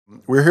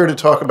We're here to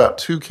talk about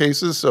two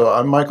cases. So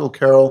I'm Michael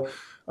Carroll.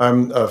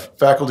 I'm a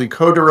faculty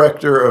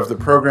co-director of the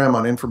program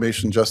on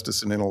information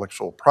justice and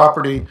intellectual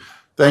property.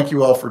 Thank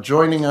you all for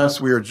joining us.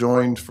 We are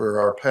joined,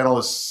 for our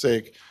panelists'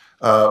 sake,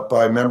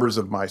 by members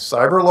of my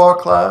cyber law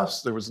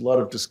class. There was a lot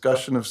of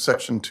discussion of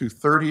Section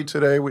 230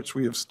 today, which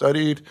we have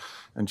studied,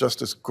 and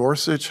Justice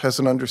Gorsuch has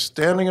an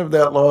understanding of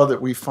that law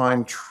that we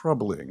find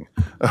troubling.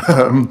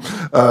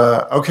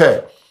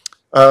 Okay.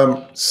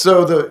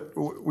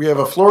 We have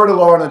a Florida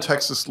law and a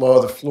Texas law.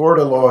 The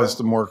Florida law is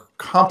the more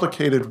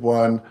complicated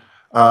one,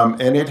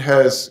 and it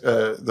has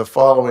the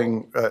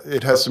following.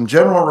 It has some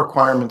general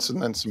requirements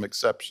and then some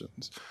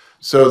exceptions.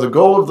 So the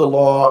goal of the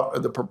law,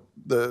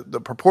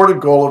 the purported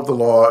goal of the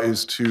law,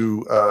 is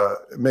to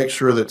make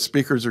sure that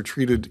speakers are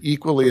treated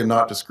equally and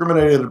not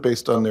discriminated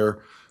based on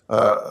their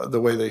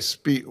the way they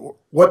speak,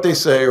 what they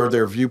say, or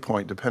their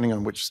viewpoint, depending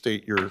on which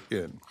state you're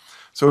in.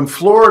 So in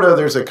Florida,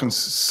 there's a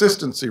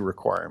consistency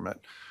requirement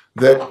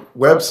that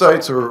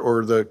websites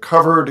or the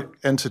covered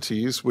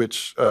entities,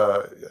 which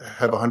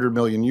have 100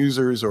 million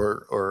users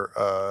or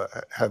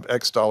have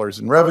X dollars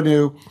in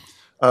revenue,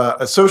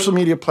 a social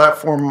media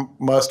platform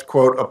must,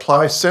 quote,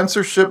 apply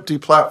censorship,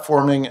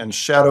 deplatforming, and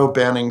shadow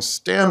banning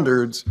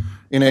standards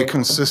in a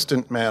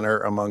consistent manner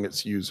among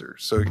its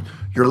users. So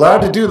you're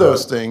allowed to do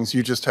those things,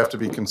 you just have to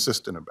be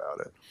consistent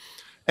about it.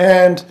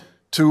 And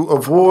to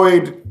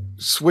avoid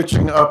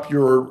switching up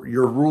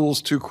your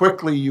rules too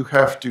quickly, you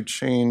have to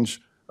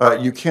change,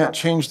 you can't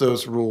change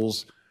those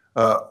rules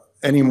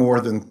any more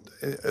than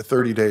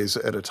 30 days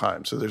at a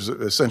time. So there's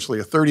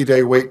essentially a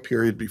 30-day wait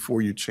period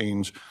before you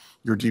change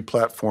your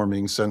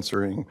deplatforming,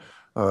 censoring,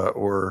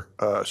 or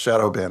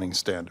shadow banning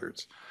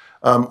standards.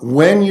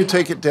 When you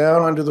take it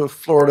down under the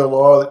Florida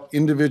law,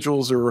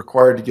 individuals are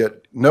required to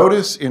get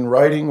notice in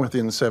writing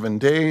within 7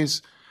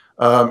 days.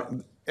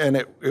 And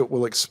it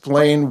will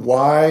explain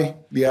why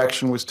the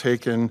action was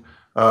taken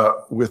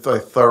with a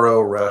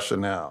thorough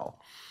rationale.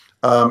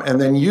 And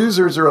then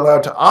users are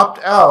allowed to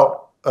opt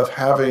out of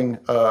having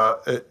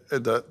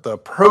the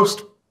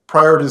post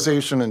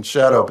prioritization and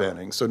shadow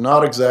banning, so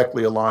not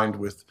exactly aligned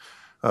with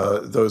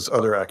those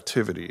other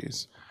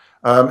activities.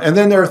 And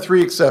then there are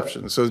three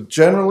exceptions. So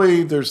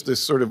generally, there's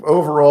this sort of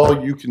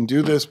overall, you can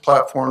do this,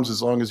 platforms,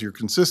 as long as you're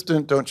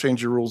consistent, don't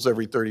change your rules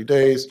every 30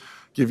 days,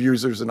 give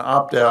users an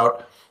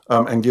opt-out,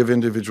 and give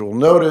individual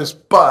notice.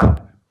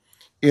 But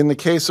in the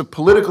case of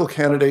political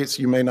candidates,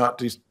 you may not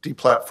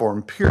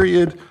deplatform,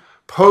 period.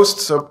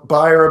 Posts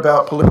by or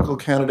about political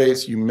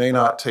candidates, you may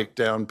not take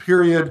down,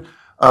 period.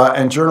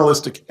 And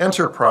journalistic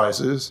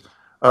enterprises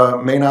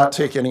may not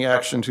take any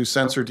action to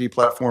censor,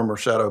 deplatform, or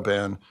shadow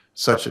ban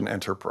such an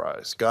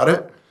enterprise. Got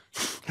it?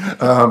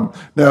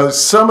 Now,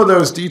 some of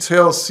those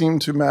details seem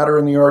to matter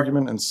in the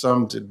argument and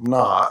some did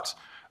not.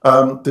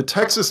 The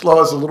Texas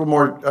law is a little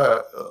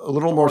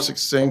more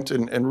succinct,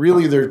 and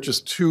really there are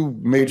just two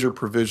major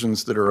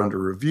provisions that are under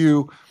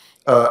review.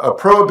 A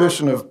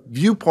prohibition of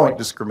viewpoint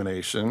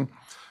discrimination.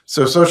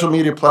 So social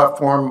media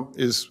platform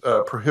is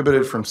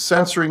prohibited from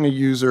censoring a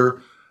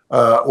user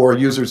or a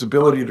user's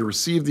ability to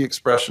receive the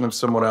expression of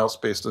someone else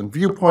based on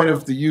viewpoint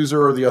of the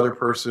user or the other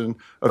person,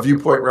 a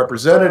viewpoint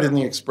represented in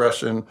the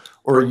expression,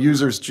 or a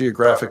user's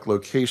geographic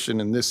location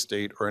in this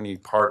state or any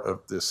part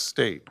of this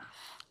state.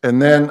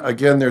 And then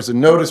again, there's a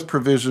notice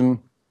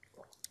provision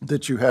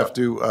that you have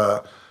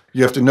to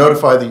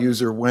notify the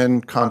user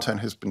when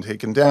content has been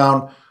taken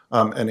down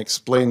and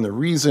explain the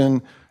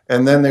reason.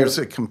 And then there's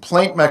a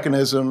complaint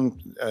mechanism,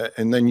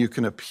 and then you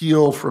can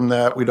appeal from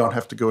that. We don't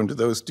have to go into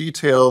those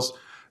details.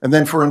 And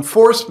then for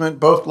enforcement,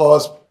 both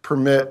laws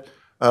permit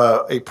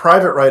a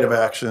private right of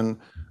action.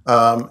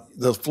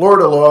 The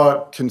Florida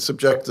law can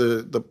subject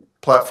the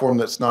platform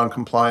that's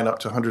non-compliant up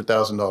to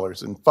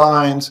 $100,000 in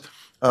fines.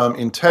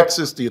 In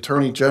Texas, the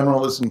Attorney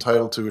General is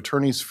entitled to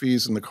attorney's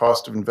fees and the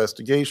cost of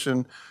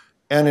investigation.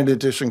 And in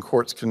addition,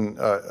 courts can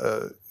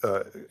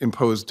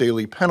impose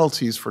daily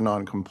penalties for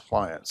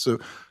non-compliance. So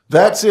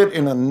that's it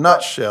in a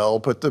nutshell,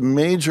 but the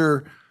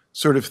major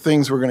sort of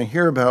things we're going to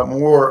hear about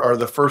more are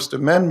the First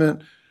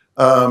Amendment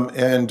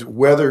and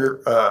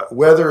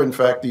whether, in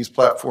fact, these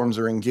platforms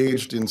are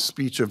engaged in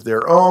speech of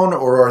their own,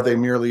 or are they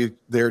merely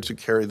there to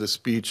carry the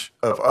speech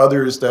of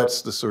others.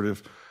 That's the sort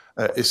of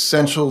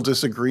essential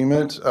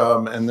disagreement.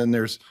 And then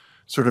there's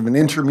sort of an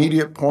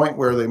intermediate point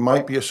where they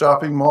might be a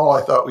shopping mall.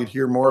 I thought we'd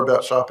hear more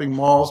about shopping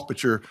malls,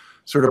 but your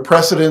sort of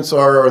precedents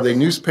are they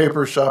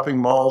newspapers, shopping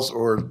malls,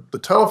 or the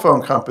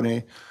telephone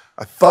company?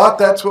 I thought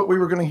that's what we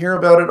were going to hear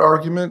about at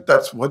argument.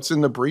 That's what's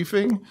in the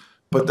briefing,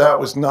 but that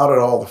was not at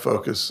all the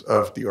focus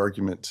of the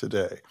argument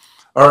today.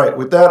 All right,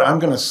 with that, I'm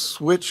going to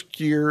switch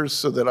gears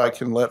so that I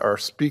can let our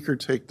speaker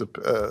take the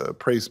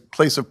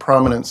place of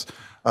prominence,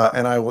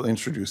 and I will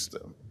introduce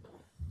them.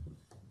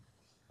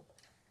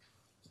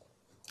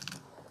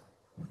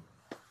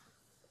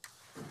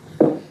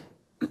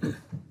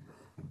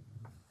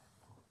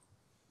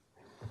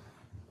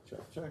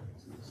 Check.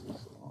 This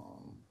is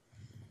on.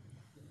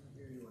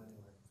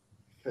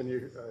 Can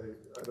you?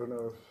 I don't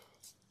know if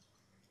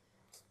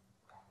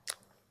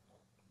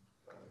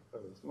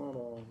it's not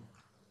on.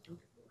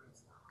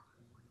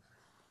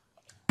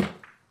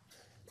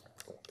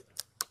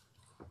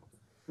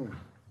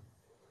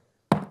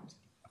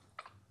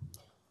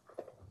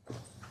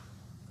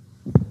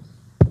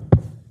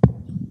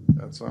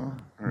 That's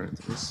on. All right.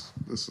 This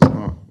is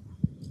not.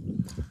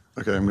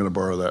 Okay, I'm going to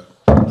borrow that.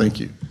 Thank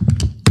you.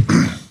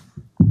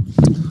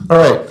 All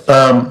right.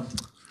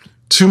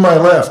 To my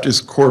left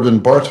is Corbin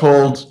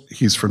Barthold.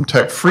 He's from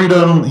Tech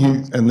Freedom,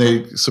 and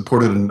they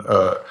supported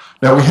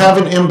now we have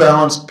an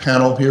imbalanced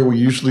panel here. We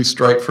usually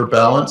strike for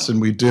balance,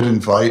 and we did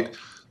invite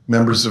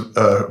members of,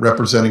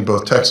 representing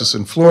both Texas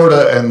and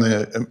Florida and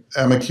the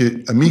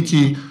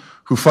amici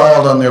who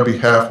filed on their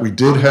behalf. We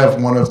did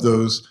have one of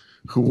those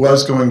who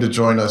was going to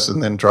join us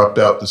and then dropped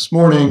out this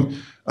morning.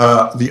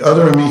 The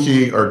other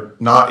amici are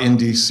not in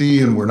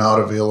DC and were not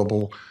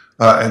available.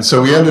 And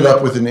so we ended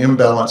up with an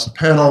imbalanced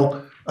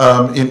panel.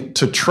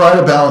 To try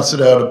to balance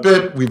it out a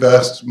bit, we've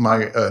asked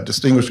my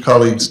distinguished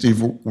colleague,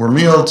 Steve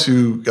Wermiel,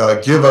 to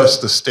give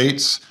us the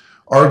state's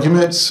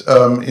arguments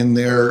in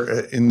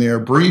their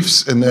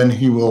briefs, and then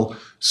he will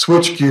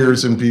switch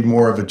gears and be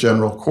more of a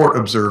general court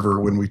observer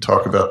when we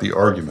talk about the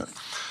argument.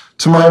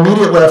 To my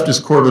immediate left is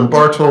Corbin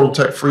Barthold,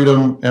 Tech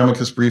Freedom,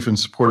 amicus brief in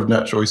support of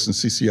NetChoice and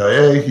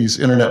CCIA. He's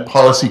Internet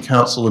Policy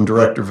Counsel and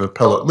Director of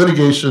Appellate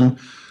Litigation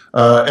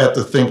at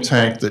the think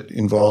tank that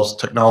involves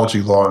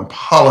technology, law, and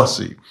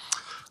policy.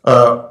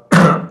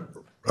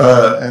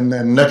 And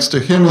then next to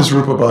him is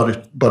Rupa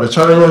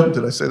Bhattacharya.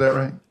 Did I say that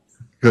right?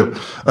 Good.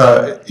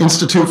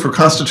 Institute for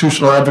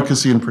Constitutional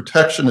Advocacy and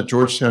Protection at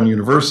Georgetown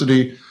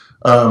University,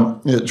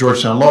 at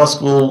Georgetown Law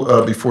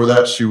School. Before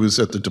that, she was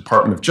at the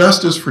Department of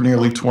Justice for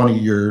nearly 20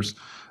 years,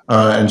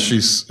 and she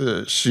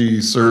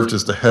served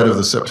as the head of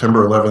the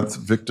September 11th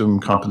Victim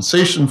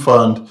Compensation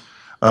Fund,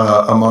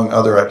 among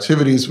other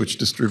activities, which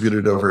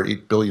distributed over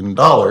 $8 billion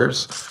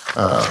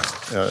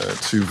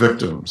to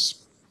victims.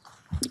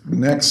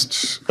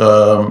 Next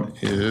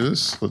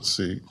is, let's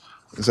see,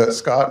 is that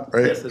Scott,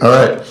 right? Yes, all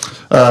right.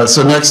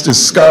 So next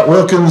is Scott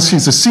Wilkins.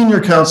 He's a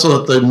senior counsel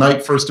at the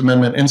Knight First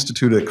Amendment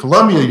Institute at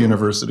Columbia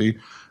University,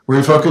 where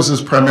he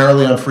focuses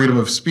primarily on freedom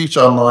of speech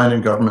online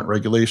and government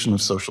regulation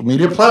of social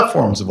media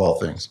platforms, of all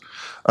things.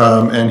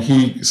 And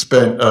he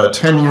spent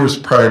 10 years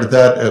prior to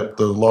that at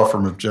the law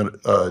firm of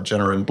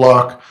Jenner and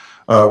Block,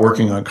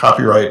 working on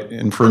copyright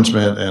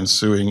infringement and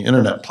suing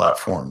internet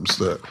platforms.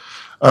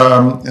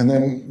 And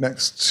then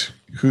next,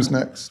 who's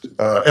next?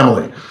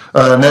 Emily.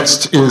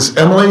 Next is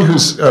Emily,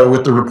 who's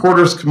with the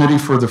Reporters Committee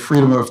for the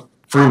Freedom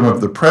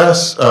of the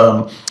Press,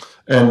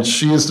 and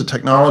she is the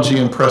Technology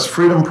and Press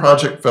Freedom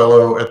Project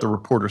Fellow at the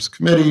Reporters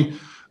Committee,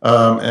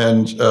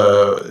 and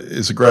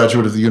is a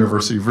graduate of the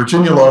University of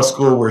Virginia Law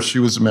School, where she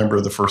was a member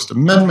of the First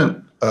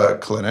Amendment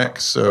Clinic,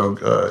 so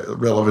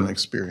relevant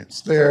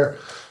experience there.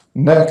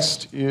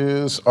 Next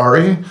is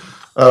Ari.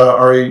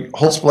 Ari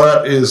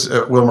Holtzblatt is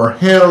at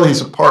WilmerHale.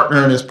 He's a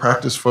partner, and his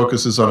practice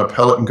focuses on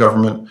appellate and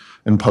government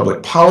and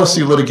public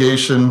policy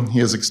litigation. He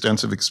has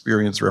extensive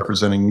experience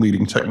representing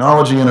leading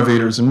technology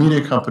innovators and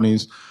media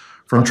companies,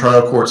 from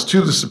trial courts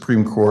to the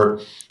Supreme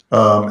Court,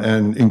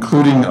 and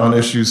including on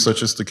issues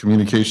such as the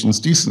Communications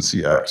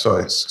Decency Act. So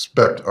I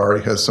suspect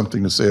Ari has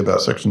something to say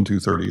about Section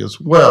 230 as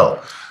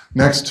well.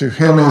 Next to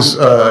him is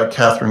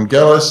Catherine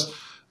Gellis,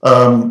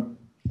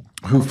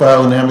 who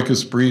filed an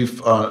amicus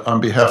brief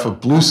on behalf of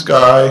Blue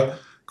Sky,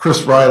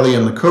 Chris Riley,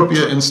 and the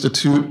Copia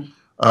Institute.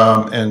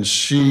 And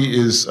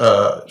she's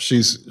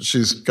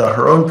got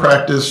her own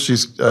practice.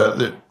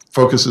 That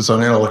focuses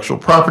on intellectual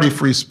property,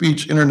 free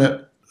speech,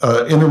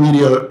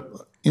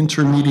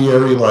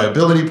 intermediary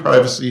liability,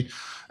 privacy,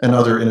 and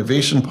other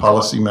innovation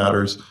policy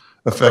matters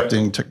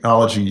affecting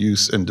technology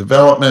use and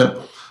development.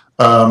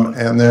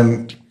 And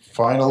then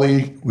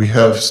finally, we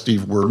have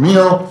Steve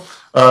Wermiel,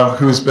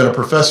 who has been a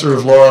professor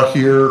of law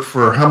here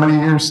for how many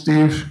years,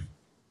 Steve?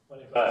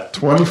 25.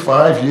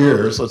 25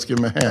 years. Let's give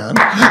him a hand.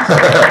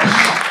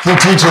 He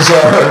teaches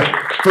our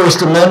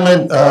First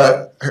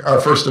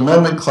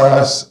Amendment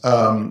class,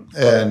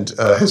 and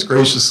has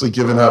graciously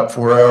given up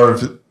 4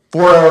 hours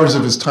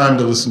of his time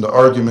to listen to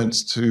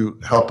arguments to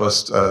help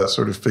us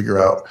sort of figure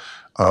out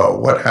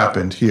what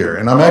happened here.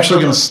 And I'm actually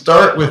going to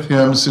start with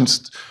him,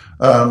 since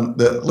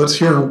let's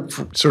hear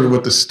sort of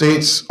what the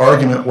state's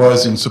argument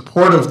was in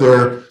support of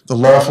the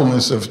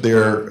lawfulness of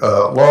their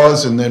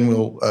laws, and then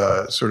we'll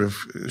sort of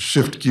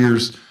shift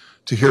gears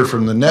to hear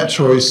from the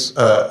NetChoice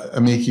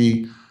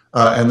amici.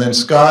 And then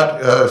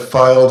Scott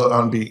filed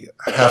on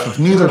behalf of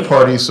neither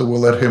party, so we'll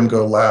let him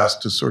go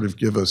last to sort of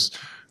give us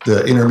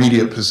the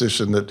intermediate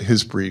position that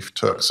his brief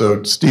took.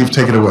 So Steve,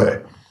 take it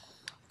away.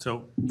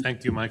 So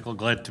thank you, Michael.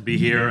 Glad to be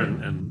here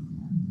and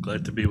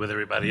glad to be with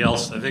everybody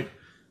else. I think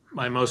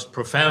my most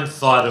profound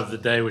thought of the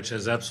day, which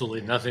has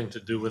absolutely nothing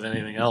to do with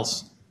anything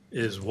else,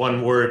 is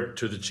one word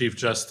to the Chief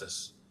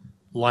Justice: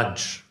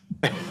 lunch.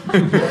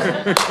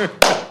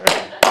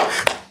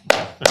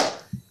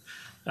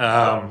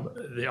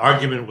 The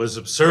argument was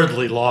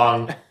absurdly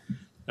long.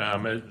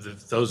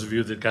 Those of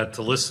you that got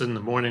to listen, the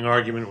morning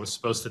argument was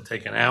supposed to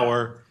take an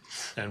hour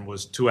and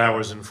was 2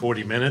 hours and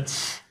 40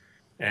 minutes.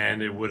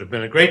 And it would have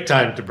been a great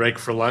time to break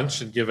for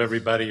lunch and give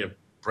everybody a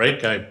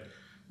break. I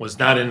was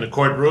not in the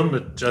courtroom,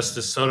 but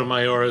Justice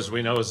Sotomayor, as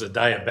we know, is a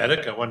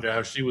diabetic. I wonder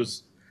how she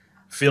was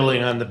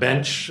feeling on the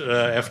bench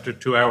after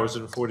 2 hours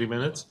and 40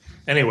 minutes.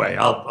 Anyway,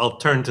 I'll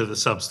turn to the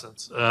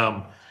substance.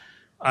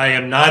 I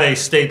am not a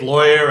state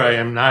lawyer. I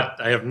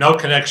have no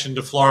connection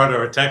to Florida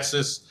or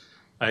Texas.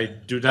 I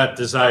do not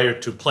desire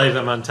to play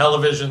them on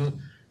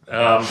television,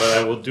 but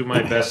I will do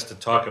my best to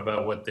talk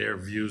about what their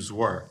views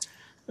were.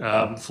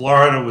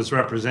 Florida was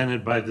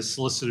represented by the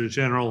Solicitor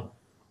General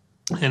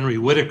Henry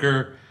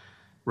Whitaker,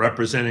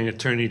 representing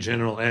Attorney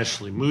General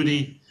Ashley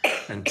Moody,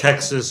 and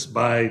Texas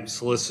by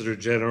Solicitor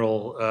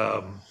General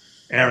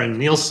Aaron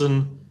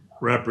Nielsen,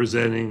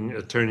 representing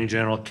Attorney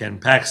General Ken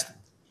Paxton.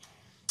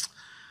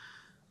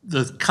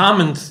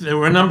 There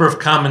were a number of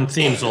common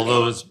themes,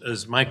 although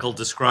as Michael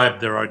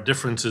described, there are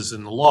differences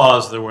in the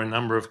laws. There were a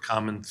number of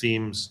common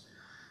themes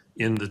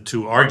in the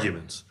two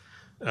arguments.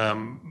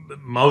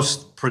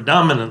 Most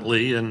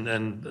predominantly,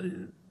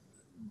 and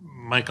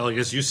Michael, I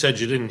guess you said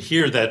you didn't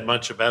hear that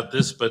much about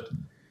this, but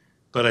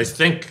I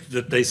think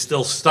that they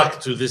still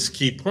stuck to this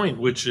key point,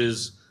 which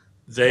is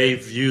they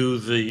view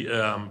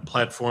the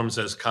platforms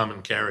as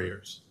common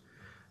carriers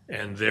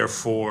and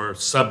therefore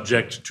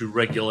subject to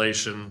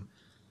regulation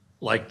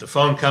like the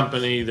phone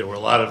company. There were a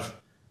lot of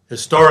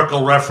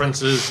historical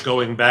references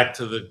going back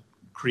to the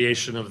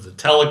creation of the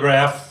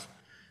telegraph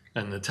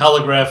and the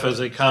telegraph as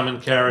a common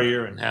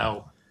carrier, and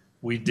how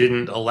we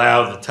didn't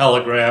allow the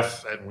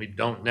telegraph and we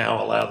don't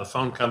now allow the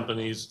phone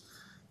companies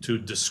to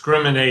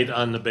discriminate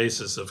on the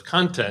basis of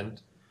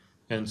content.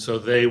 And so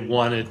they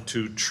wanted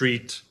to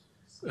treat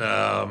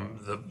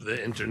the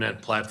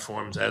internet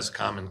platforms as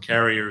common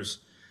carriers.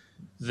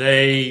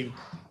 They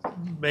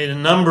made a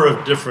number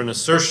of different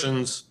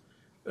assertions.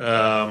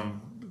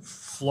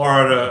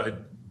 Florida,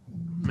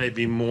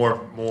 maybe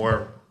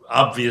more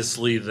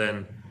obviously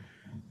than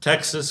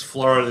Texas,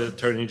 Florida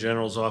Attorney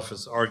General's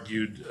office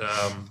argued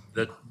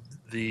that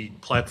the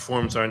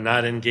platforms are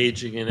not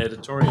engaging in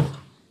editorial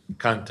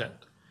content.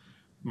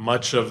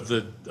 Much of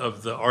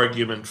the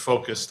argument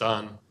focused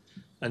on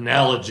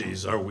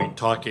analogies. Are we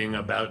talking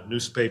about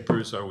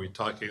newspapers? Are we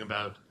talking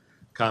about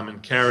common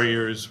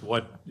carriers?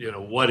 What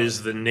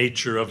is the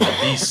nature of the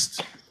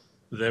beast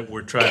that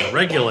we're trying to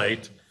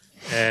regulate?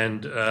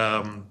 And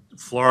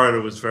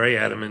Florida was very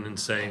adamant in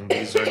saying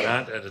these are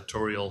not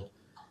editorial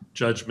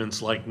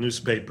judgments like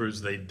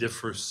newspapers. They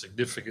differ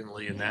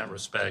significantly in that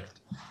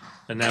respect.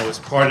 And that was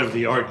part of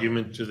the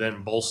argument to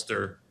then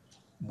bolster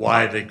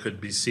why they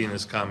could be seen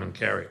as common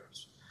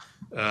carriers.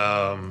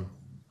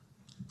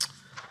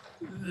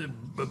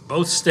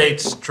 Both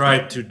states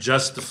tried to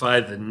justify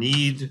the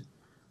need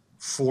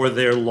for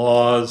their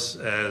laws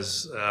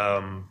as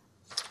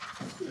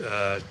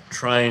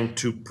trying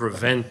to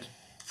prevent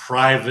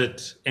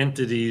private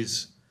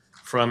entities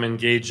from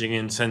engaging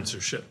in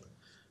censorship,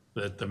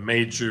 that the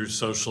major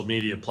social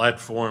media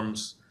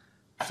platforms,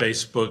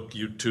 Facebook,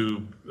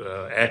 YouTube,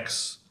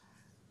 X,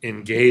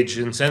 engage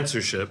in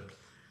censorship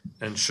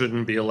and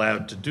shouldn't be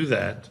allowed to do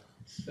that.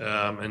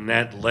 And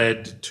that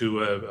led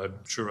to,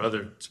 I'm sure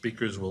other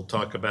speakers will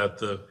talk about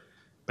the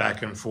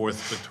back and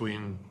forth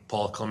between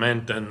Paul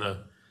Clement and the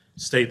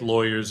state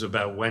lawyers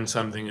about when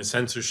something is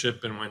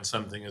censorship and when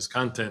something is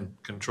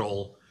content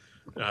control,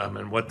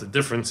 and what the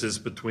difference is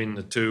between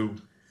the two.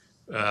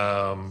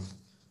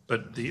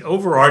 But the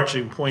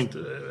overarching point,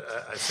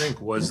 I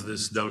think, was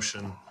this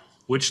notion,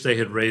 which they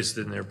had raised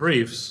in their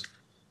briefs,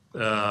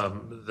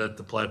 that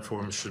the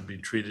platforms should be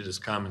treated as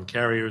common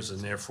carriers and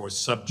therefore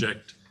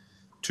subject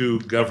to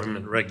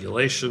government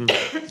regulation.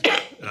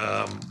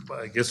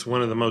 I guess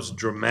one of the most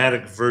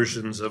dramatic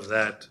versions of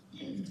that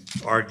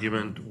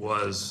argument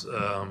was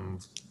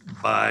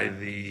by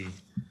the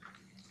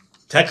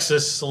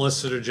Texas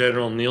Solicitor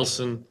General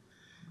Nielsen,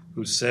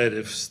 who said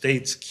if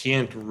states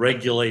can't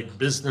regulate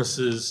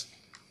businesses,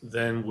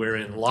 then we're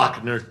in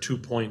Lochner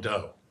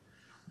 2.0,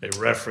 a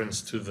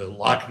reference to the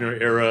Lochner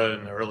era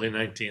in the early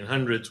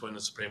 1900s when the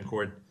Supreme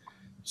Court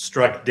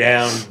struck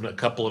down a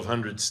couple of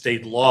hundred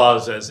state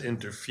laws as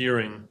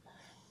interfering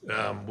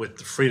with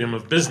the freedom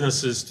of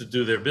businesses to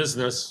do their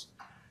business.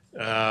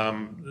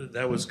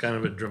 That was kind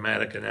of a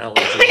dramatic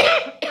analogy.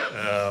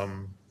 I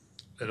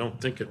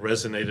don't think it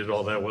resonated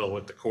all that well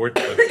with the court,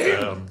 but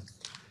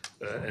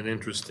an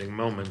interesting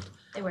moment.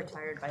 They were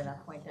tired by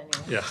that point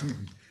anyway.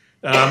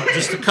 Yeah.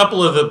 Just a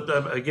couple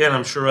of again,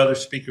 I'm sure other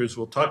speakers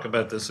will talk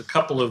about this, a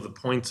couple of the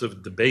points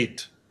of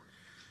debate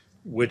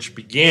which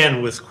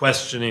began with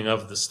questioning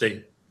of the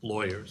state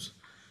lawyers.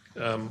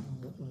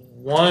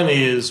 One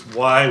is,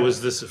 why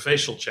was this a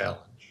facial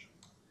challenge?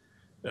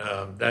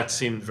 That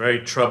seemed very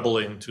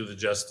troubling to the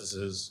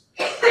justices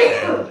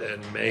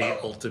and may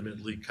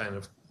ultimately kind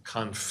of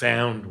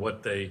confound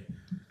what they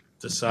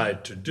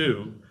decide to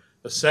do.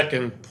 A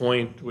second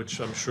point,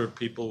 which I'm sure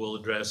people will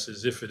address,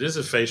 is if it is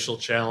a facial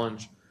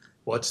challenge,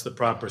 what's the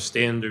proper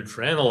standard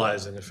for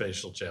analyzing a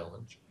facial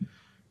challenge?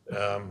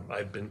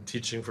 I've been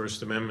teaching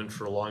First Amendment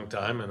for a long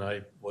time, and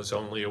I was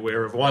only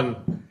aware of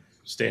one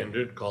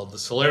standard called the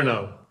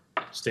Salerno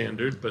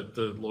standard, but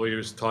the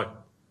lawyers talked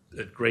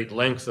at great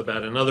length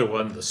about another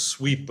one, the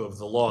sweep of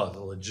the law,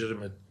 the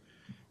legitimate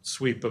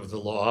sweep of the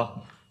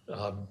law.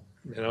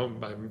 You know,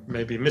 I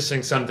may be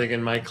missing something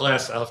in my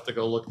class. I'll have to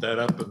go look that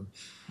up and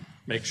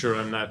make sure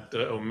I'm not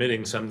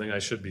omitting something I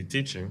should be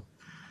teaching.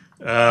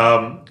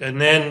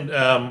 And then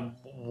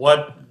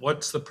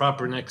what's the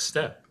proper next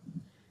step?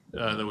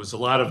 There was a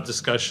lot of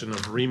discussion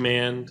of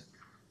remand,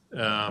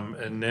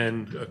 and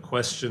then a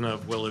question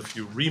of, well, if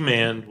you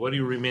remand, what are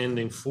you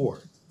remanding for?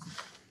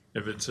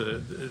 If it's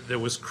there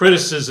was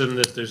criticism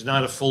that there's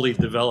not a fully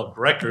developed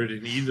record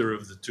in either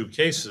of the two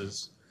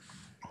cases.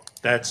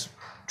 That's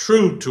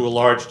true to a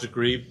large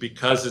degree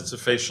because it's a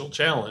facial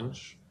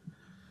challenge.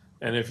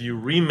 And if you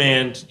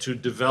remand to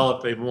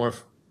develop a more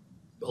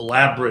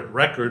elaborate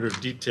record or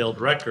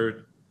detailed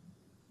record,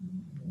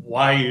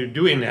 why are you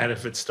doing that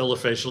if it's still a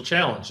facial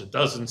challenge? It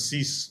doesn't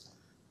cease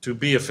to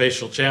be a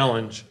facial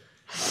challenge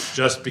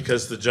just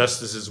because the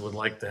justices would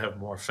like to have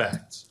more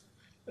facts.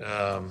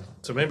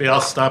 So maybe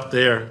I'll stop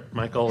there,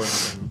 Michael,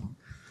 and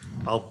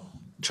I'll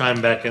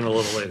chime back in a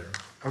little later.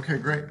 Okay,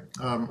 great.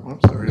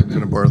 Oops, sorry, I'm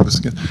going to borrow this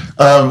again.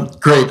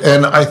 Great,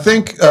 and I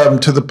think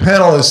to the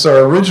panelists,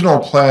 our original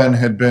plan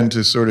had been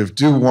to sort of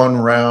do one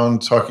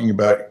round talking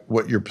about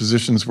what your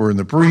positions were in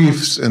the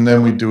briefs, and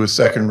then we'd do a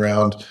second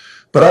round.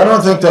 But I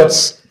don't think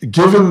that's,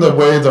 given the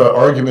way the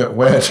argument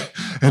went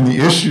and the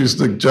issues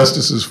the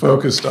justices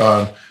focused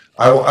on,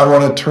 I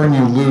want to turn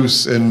you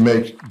loose and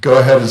go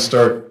ahead and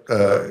start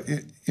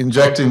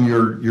injecting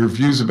your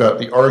views about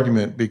the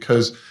argument,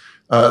 because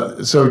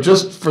so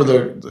just for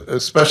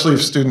especially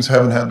if students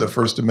haven't had the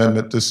First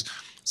Amendment, this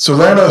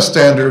Salerno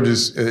standard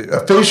is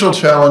a facial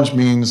challenge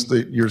means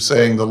that you're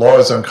saying the law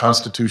is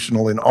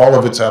unconstitutional in all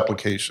of its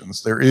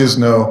applications. There is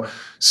no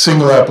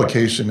single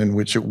application in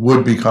which it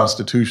would be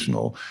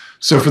constitutional.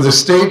 So for the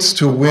states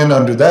to win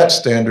under that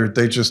standard,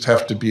 they just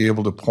have to be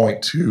able to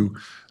point to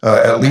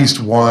at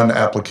least one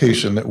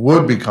application that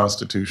would be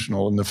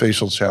constitutional, and the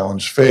facial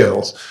challenge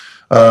fails.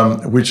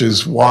 Which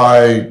is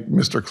why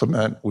Mr.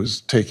 Clement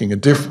was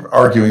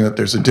arguing that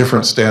there's a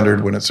different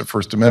standard when it's a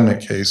First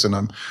Amendment case, and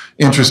I'm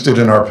interested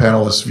in our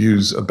panelists'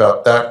 views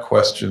about that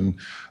question.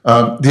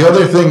 The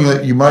other thing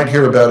that you might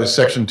hear about is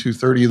Section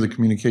 230 of the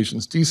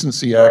Communications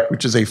Decency Act,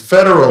 which is a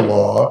federal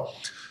law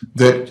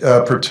that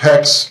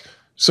protects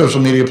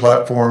social media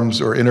platforms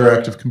or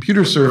interactive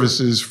computer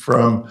services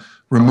from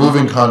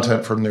removing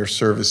content from their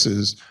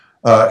services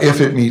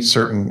if it meets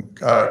certain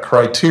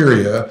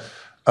criteria.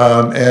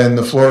 And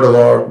the Florida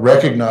law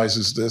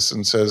recognizes this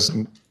and says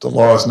the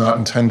law is not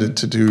intended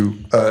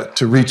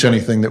to reach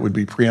anything that would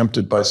be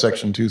preempted by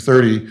Section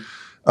 230.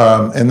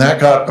 And that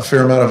got a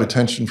fair amount of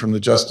attention from the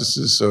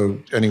justices. So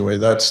anyway,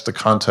 that's the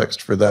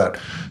context for that.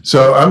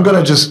 So I'm going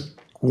to just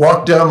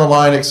walk down the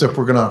line, except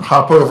we're going to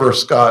hop over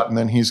Scott, and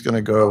then he's going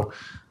to go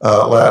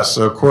last.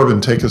 So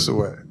Corbin, take us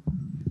away.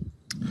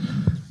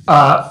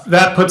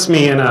 That puts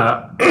me in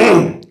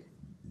a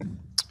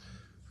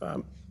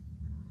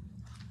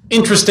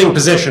interesting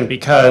position,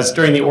 because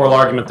during the oral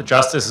argument, the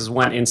justices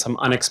went in some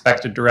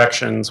unexpected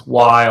directions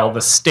while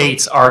the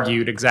states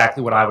argued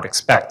exactly what I would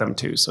expect them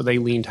to. So they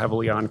leaned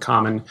heavily on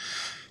common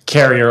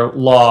carrier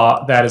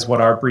law. That is what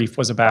our brief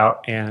was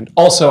about. And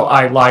also,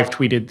 I live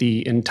tweeted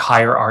the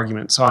entire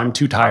argument, so I'm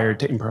too tired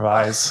to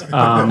improvise.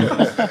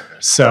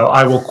 So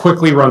I will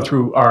quickly run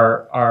through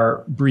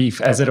our brief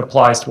as it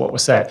applies to what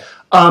was said.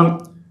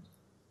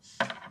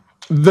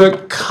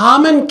 The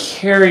common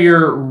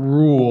carrier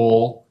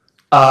rule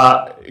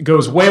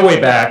goes way, way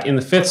back. In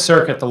the Fifth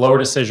Circuit, the lower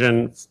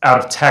decision out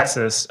of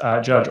Texas,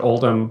 Judge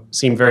Oldham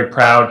seemed very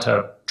proud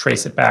to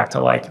trace it back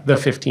to like the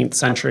 15th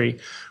century,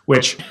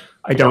 which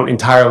I don't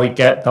entirely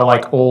get the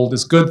like old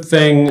is good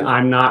thing.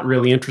 I'm not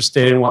really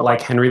interested in what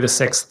like Henry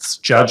VI's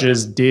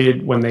judges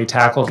did when they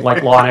tackled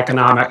like law and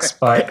economics,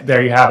 but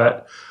there you have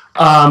it.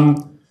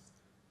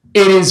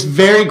 It is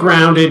very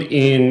grounded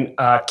in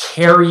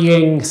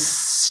carrying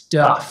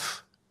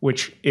stuff,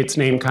 which its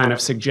name kind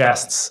of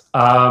suggests.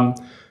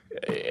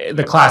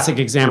 The classic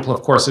example,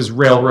 of course, is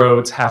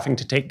railroads having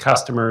to take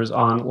customers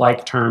on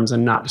like terms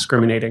and not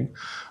discriminating.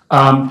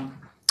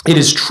 It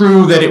is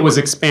true that it was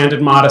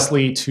expanded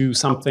modestly to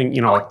something,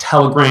 like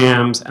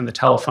telegrams and the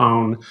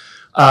telephone.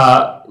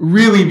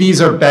 Really, these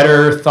are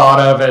better thought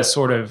of as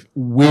sort of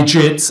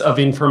widgets of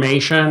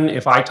information.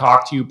 If I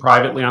talk to you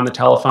privately on the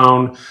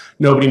telephone,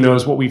 nobody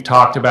knows what we've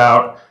talked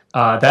about.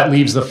 That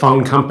leaves the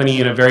phone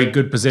company in a very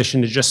good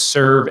position to just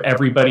serve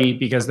everybody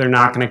because they're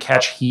not going to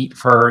catch heat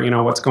for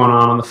what's going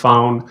on the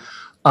phone.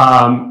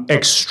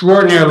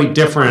 Extraordinarily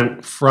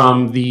different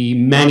from the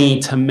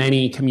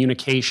many-to-many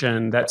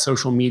communication that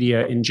social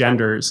media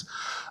engenders.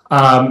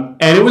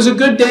 And it was a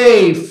good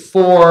day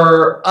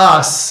for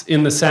us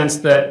in the sense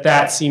that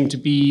that seemed to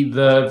be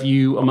the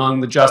view among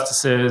the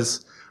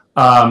justices.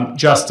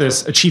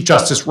 Chief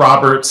Justice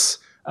Roberts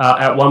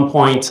at one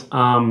point,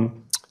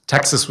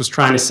 Texas was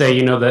trying to say,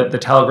 that the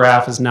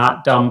telegraph is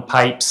not dumb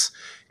pipes.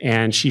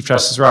 And Chief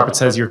Justice Roberts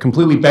says, you're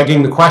completely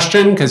begging the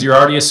question because you're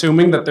already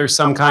assuming that there's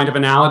some kind of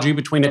analogy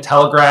between a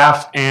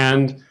telegraph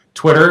and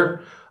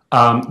Twitter.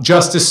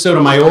 Justice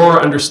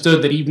Sotomayor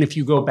understood that even if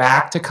you go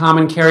back to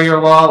common carrier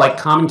law, like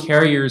common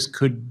carriers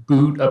could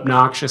boot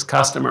obnoxious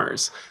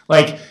customers.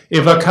 Like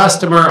if a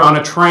customer on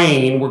a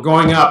train were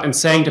going up and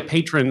saying to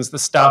patrons the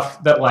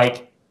stuff that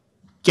like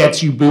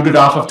gets you booted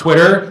off of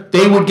Twitter,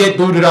 they would get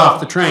booted off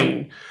the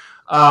train.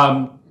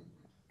 And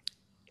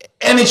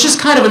it's just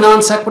kind of a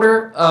non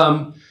sequitur.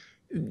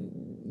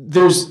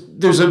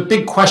 There's a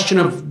big question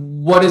of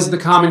what does the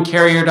common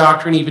carrier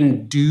doctrine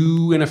even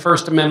do in a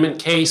First Amendment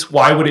case?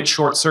 Why would it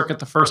short circuit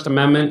the First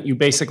Amendment? You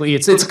basically,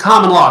 it's a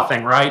common law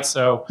thing, right?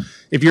 So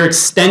if you're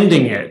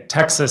extending it,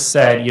 Texas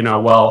said,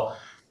 well,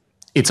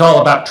 it's all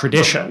about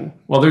tradition.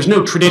 Well, there's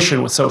no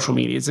tradition with social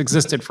media. It's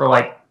existed for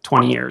like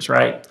 20 years,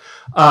 right?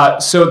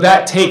 So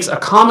that takes a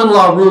common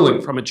law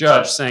ruling from a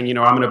judge saying,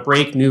 I'm going to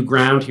break new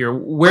ground here.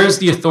 Where's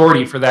the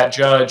authority for that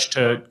judge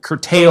to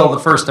curtail the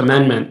First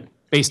Amendment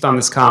based on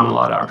this common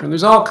law doctrine?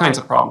 There's all kinds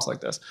of problems like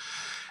this.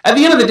 At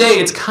the end of the day,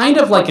 it's kind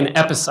of like an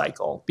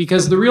epicycle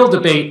because the real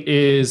debate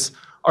is,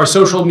 are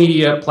social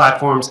media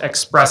platforms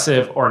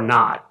expressive or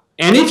not?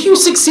 And if you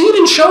succeed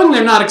in showing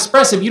they're not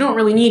expressive, you don't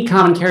really need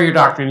common carrier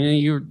doctrine.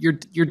 You're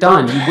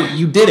done.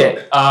 You did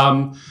it.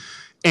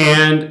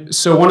 And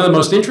so one of the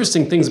most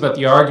interesting things about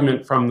the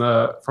argument from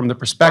the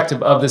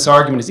perspective of this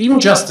argument is even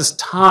Justice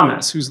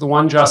Thomas, who's the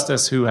one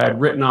justice who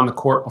had written on the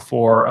court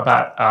before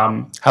about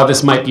how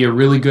this might be a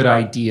really good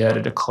idea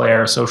to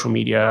declare social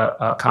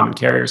media common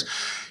carriers.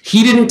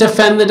 He didn't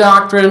defend the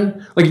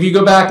doctrine. Like if you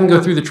go back and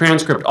go through the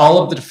transcript,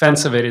 all of the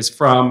defense of it is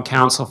from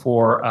counsel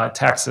for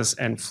Texas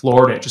and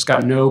Florida. It just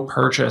got no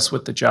purchase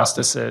with the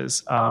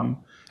justices.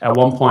 At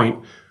one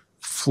point,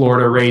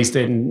 Florida raised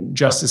it, and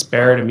Justice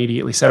Barrett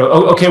immediately said,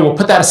 "Oh, okay, we'll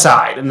put that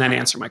aside," and then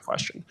answer my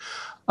question.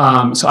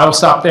 So I will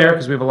stop there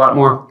because we have a lot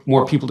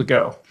more people to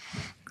go.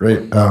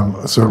 Great.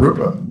 So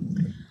Rupa.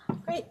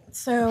 Great.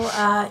 So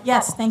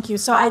yes, thank you.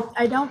 So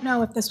I don't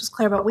know if this was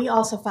clear, but we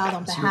also filed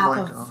on behalf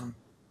of.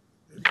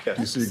 Do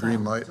you see a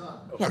green light?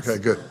 Yes. Okay,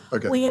 good.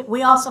 Okay.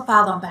 We also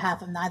filed on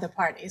behalf of neither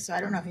party, so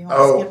I don't know if you want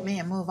to skip me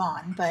and move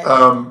on, but.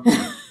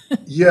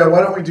 Yeah,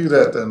 why don't we do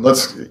that then?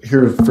 Let's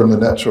hear from the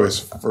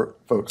NetChoice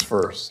folks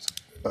first.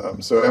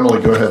 So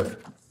Emily, go ahead.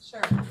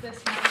 Sure.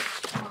 This mic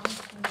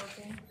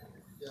working?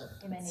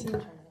 You may need to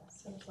turn this.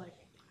 Seems like.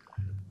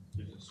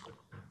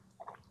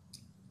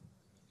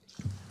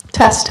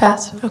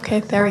 Test. Okay,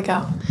 there we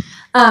go.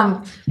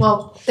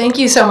 Well, thank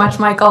you so much,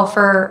 Michael,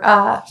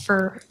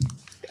 for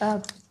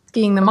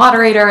being the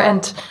moderator.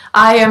 And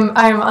I am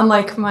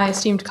unlike my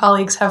esteemed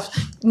colleagues, have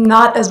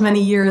not as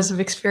many years of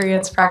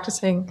experience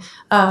practicing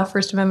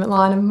First Amendment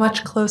law, and I'm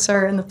much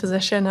closer in the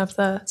position of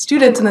the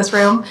students in this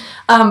room.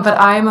 But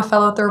I am a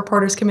fellow at the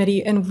Reporters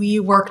Committee, and we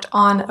worked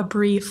on a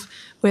brief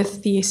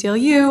with the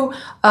ACLU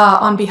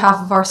on behalf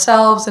of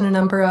ourselves and a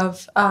number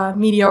of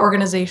media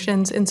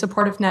organizations in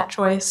support of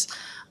NetChoice.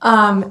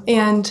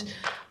 And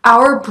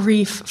our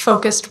brief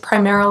focused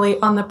primarily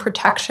on the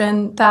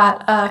protection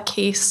that a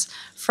case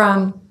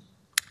from,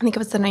 I think it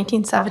was the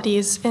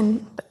 1970s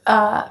in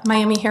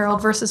Miami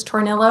Herald versus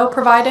Tornillo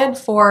provided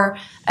for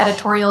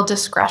editorial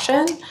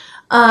discretion.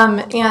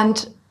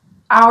 And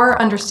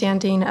our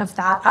understanding of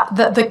that,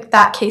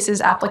 that case's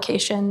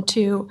application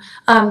to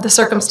the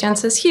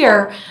circumstances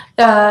here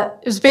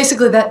is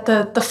basically that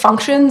the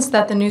functions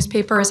that the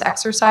newspaper is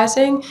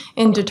exercising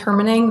in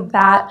determining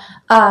that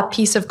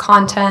piece of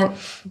content,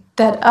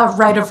 that a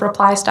right of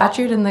reply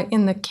statute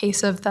in the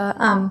case of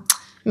the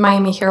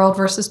Miami Herald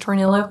versus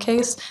Tornillo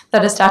case,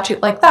 that a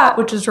statute like that,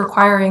 which is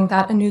requiring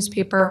that a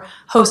newspaper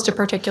host a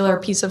particular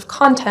piece of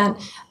content,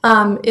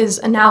 is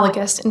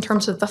analogous in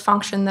terms of the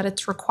function that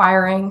it's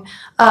requiring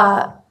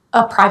a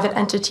private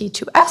entity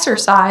to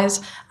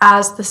exercise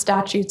as the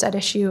statutes at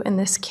issue in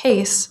this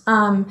case,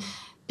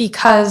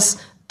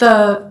 because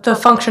the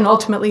function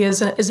ultimately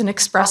is an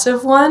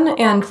expressive one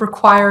and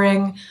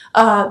requiring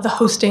the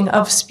hosting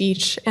of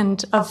speech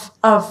and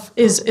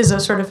is a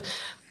sort of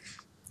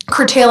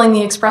curtailing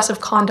the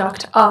expressive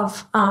conduct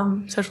of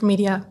social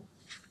media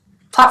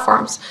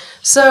platforms.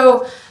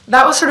 So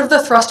that was sort of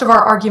the thrust of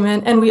our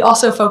argument, and we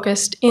also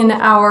focused in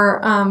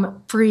our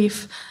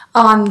brief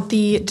on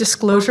the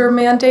disclosure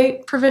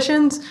mandate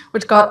provisions,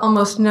 which got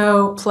almost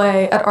no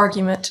play at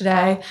argument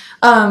today.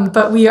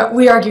 But we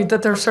argued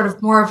that there's sort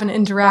of more of an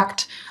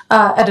indirect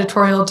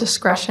editorial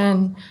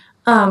discretion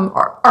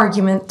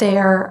argument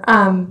there,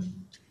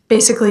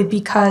 basically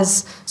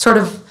because sort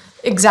of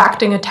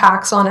exacting a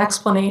tax on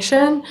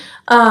explanation,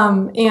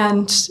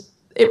 and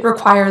it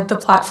required the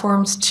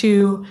platforms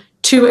to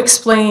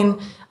explain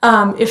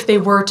if they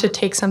were to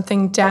take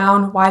something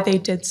down, why they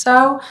did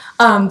so.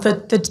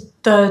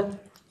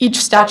 Each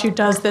statute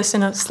does this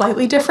in a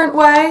slightly different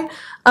way,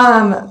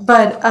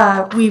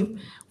 but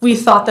we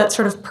thought that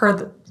sort of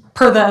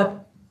per the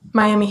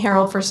Miami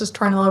Herald versus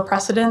Tornillo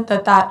precedent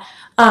that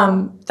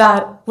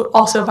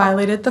also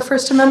violated the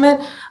First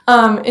Amendment.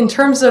 In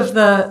terms of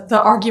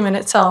the argument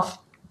itself,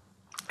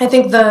 I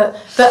think the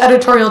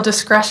editorial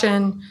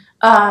discretion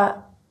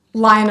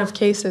line of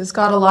cases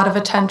got a lot of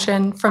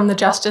attention from the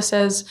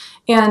justices,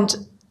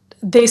 and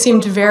they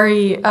seemed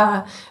very,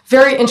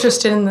 very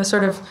interested in the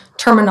sort of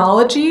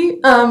terminology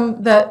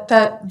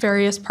that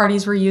various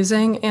parties were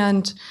using,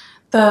 and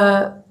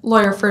the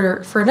lawyer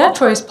for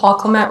NetChoice, Paul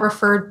Clement,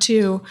 referred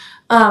to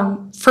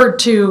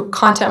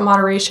content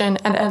moderation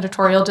and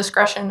editorial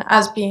discretion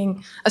as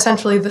being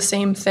essentially the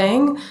same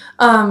thing.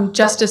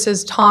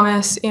 Justices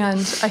Thomas and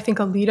I think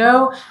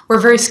Alito were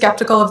very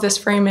skeptical of this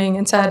framing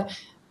and said,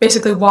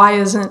 basically, why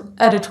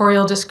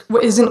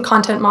isn't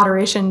content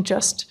moderation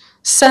just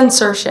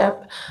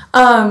censorship?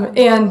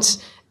 And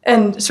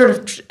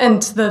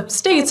the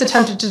states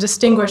attempted to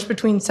distinguish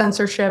between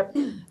censorship,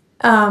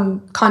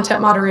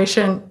 content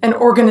moderation, and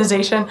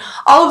organization.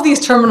 All of these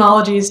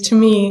terminologies, to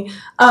me,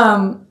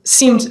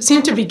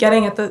 seem to be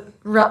getting at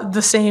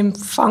the same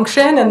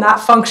function, and that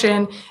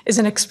function is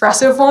an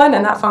expressive one,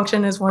 and that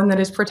function is one that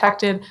is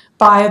protected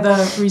by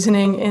the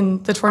reasoning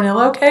in the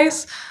Tornillo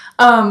case.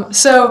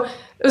 So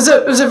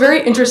it was a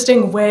very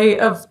interesting way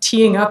of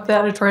teeing up the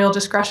editorial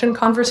discretion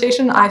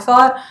conversation, I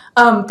thought.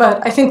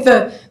 But I think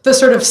the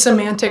sort of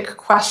semantic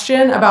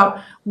question about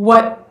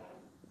what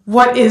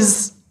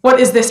is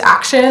this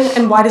action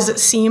and why does it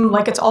seem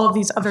like it's all of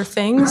these other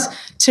things,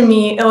 to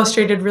me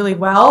illustrated really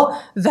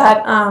well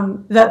that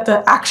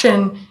the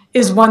action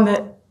is one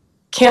that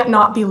can't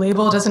not be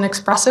labeled as an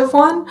expressive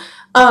one.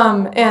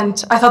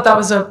 And I thought that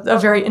was a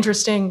very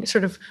interesting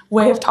sort of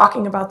way of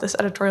talking about this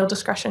editorial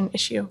discretion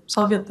issue.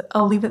 So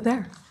I'll leave it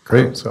there.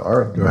 Great. So,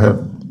 Ari, go ahead.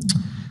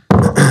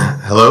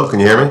 Hello, can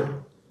you hear me?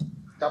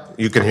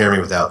 You can hear me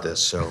without this.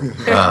 So,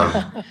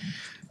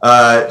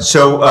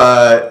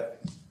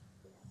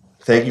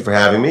 thank you for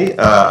having me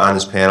on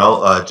this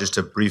panel. Just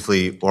to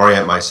briefly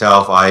orient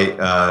myself, I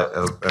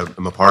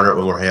am a partner at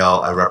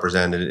WilmerHale. I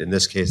represented, in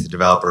this case, the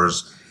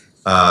Developers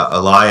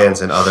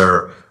Alliance and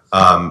other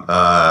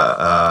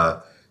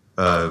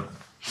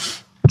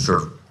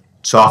sort of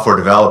software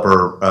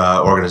developer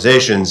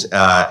organizations.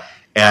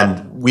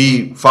 And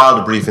we filed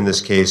a brief in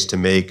this case to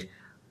make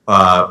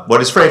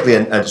what is frankly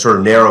a sort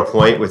of narrow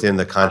point within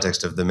the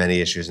context of the many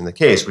issues in the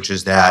case, which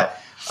is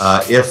that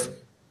if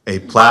a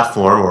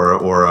platform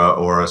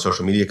or a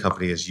social media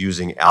company is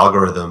using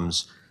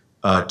algorithms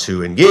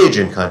to engage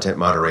in content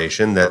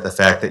moderation, that the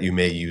fact that you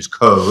may use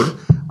code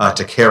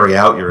to carry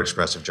out your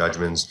expressive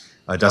judgments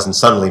doesn't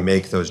suddenly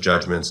make those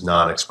judgments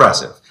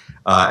non-expressive.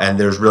 And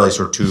there's really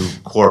sort of two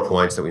core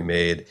points that we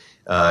made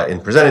in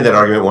presenting that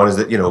argument. One is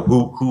that,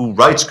 who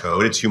writes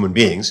code? It's human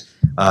beings.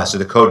 So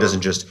the code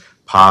doesn't just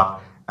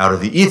pop out of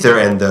the ether,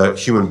 and the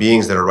human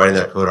beings that are writing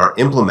that code are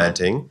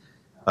implementing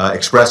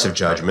expressive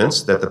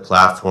judgments that the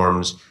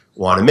platforms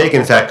want to make.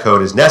 In fact,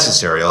 code is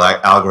necessary.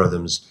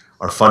 Algorithms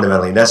are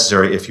fundamentally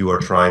necessary if you are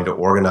trying to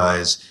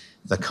organize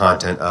the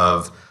content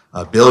of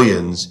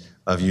billions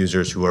of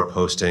users who are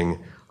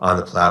posting on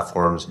the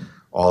platforms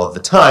all of the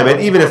time. And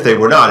even if they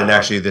were not, and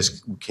actually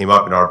this came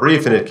up in our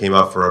brief, and it came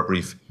up for a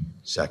brief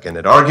second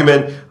at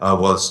argument,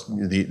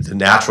 the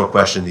natural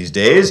question these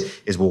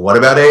days is, well, what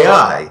about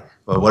AI?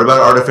 Well, what about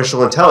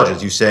artificial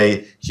intelligence? You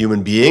say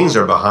human beings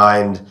are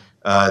behind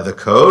the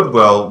code.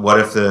 Well, what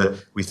if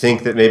we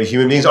think that maybe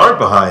human beings aren't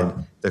behind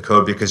the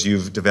code because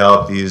you've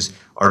developed these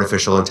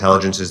artificial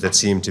intelligences that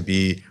seem to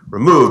be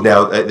removed?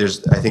 Now,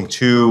 there's, I think,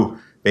 two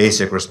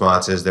basic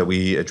responses that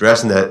we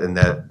address and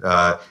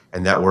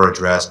that were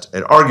addressed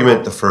at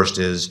argument. The first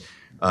is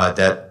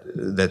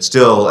that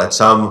still at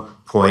some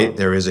point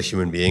there is a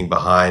human being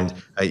behind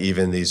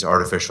even these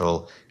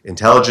artificial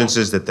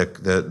intelligences, that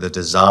the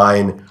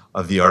design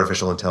of the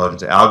artificial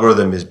intelligence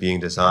algorithm is being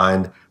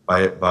designed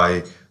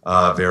by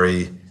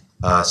very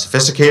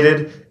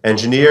sophisticated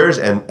engineers,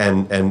 and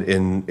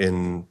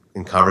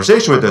in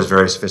conversation with those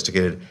very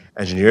sophisticated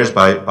engineers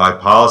by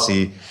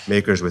policy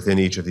makers within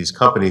each of these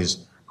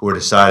companies who are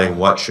deciding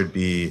what should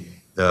be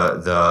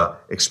the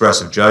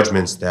expressive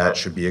judgments that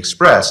should be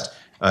expressed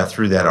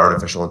through that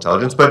artificial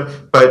intelligence.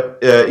 But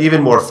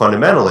even more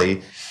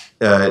fundamentally,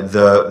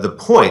 the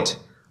point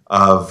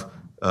of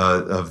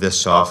this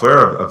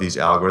software, of these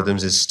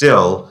algorithms, is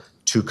still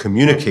to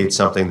communicate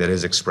something that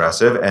is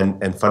expressive,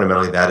 and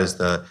fundamentally that is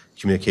the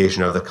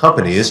communication of the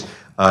companies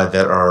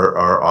that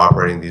are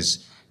operating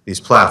these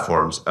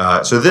platforms.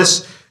 So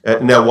this,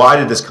 now why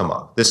did this come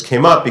up? This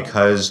came up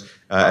because,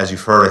 as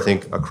you've heard, I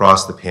think,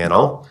 across the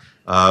panel,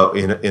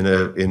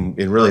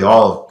 in really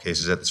all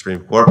cases at the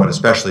Supreme Court, but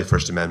especially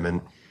First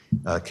Amendment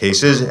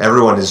cases,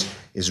 everyone is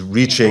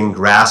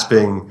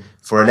grasping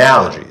for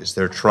analogies.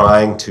 They're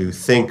trying to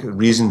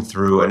reason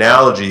through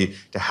analogy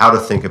to how to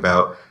think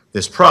about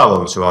this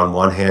problem. So on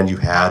one hand, you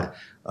had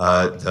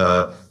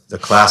the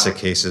classic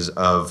cases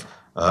of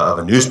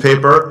a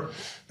newspaper.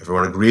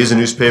 Everyone agrees a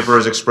newspaper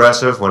is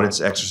expressive when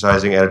it's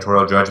exercising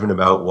editorial judgment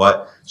about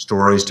what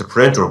stories to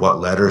print or what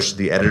letters to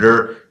the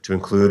editor to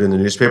include in the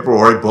newspaper,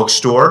 or a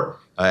bookstore.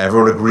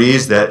 Everyone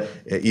agrees that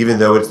even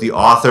though it's the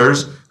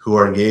authors who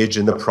are engaged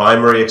in the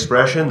primary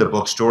expression, the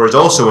bookstore is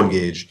also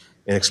engaged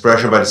in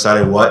expression by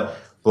deciding what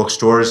books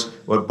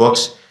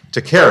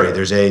to carry.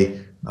 There's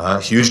a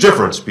huge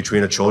difference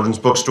between a children's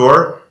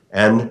bookstore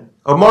and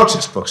a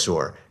Marxist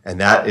bookstore, and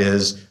that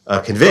is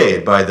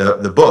conveyed by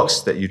the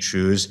books that you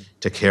choose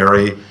to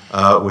carry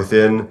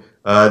within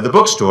the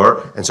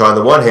bookstore. And so on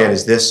the one hand,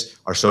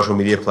 are social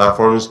media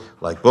platforms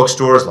like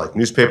bookstores, like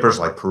newspapers,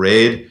 like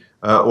parade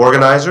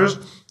organizers,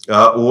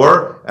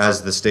 or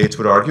as the states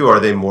would argue, are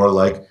they more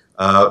like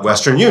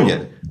Western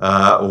Union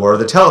or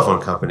the telephone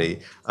company?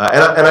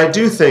 And I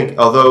do think,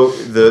 although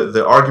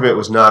the argument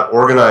was not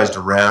organized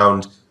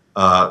around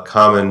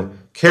common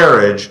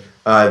carriage,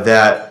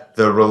 that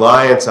the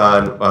reliance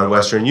on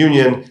Western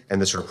Union and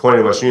the sort of point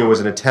of Western Union was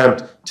an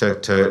attempt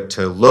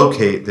to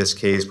locate this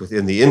case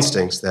within the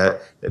instincts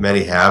that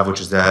many have,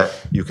 which is that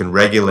you can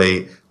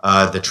regulate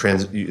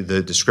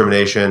the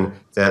discrimination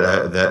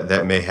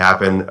that may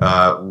happen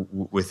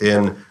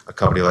within a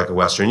company like a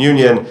Western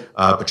Union,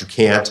 but you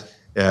can't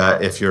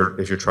if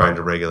you're trying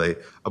to regulate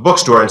a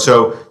bookstore. And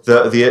so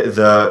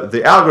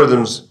the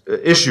algorithms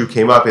issue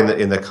came up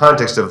in the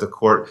context of the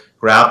court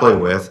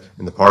grappling with,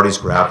 and the parties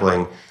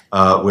grappling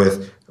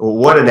with,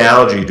 what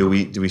analogy do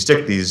we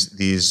stick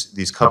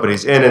these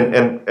companies in?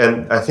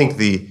 And I think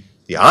the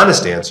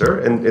honest answer,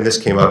 and this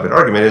came up in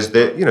argument, is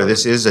that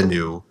this is a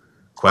new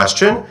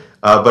question,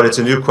 but it's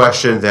a new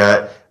question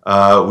that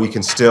we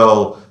can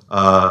still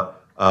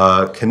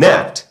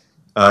connect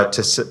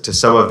to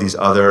some of these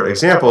other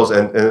examples.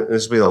 And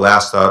this will be the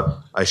last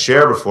thought I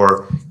share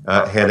before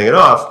handing it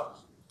off,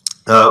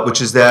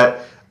 which is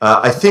that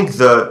I think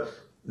the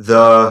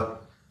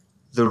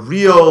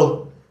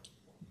real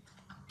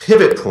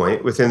pivot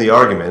point within the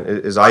argument,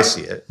 as I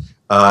see it,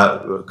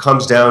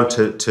 comes down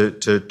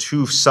to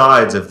two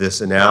sides of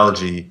this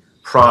analogy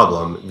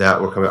problem that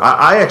we're coming.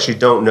 I actually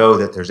don't know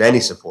that there's any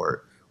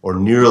support, or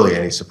nearly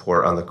any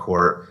support on the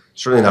court,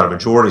 certainly not a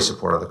majority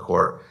support on the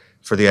court,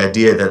 for the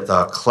idea that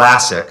the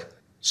classic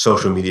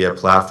social media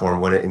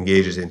platform, when it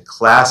engages in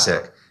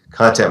classic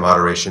content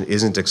moderation,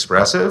 isn't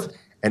expressive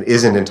and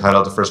isn't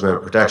entitled to First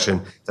Amendment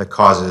protection, that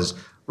causes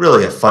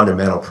really a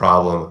fundamental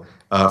problem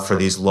for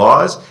these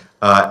laws.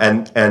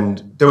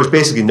 And there was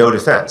basically no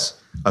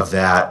defense of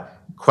that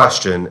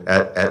question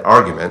at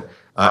argument,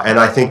 and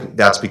I think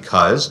that's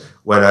because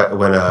when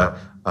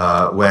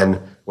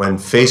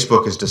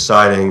Facebook is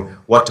deciding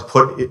what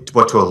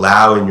to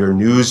allow in your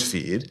news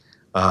feed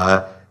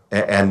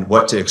and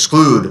what to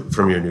exclude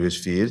from your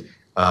news feed,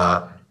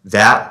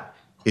 that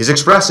is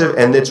expressive,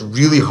 and it's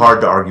really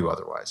hard to argue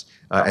otherwise.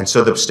 And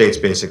so the states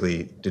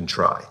basically didn't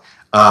try,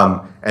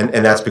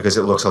 and that's because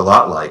it looks a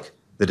lot like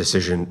the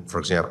decision, for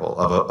example,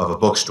 of a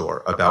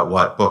bookstore about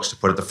what books to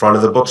put at the front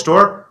of the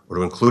bookstore, or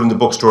to include in the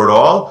bookstore at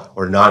all,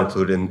 or not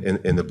include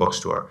in the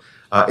bookstore.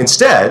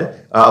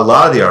 Instead, a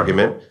lot of the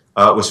argument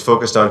was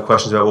focused on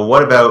questions about, well,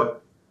 what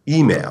about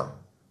email?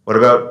 What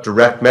about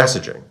direct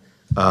messaging?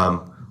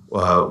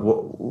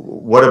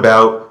 What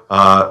about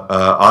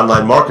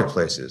online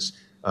marketplaces?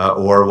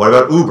 Or what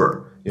about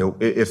Uber?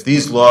 If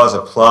these laws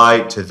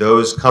apply to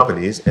those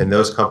companies, and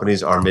those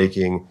companies are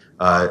making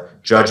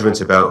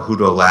judgments about who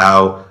to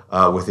allow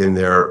within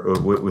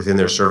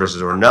their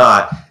services or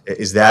not,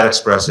 is that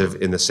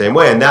expressive in the same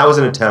way? And that was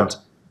an attempt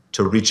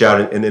to reach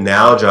out and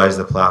analogize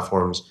the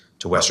platforms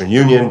to Western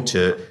Union,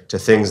 to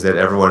things that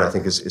everyone, I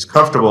think, is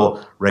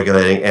comfortable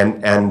regulating.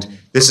 And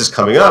this is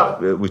coming up.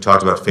 We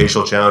talked about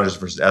facial challenges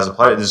versus as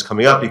applied. This is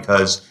coming up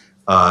because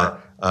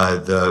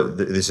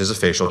this is a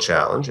facial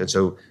challenge, and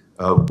so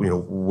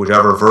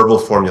whatever verbal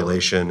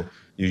formulation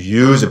you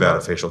use about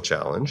a facial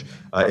challenge,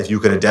 if you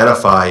can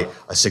identify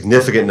a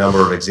significant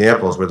number of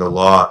examples where the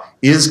law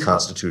is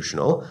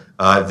constitutional,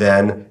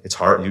 then it's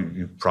hard.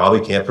 You probably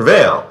can't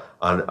prevail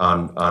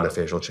on a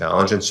facial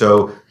challenge. And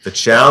so the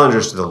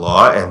challengers to the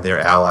law and their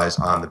allies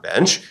on the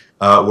bench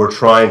were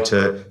trying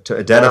to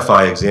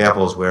identify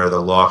examples where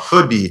the law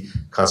could be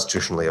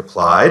constitutionally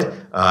applied,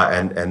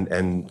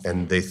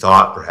 and they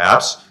thought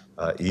perhaps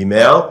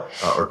email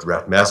or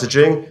direct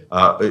messaging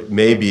it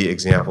may be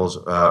examples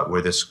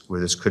where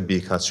this could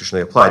be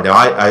constitutionally applied.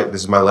 Now,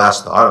 this is my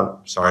last thought.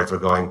 I'm sorry for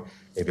going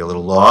maybe a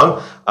little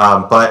long,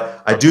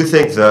 but I do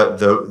think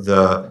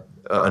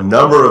a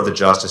number of the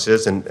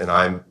justices, and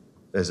I'm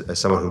as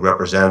someone who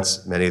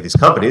represents many of these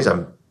companies,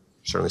 I'm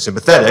certainly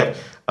sympathetic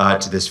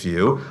to this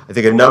view. I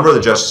think a number of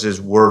the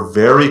justices were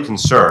very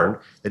concerned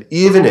that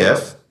even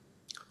if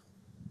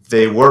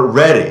they weren't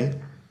ready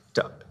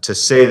to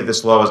say that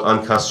this law was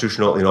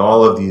unconstitutional in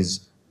all of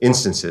these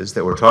instances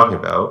that we're talking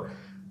about,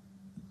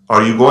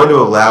 are you going to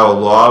allow a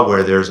law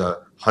where there's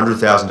a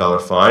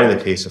 $100,000 fine in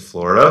the case of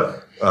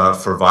Florida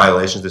for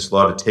violations of this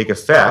law to take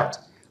effect,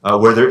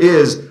 where there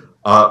is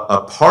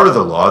a part of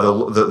the law,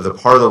 the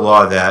part of the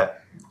law that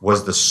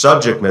was the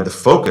subject matter, the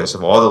focus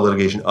of all the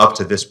litigation up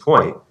to this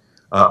point?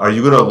 Are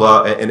you going to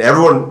allow, and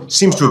everyone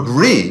seems to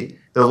agree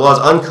that the law is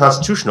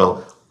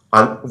unconstitutional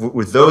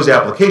with those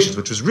applications,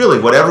 which was really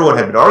what everyone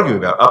had been arguing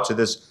about up to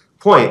this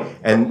point,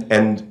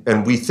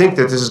 and we think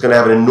that this is going to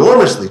have an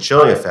enormously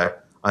chilling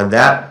effect on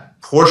that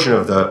portion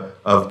of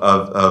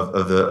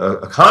the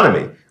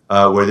economy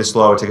where this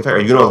law would take effect. Are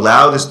you going to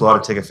allow this law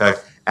to take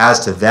effect as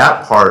to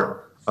that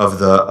part of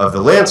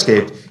the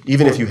landscape,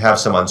 even if you have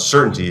some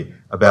uncertainty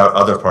about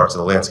other parts of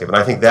the landscape? And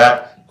I think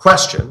that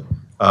question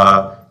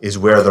is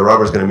where the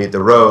rubber is going to meet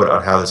the road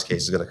on how this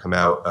case is going to come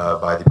out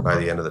by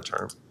the end of the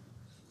term.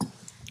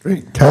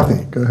 Great.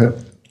 Kathy, go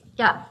ahead.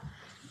 Yeah.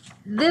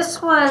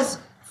 This was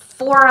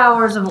 4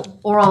 hours of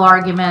oral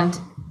argument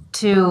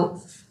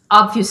to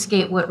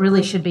obfuscate what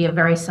really should be a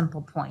very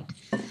simple point.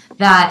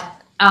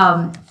 That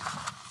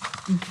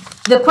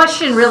the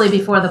question really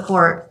before the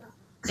court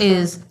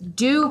is,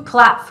 do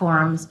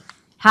platforms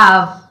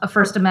have a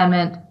First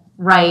Amendment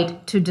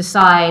right to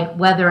decide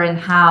whether and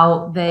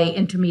how they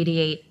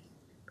intermediate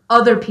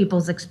other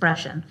people's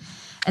expression?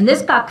 And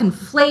this got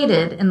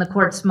conflated in the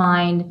court's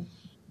mind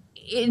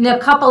in a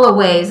couple of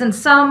ways, and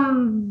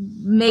some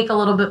make a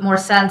little bit more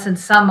sense, and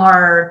some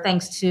are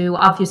thanks to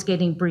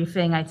obfuscating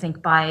briefing, I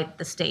think, by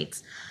the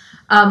states.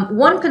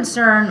 One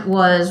concern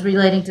was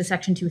relating to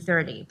Section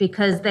 230,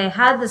 because they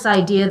had this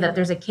idea that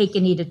there's a cake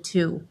and eat it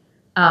too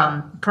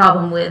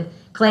problem with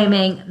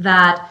claiming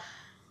that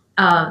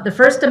the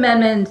First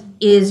Amendment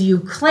is you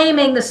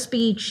claiming the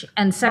speech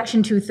and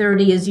Section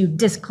 230 is you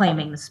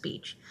disclaiming the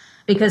speech.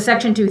 Because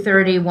Section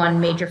 230,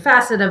 one major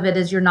facet of it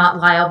is you're not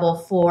liable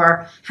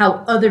for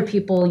how other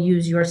people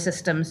use your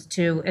systems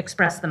to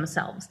express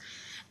themselves.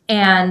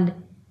 And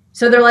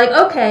so they're like,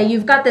 okay,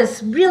 you've got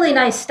this really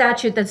nice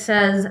statute that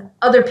says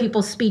other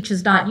people's speech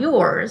is not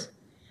yours.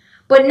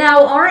 But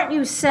now aren't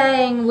you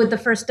saying with the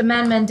First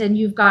Amendment and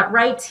you've got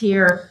rights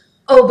here,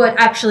 oh, but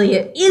actually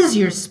it is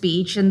your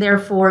speech and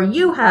therefore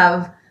you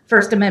have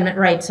First Amendment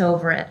rights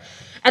over it.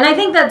 And I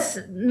think that's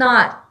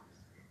not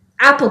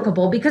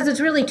applicable because it's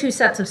really two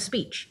sets of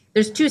speech.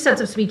 There's two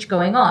sets of speech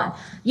going on.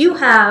 You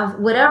have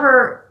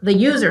whatever the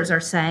users are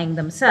saying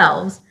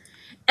themselves,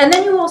 and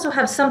then you also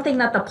have something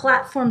that the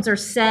platforms are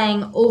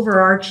saying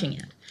overarching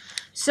it.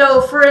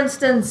 So for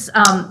instance,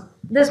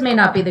 this may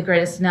not be the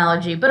greatest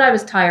analogy, but I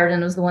was tired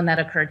and it was the one that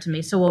occurred to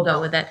me, so we'll go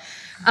with it.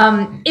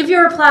 If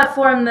you're a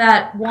platform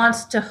that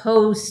wants to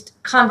host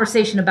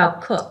conversation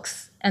about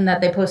cooks and that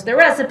they post their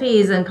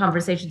recipes and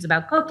conversations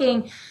about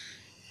cooking,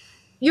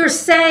 you're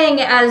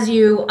saying as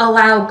you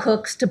allow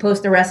cooks to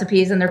post their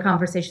recipes and their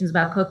conversations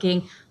about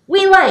cooking,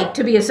 we like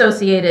to be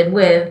associated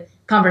with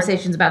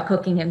conversations about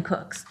cooking and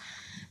cooks.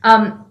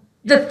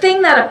 The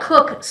thing that a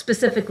cook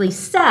specifically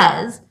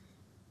says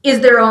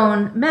is their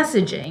own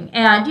messaging.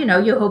 And, you know,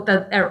 you hope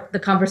that the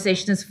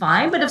conversation is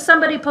fine. But if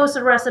somebody posts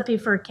a recipe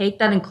for a cake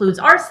that includes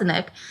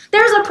arsenic,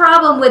 there's a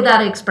problem with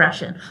that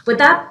expression. But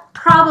that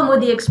problem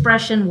with the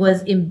expression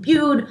was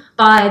imbued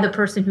by the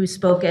person who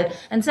spoke it.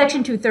 And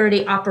Section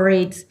 230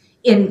 operates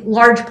in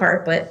large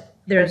part, but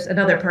there's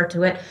another part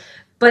to it,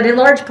 but in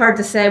large part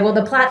to say, well,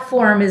 the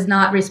platform is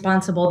not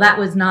responsible. That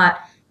was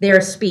not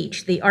their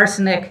speech. The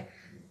arsenic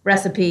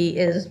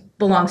recipe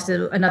belongs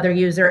to another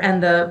user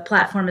and the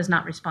platform is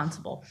not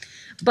responsible.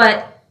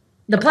 But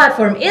the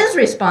platform is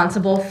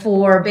responsible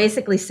for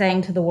basically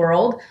saying to the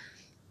world,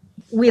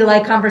 we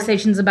like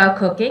conversations about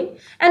cooking,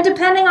 and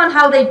depending on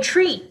how they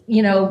treat,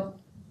 you know,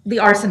 the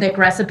arsenic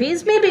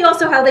recipes, maybe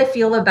also how they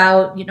feel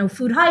about, you know,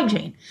 food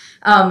hygiene.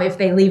 If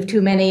they leave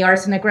too many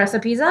arsenic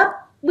recipes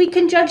up, we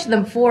can judge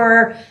them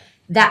for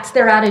that's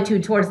their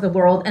attitude towards the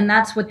world, and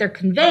that's what they're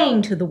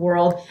conveying to the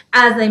world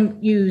as they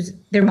use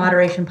their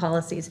moderation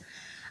policies.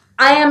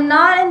 I am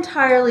not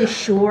entirely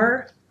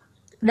sure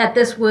that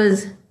this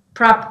was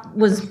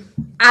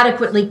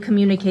adequately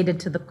communicated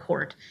to the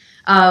court.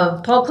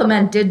 Paul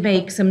Clement did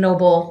make some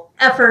noble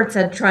efforts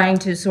at trying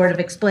to sort of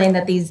explain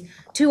that these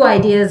two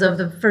ideas of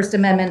the First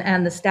Amendment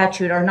and the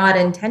statute are not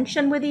in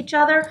tension with each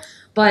other,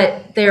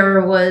 but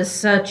there was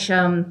such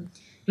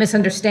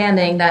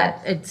misunderstanding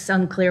that it's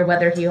unclear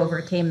whether he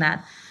overcame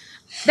that.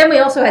 Then we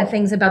also had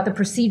things about the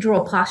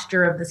procedural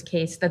posture of this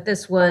case, that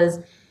this was,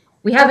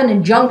 we have an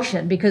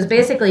injunction because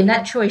basically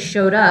NetChoice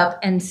showed up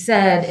and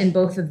said in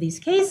both of these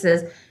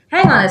cases,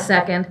 hang on a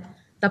second,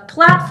 the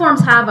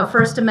platforms have a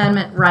First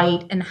Amendment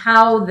right in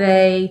how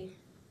they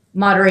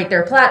moderate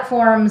their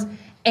platforms,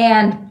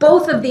 and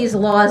both of these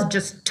laws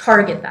just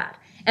target that.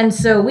 And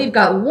so we've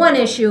got one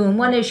issue and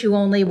one issue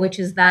only, which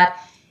is that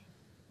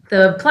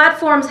the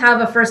platforms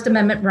have a First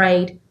Amendment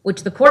right,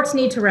 which the courts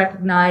need to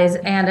recognize,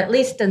 and at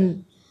least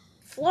in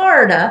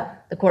Florida,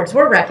 the courts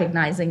were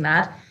recognizing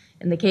that.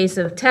 In the case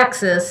of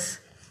Texas,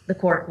 the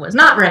court was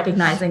not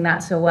recognizing that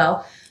so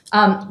well.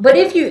 But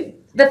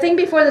the thing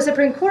before the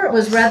Supreme Court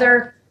was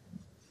whether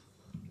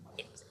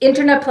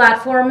internet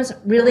platforms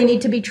really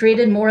need to be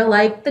treated more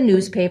like the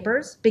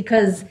newspapers,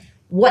 because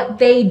what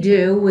they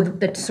do with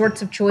the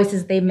sorts of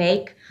choices they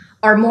make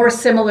are more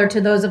similar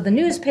to those of the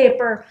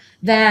newspaper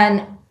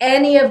than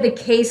any of the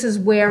cases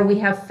where we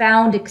have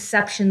found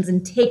exceptions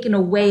and taken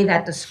away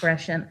that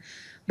discretion.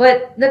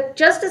 But the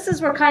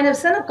justices were kind of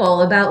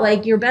cynical about,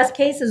 like, your best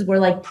cases were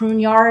like Prune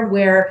Yard,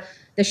 where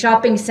the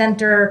shopping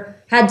center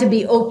had to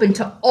be open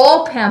to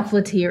all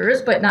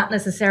pamphleteers, but not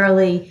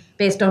necessarily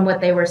based on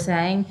what they were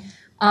saying.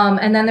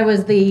 And then there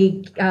was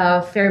the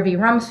Fair v.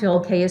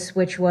 Rumsfeld case,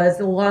 which was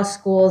the law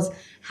schools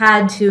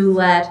had to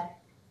let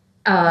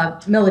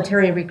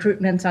military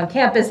recruitments on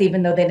campus,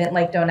 even though they didn't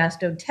like Don't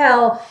Ask, Don't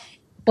Tell.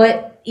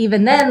 But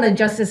even then, the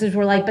justices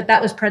were like, but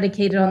that was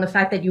predicated on the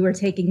fact that you were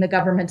taking the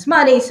government's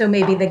money, so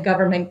maybe the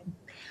government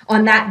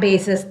on that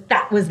basis,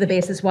 that was the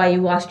basis why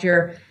you lost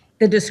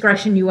the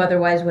discretion you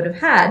otherwise would have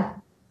had.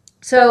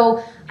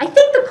 So I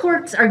think the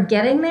courts are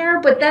getting there,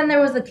 but then there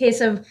was the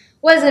case of,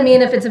 what does it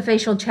mean if it's a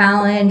facial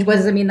challenge? What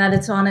does it mean that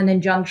it's on an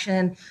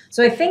injunction?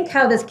 So I think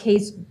how this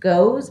case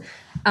goes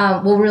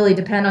will really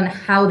depend on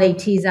how they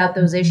tease out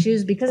those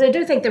issues, because I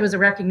do think there was a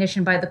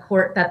recognition by the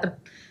court that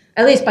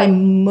at least by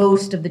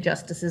most of the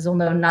justices,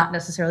 although not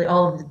necessarily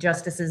all of the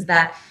justices,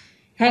 that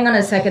hang on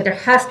a second, there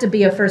has to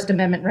be a First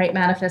Amendment right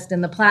manifest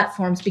in the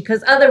platforms,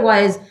 because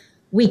otherwise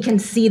we can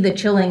see the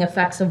chilling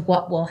effects of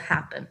what will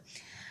happen.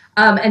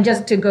 And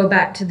just to go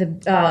back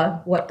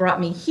to what brought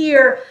me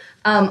here,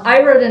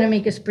 I wrote an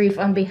amicus brief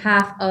on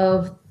behalf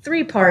of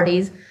 3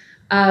 parties.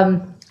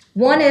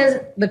 One is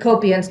the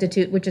Copia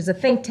Institute, which is a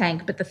think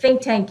tank, but the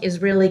think tank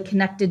is really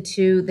connected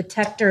to the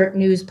Tech-Dirt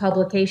News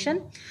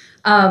publication,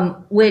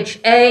 which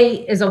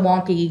A, is a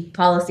wonky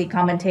policy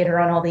commentator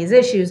on all these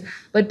issues,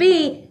 but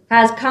B,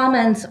 has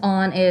comments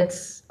on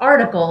its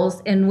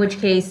articles, in which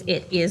case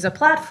it is a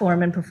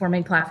platform and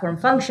performing platform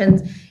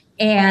functions,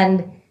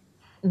 and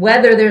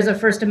whether there's a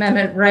First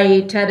Amendment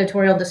right to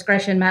editorial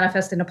discretion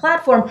manifest in a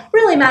platform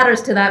really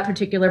matters to that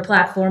particular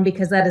platform,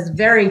 because that is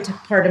very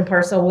part and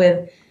parcel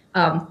with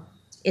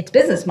its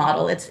business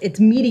model, its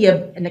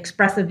media and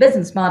expressive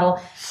business model.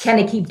 Can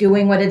it keep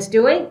doing what it's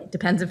doing? It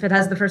depends if it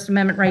has the First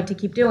Amendment right to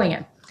keep doing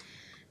it.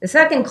 The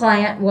second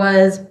client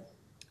was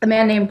a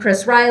man named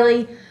Chris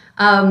Riley,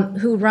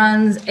 who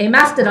runs a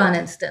Mastodon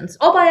instance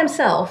all by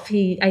himself.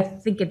 I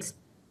think it's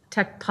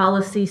Tech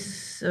Policy,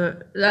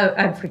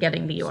 I'm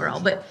forgetting the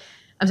URL, but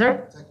I'm sorry?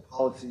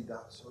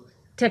 Techpolicy.social.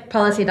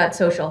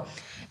 Techpolicy.social.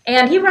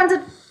 And he runs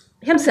it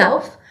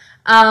himself,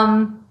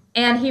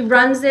 and he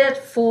runs it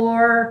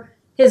for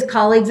his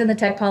colleagues in the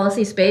tech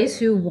policy space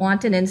who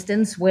want an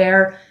instance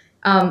where,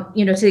 to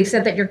the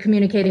extent that you're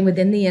communicating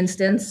within the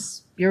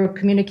instance, you're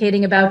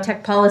communicating about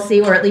tech policy,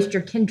 or at least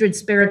your kindred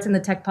spirits in the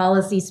tech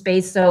policy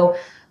space, so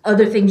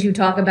other things you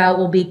talk about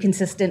will be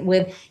consistent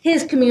with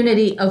his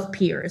community of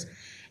peers.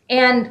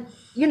 And,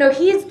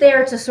 he's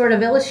there to sort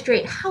of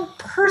illustrate how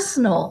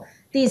personal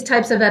these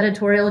types of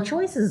editorial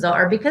choices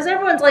are, because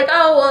everyone's like,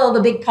 oh, well,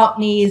 they're big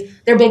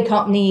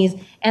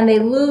companies, and they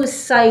lose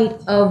sight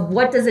of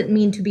what does it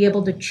mean to be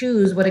able to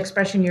choose what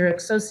expression you're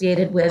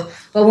associated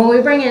with. But when we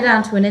bring it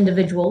down to an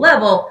individual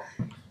level,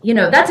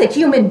 that's a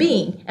human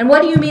being. And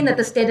what do you mean that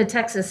the state of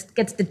Texas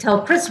gets to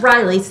tell Chris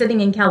Riley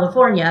sitting in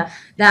California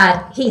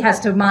that he has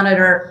to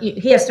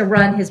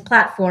run his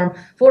platform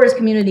for his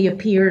community of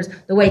peers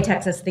the way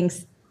Texas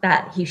thinks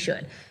that he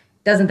should?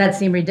 Doesn't that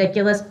seem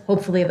ridiculous?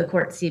 Hopefully the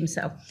court seems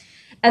so.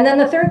 And then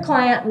the third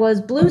client was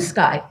Blue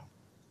Sky.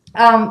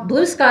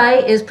 Blue Sky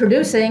is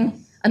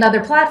producing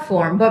another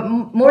platform, but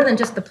more than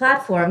just the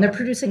platform, they're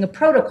producing a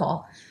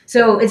protocol.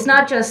 So it's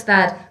not just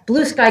that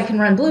Blue Sky can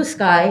run Blue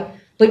Sky,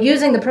 but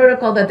using the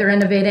protocol that they're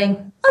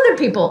innovating, other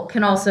people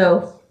can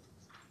also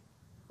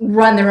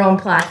run their own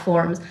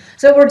platforms.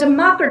 So we're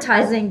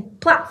democratizing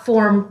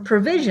platform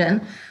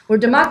provision. We're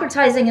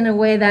democratizing in a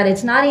way that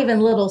it's not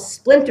even little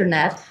splinter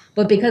net,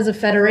 but because of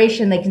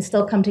federation, they can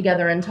still come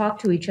together and talk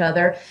to each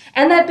other.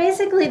 And that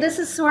basically this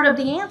is sort of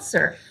the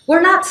answer.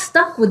 We're not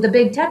stuck with the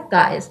big tech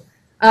guys.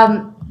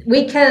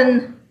 We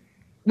can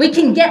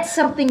get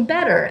something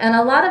better. And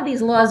a lot of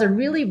these laws are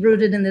really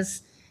rooted in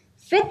this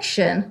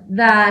fiction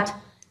that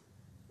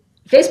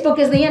Facebook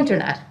is the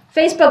internet.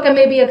 Facebook and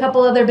maybe a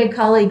couple other big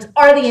colleagues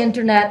are the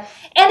internet.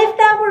 And if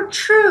that were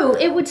true,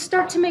 it would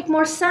start to make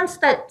more sense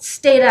that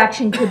state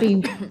action could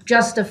be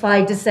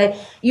justified to say,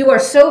 you are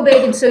so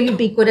big and so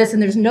ubiquitous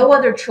and there's no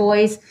other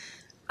choice.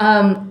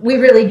 We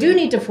really do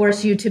need to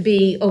force you to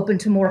be open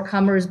to more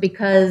comers,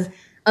 because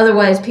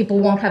otherwise people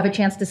won't have a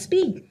chance to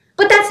speak.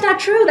 But that's not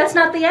true. That's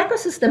not the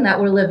ecosystem that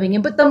we're living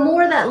in. But the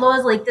more that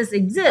laws like this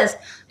exist,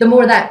 the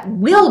more that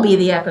will be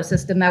the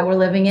ecosystem that we're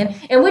living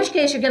in which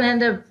case you're going to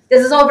end up,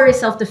 this is all very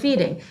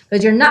self-defeating,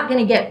 because you're not going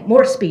to get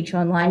more speech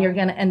online. You're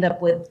going to end up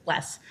with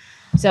less.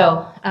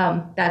 So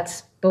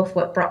that's both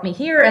what brought me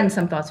here and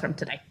some thoughts from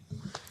today.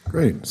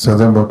 Great. So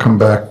then we'll come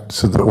back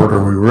to the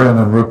order we were in,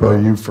 and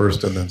Rupa, you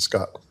first, and then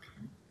Scott.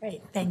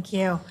 Great, thank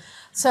you.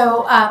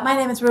 So my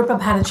name is Rupa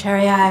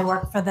Bhattacharya. I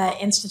work for the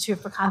Institute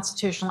for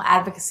Constitutional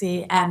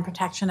Advocacy and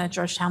Protection at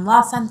Georgetown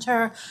Law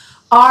Center.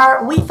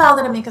 We filed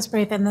an amicus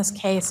brief in this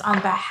case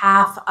on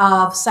behalf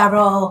of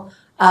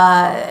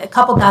a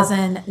couple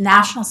dozen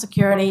national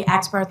security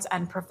experts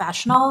and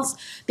professionals,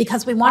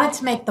 because we wanted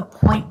to make the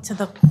point to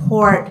the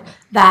court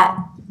that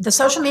the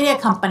social media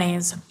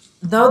companies,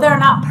 though they're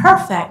not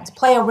perfect,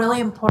 play a really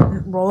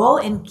important role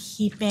in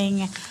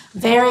keeping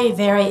very,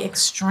 very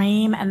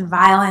extreme and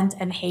violent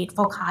and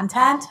hateful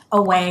content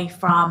away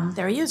from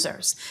their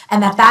users.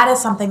 And that is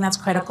something that's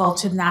critical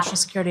to the national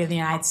security of the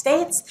United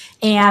States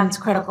and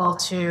critical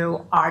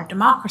to our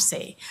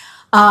democracy.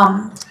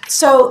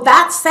 So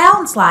that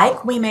sounds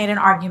like we made an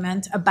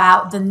argument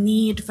about the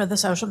need for the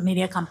social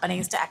media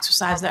companies to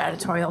exercise their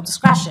editorial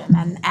discretion,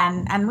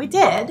 and we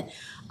did.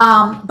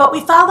 But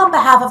we filed on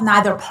behalf of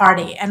neither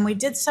party, and we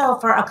did so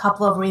for a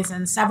couple of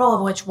reasons, several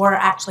of which were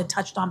actually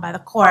touched on by the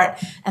court,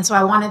 and so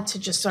I wanted to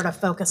just sort of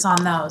focus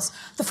on those.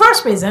 The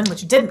first reason,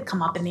 which didn't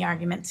come up in the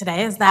argument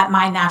today, is that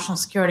my national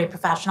security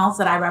professionals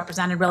that I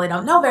represented really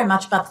don't know very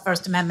much about the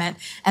First Amendment,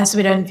 and so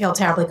we didn't feel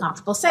terribly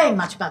comfortable saying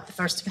much about the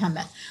First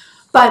Amendment.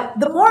 But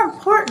the more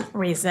important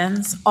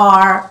reasons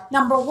are,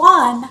 number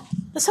one,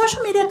 the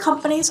social media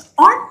companies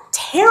aren't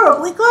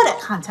terribly good at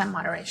content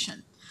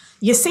moderation.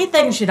 You see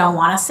things you don't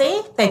want to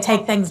see. They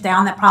take things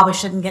down that probably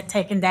shouldn't get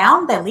taken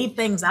down. They leave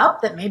things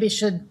up that maybe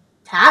should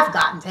have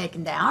gotten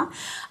taken down.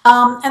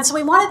 And so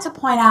we wanted to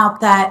point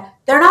out that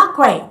they're not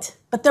great,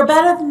 but they're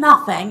better than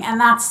nothing, and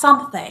that's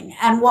something.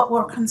 And what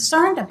we're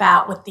concerned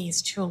about with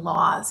these two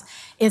laws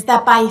is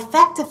that by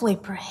effectively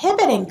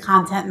prohibiting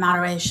content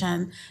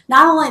moderation,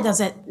 not only does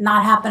it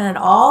not happen at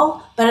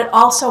all, but it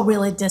also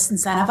really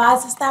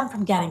disincentivizes them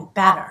from getting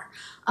better,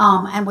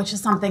 and which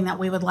is something that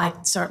we would like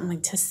certainly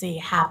to see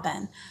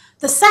happen.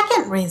 The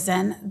second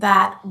reason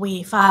that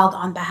we filed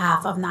on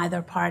behalf of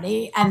neither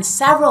party, and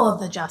several of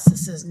the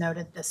justices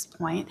noted this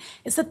point,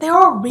 is that there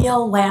are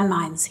real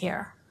landmines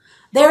here.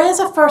 There is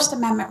a First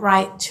Amendment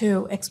right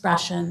to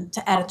expression,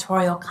 to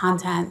editorial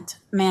content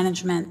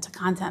management, to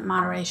content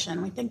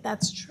moderation. We think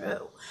that's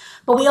true.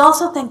 But we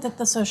also think that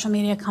the social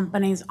media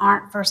companies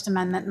aren't First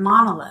Amendment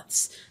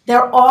monoliths.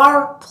 There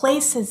are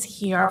places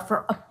here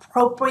for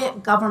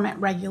appropriate government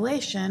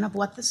regulation of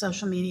what the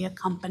social media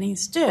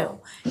companies do.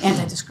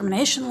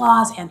 Anti-discrimination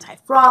laws,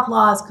 anti-fraud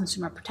laws,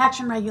 consumer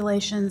protection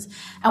regulations.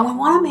 And we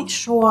want to make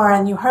sure,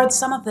 and you heard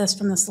some of this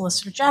from the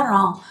Solicitor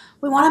General,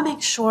 we want to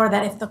make sure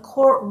that if the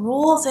court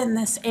rules in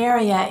this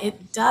area,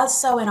 it does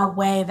so in a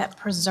way that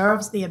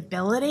preserves the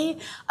ability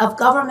of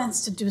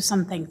governments to do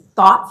something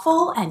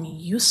thoughtful and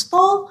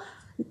useful,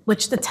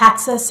 which the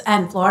Texas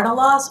and Florida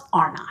laws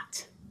are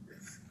not.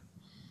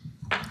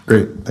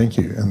 Great, thank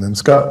you. And then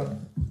Scott.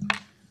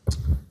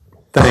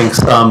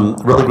 Thanks.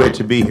 Really great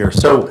to be here.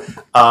 So,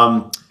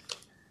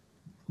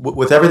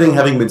 with everything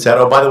having been said,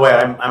 oh, by the way,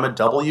 I'm a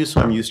W,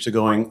 so I'm used to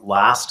going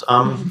last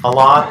a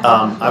lot.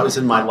 I was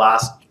in my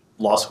last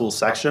law school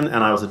section,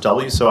 and I was a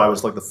W, so I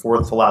was like the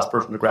fourth to last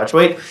person to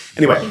graduate.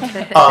 Anyway,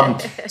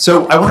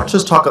 so I want to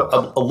just talk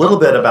a little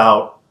bit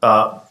about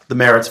the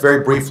merits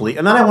very briefly,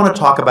 and then I want to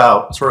talk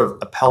about sort of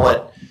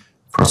appellate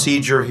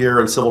procedure here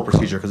and civil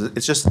procedure, because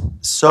it's just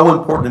so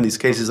important in these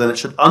cases, and it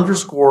should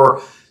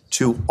underscore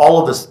to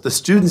all of the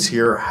students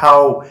here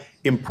how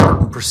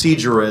important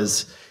procedure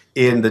is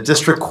in the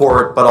district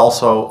court, but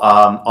also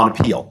on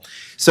appeal.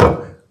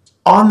 So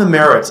on the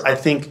merits, I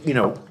think,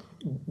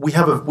 we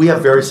have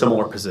very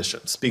similar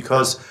positions,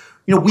 because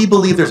we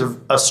believe there's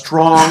a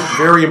strong,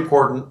 very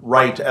important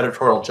right to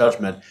editorial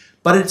judgment,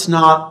 but it's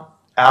not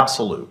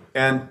absolute.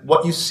 And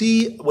what you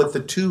see with the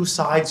two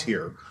sides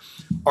here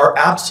are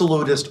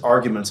absolutist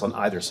arguments on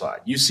either side.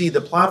 You see the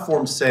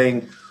platforms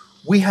saying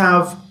we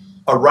have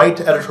a right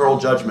to editorial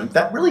judgment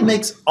that really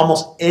makes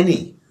almost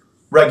any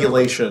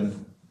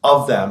regulation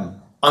of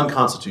them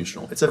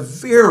unconstitutional. It's a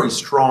very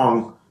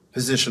strong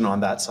position on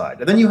that side.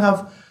 And then you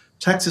have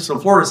Texas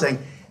and Florida saying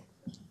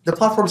the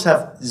platforms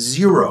have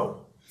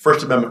zero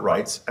First Amendment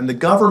rights, and the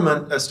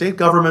government, state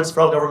governments,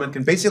 federal government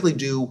can basically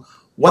do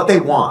what they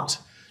want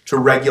to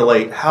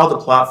regulate how the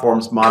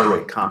platforms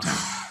moderate content.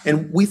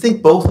 And we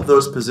think both of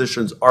those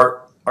positions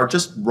are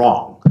just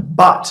wrong.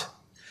 But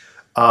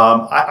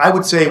I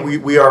would say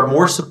we are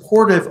more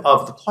supportive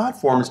of the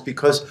platforms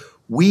because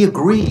we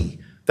agree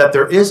that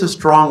there is a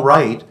strong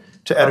right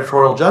to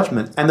editorial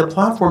judgment, and the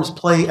platforms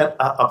play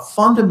a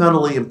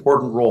fundamentally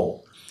important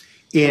role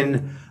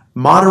in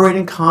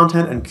moderating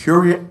content and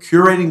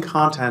curating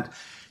content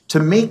to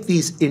make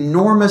these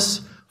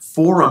enormous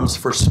forums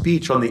for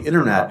speech on the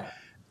internet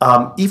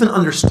even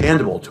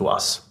understandable to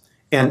us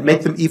and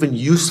make them even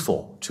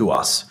useful to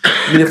us.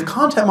 I mean, if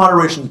content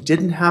moderation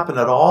didn't happen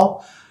at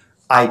all,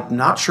 I'm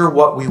not sure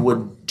what we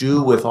would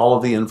do with all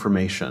of the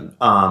information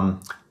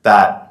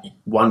that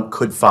one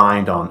could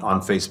find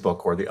on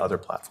Facebook or the other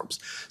platforms.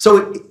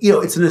 So,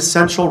 it's an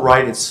essential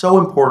right. It's so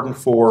important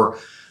for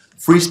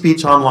free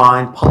speech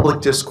online,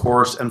 public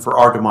discourse, and for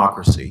our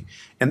democracy.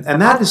 And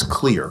that is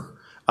clear.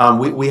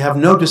 We have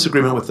no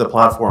disagreement with the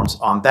platforms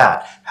on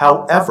that.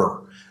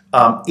 However,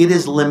 it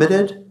is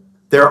limited.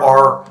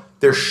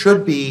 There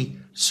should be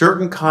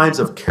certain kinds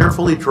of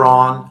carefully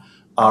drawn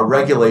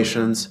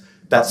regulations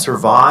that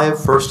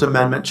survive First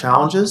Amendment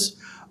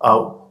challenges.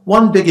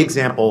 One big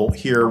example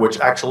here, which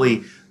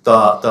actually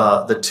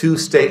the two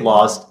state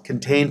laws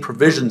contain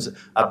provisions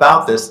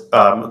about this.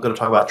 I'm going to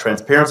talk about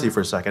transparency for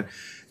a second.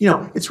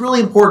 It's really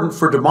important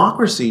for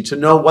democracy to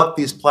know what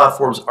these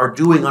platforms are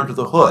doing under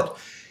the hood.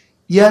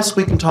 Yes,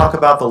 we can talk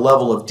about the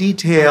level of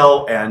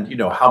detail and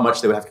how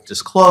much they would have to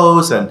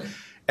disclose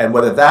and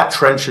whether that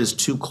trenches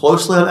too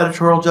closely on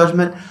editorial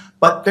judgment,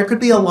 but there could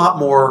be a lot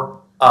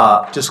more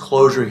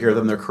disclosure here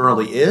than there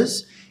currently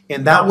is,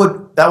 and that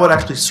would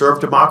actually serve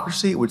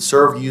democracy. It would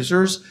serve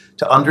users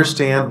to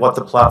understand what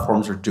the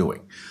platforms are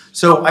doing.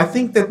 So I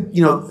think that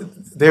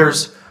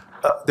there's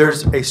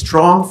a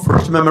strong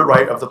First Amendment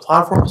right of the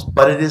platforms,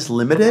 but it is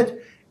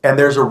limited, and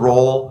there's a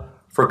role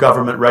for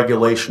government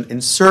regulation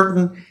in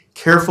certain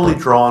carefully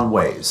drawn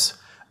ways,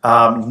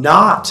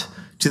 not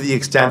to the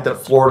extent that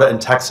Florida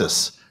and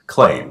Texas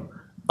claim,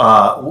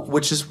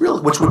 which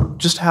would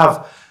just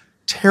have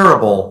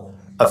terrible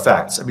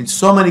effects. I mean,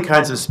 so many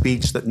kinds of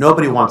speech that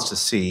nobody wants to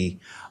see,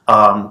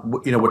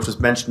 which was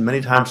mentioned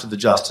many times to the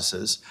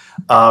justices,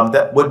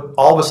 that would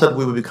all of a sudden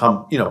we would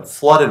become,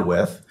 flooded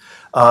with.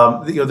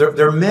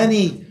 There are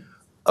many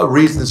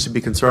reasons to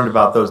be concerned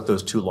about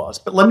those two laws.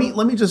 But let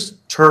me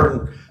just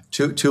turn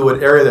to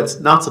an area that's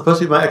not supposed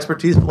to be my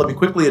expertise, but let me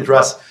quickly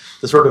address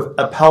the sort of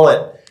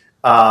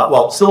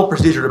civil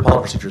procedure to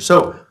appellate procedure.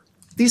 So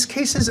these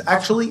cases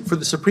actually, for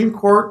the Supreme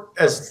Court,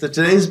 as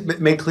today's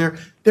made clear,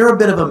 they're a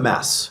bit of a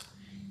mess.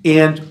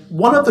 And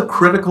one of the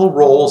critical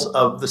roles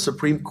of the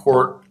Supreme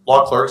Court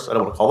law clerks, I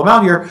don't want to call them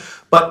out here,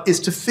 but is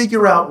to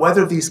figure out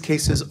whether these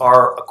cases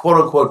are a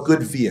quote-unquote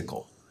good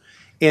vehicle.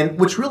 And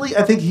which really,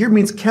 I think here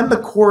means, can the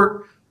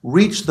court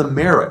reach the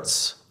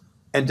merits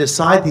and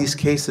decide these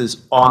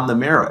cases on the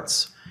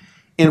merits?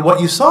 And what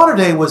you saw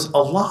today was a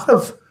lot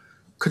of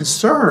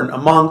concern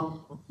among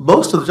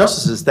most of the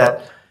justices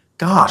that,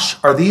 gosh,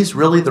 are these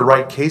really the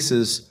right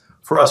cases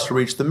for us to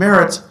reach the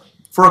merits,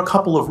 for a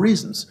couple of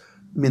reasons.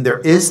 I mean, there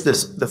is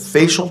the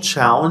facial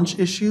challenge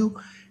issue.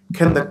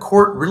 Can the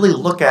court really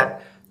look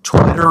at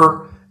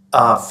Twitter,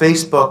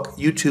 Facebook,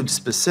 YouTube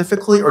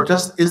specifically, or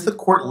just is the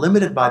court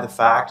limited by the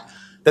fact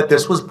that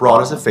this was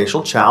brought as a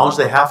facial challenge?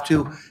 They have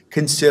to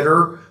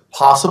consider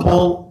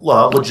possible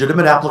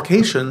legitimate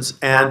applications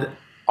and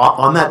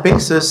on that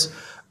basis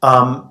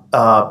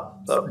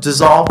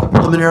dissolve the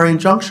preliminary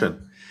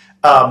injunction,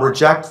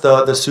 reject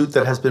the suit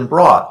that has been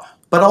brought.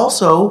 But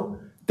also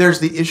there's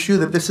the issue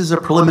that this is a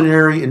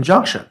preliminary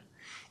injunction.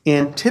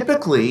 And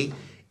typically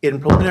in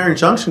preliminary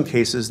injunction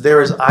cases,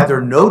 there is either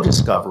no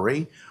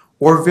discovery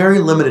or very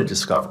limited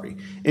discovery.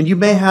 And you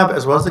may have,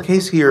 as was the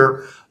case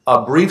here,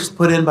 briefs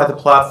put in by the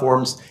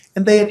platforms,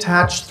 and they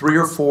attach 3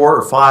 or 4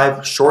 or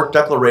 5 short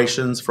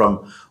declarations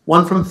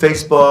one from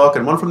Facebook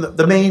and one from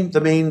the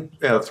main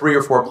 3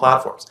 or 4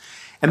 platforms.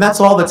 And that's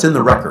all that's in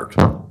the record.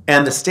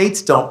 And the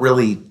states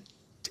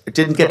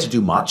didn't get to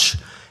do much.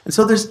 And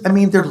so there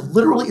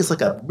literally is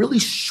like a really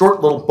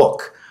short little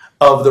book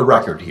of the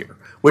record here,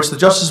 which the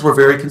justices were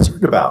very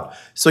concerned about.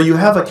 So you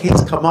have a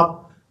case come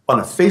up on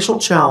a facial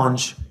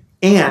challenge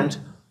and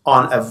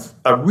on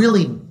a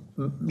really,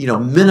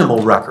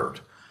 minimal record.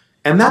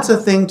 And that's a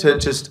thing to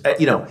just,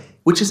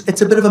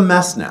 it's a bit of a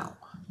mess now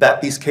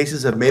that these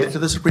cases have made it to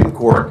the Supreme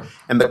Court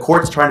and the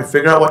court's trying to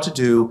figure out what to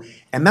do.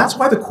 And that's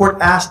why the court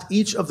asked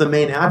each of the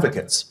main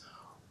advocates,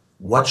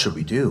 what should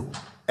we do?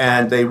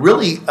 And they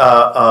really,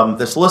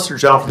 the Solicitor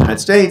General for the United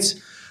States,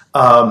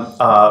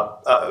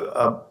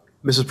 Mrs.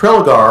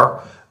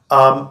 Preligar,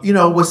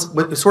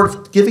 was sort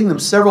of giving them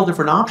several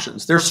different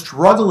options. They're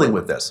struggling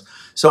with this.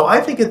 So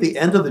I think at the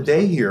end of the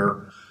day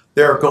here,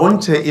 they're going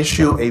to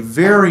issue a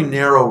very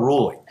narrow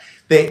ruling.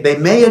 They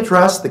may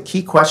address the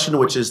key question,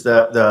 which is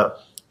the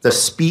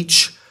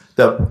speech,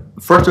 the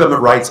First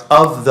Amendment rights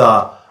of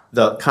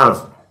the kind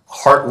of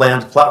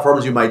heartland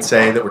platforms, you might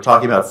say, that we're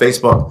talking about,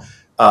 Facebook,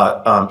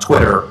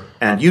 Twitter,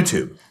 and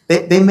YouTube.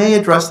 They may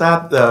address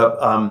that.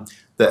 The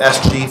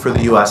SG for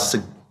the U.S.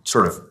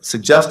 sort of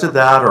suggested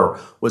that or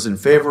was in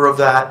favor of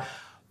that,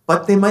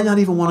 but they might not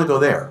even want to go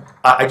there.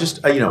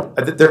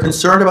 They're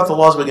concerned about the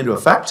laws going into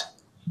effect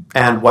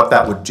and what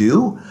that would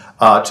do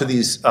to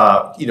these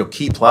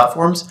key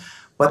platforms.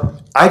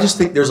 But I just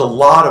think there's a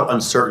lot of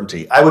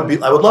uncertainty. I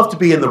would love to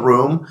be in the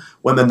room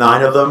when the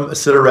 9 of them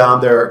sit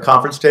around their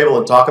conference table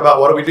and talk about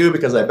what do we do,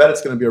 because I bet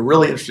it's going to be a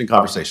really interesting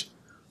conversation.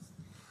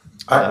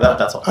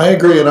 That's all. I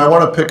agree, and I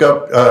want to pick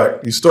up,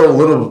 you stole a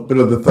little bit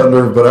of the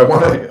thunder, but I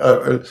want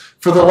to,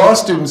 for the law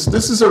students,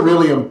 this is a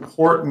really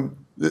important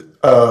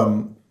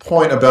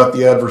point about the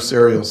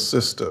adversarial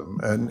system,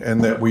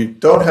 and that we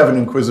don't have an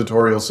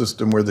inquisitorial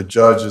system where the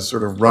judge is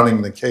sort of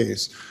running the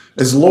case.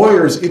 As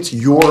lawyers, it's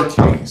your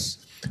case.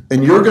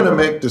 And you're going to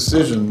make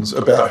decisions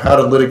about how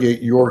to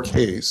litigate your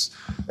case.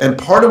 And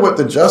part of what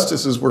the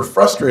justices were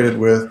frustrated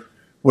with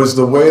was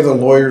the way the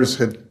lawyers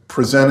had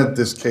presented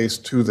this case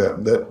to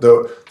them, that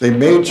they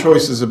made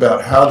choices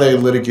about how they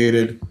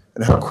litigated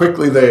and how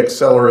quickly they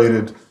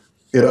accelerated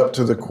it up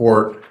to the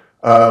court,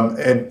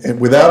 and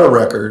without a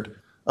record.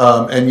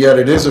 And yet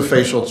it is a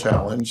facial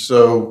challenge.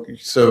 So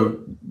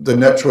the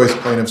NetChoice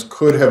plaintiffs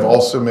could have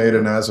also made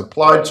an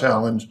as-applied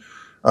challenge,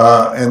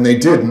 and they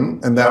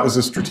didn't, and that was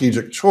a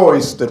strategic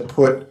choice that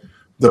put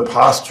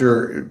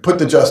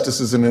the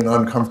justices in an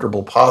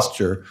uncomfortable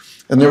posture.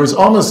 And there was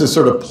almost this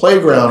sort of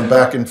playground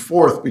back and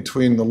forth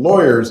between the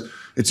lawyers.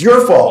 It's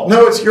your fault.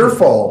 No, it's your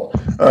fault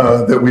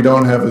that we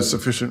don't have a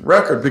sufficient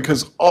record,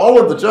 because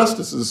all of the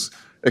justices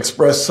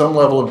expressed some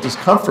level of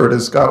discomfort,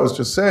 as Scott was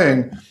just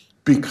saying,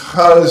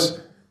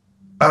 because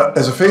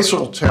as a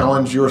facial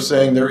challenge, you're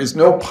saying there is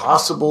no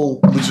possible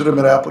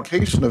legitimate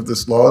application of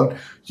this law, and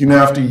you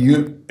now have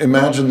to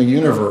imagine the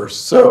universe.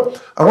 So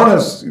I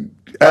want to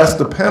ask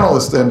the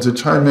panelists then to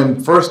chime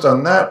in first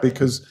on that,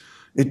 because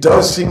it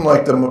does seem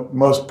like the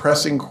most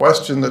pressing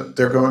question that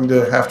they're going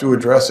to have to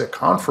address at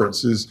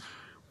conference is,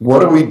 what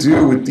do we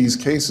do with these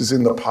cases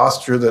in the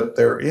posture that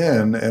they're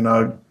in? And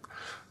I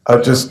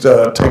just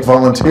take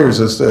volunteers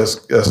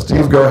as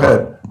Steve, go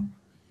ahead.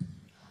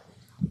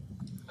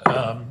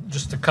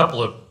 Just a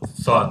couple of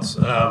thoughts.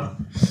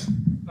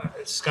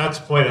 Scott's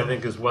point, I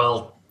think, is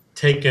well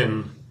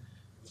taken,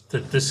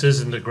 that this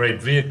isn't a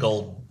great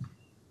vehicle,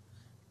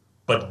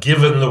 but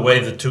given the way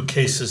the two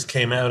cases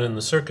came out in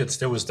the circuits,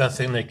 there was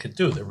nothing they could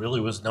do. There really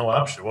was no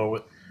option.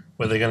 Well,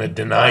 were they going to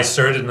deny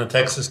cert in the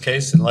Texas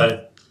case and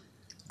let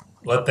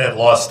that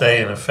law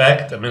stay in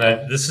effect? I mean,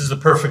 this is the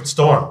perfect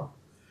storm,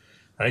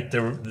 right?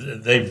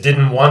 They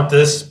didn't want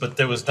this, but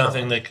there was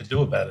nothing they could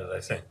do about it,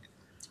 I think.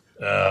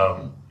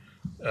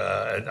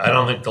 I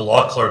don't think the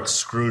law clerks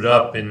screwed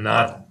up in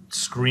not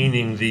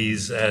screening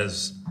these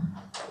as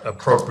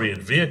appropriate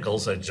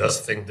vehicles. I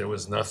just think there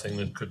was nothing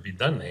that could be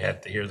done. They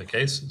had to hear the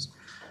cases.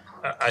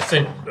 I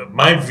think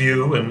my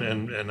view,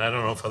 and I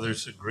don't know if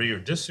others agree or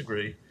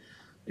disagree,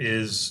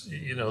 is,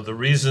 the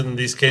reason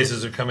these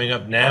cases are coming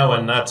up now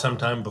and not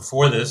sometime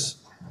before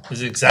this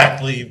is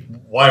exactly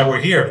why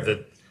we're here,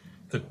 that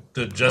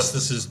the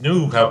justices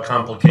knew how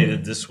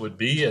complicated this would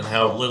be and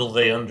how little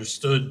they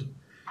understood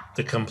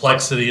the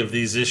complexity of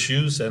these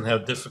issues and how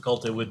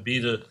difficult it would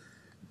be to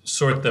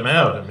sort them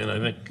out. I mean, I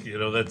think,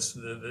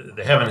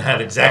 they haven't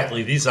had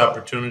exactly these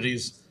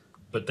opportunities,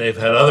 but they've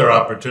had other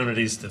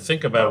opportunities to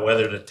think about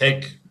whether to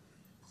take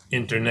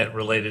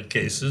internet-related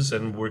cases,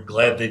 and we're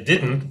glad they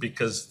didn't,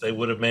 because they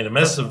would have made a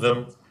mess of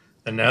them,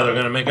 and now they're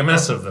going to make a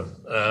mess of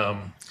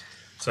them.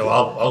 So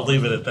I'll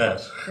leave it at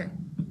that.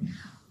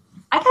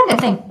 I kind of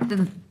think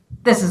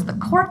this is the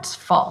court's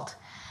fault.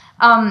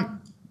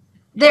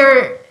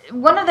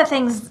 One of the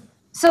things,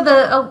 so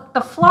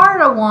the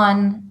Florida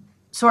one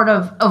sort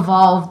of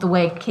evolved the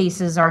way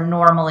cases are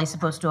normally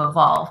supposed to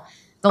evolve.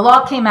 The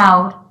law came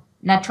out,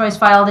 NetChoice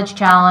filed its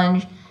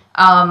challenge,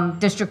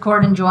 district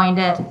court enjoined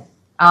it.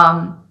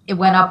 It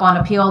went up on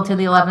appeal to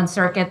the 11th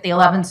Circuit. The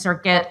 11th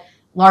Circuit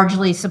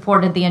largely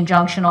supported the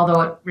injunction,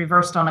 although it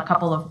reversed on a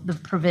couple of the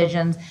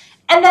provisions.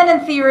 And then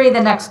in theory,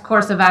 the next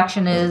course of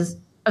action is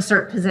a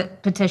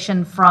cert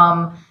petition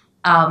from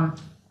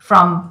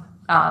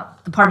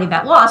the party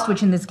that lost,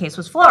 which in this case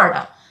was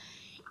Florida.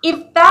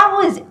 If that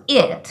was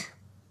it,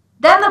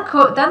 then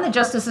the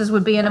justices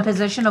would be in a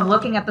position of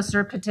looking at the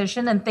cert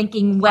petition and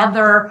thinking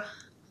whether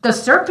the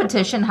cert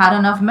petition had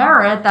enough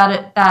merit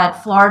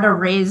that Florida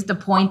raised a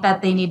point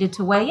that they needed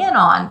to weigh in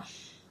on.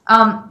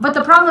 But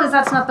the problem is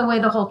that's not the way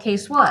the whole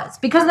case was.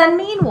 Because then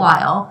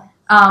meanwhile,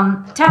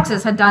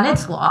 Texas had done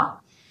its law,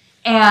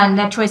 and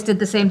NetChoice did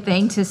the same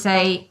thing to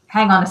say,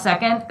 hang on a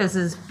second, this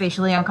is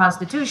facially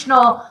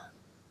unconstitutional.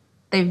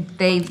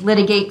 They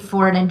litigate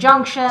for an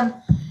injunction.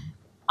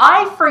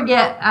 I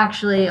forget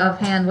actually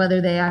offhand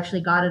whether they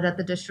actually got it at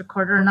the district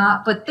court or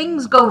not, but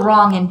things go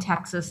wrong in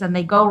Texas, and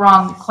they go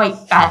wrong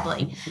quite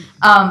badly.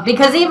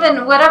 Because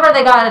even whatever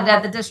they got it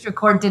at the district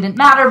court didn't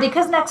matter,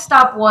 because next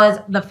stop was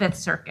the Fifth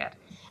Circuit.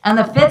 And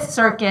the Fifth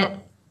Circuit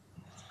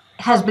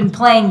has been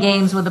playing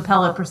games with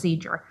appellate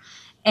procedure.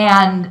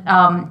 And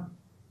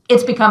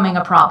it's becoming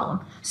a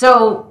problem.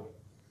 So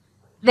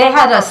they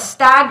had a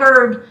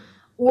staggered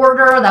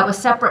order that was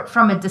separate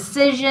from a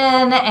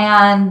decision,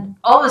 and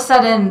all of a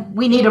sudden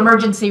we need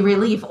emergency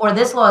relief or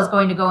this law is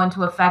going to go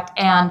into effect.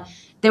 And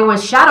there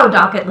was shadow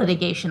docket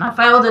litigation. I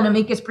filed an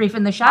amicus brief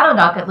in the shadow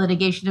docket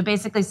litigation to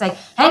basically say,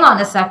 hang on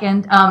a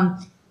second,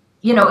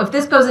 if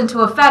this goes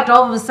into effect,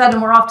 all of a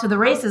sudden we're off to the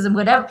races and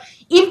whatever.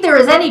 If there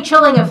is any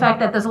chilling effect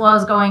that this law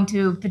is going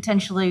to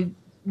potentially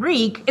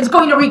wreak, it's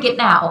going to wreak it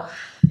now.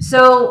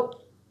 So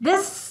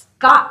this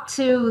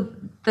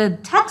the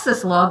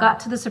Texas law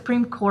got to the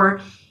Supreme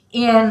Court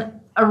in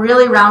a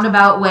really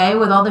roundabout way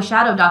with all the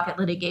shadow docket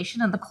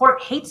litigation. And the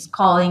court hates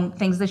calling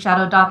things the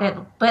shadow docket,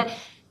 but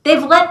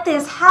they've let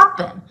this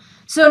happen.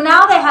 So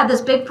now they had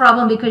this big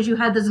problem because you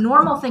had this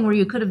normal thing where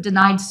you could have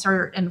denied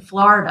cert in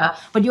Florida,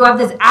 but you have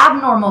this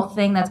abnormal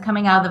thing that's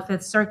coming out of the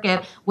Fifth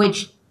Circuit,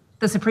 which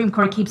the Supreme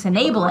Court keeps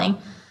enabling.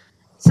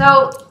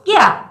 So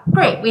yeah,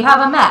 great, we have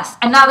a mess.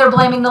 And now they're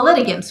blaming the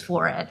litigants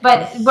for it.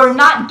 But we're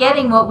not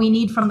getting what we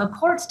need from the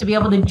courts to be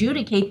able to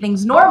adjudicate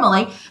things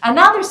normally. And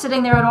now they're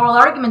sitting there at oral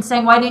arguments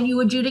saying, why didn't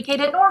you adjudicate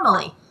it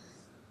normally?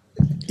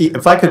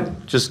 If I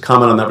could just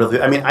comment on that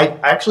really, I mean, I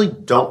actually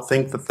don't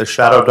think that the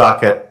shadow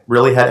docket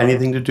really had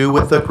anything to do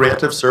with the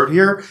grant of cert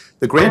here.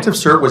 The grant of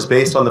cert was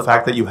based on the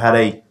fact that you had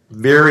a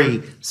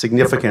very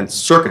significant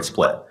circuit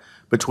split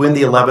between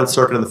the 11th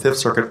Circuit and the 5th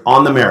Circuit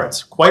on the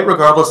merits, quite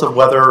regardless of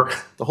whether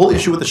the whole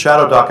issue with the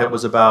shadow docket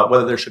was about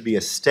whether there should be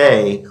a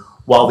stay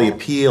while the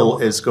appeal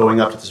is going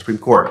up to the Supreme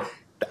Court.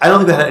 I don't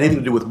think that had anything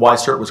to do with why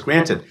cert was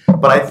granted.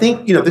 But I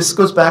think, this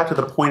goes back to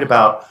the point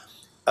about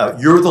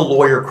you're the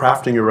lawyer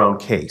crafting your own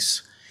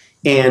case.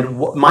 And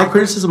my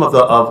criticism of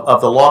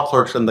the law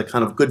clerks and the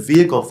kind of good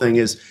vehicle thing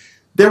is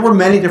there were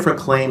many different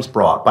claims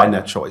brought by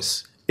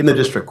NetChoice in the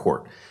district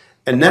court.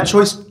 And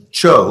NetChoice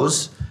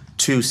chose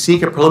to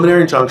seek a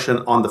preliminary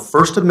injunction on the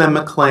First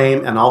Amendment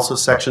claim and also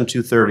Section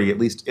 230, at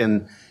least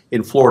in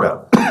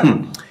Florida.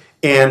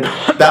 And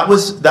that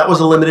was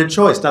a limited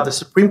choice. Now, the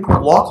Supreme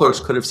Court law clerks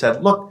could have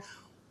said, look,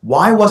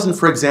 why wasn't,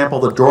 for example,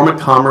 the Dormant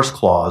Commerce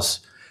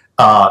Clause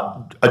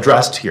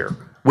addressed here?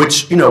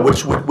 Which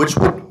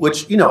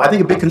I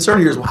think a big concern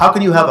here is, well, how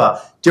can you have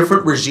a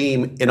different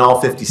regime in all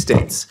 50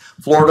 states?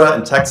 Florida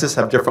and Texas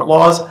have different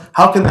laws.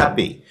 How can that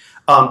be?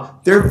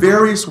 There are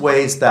various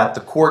ways that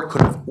the court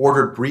could have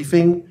ordered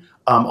briefing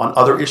on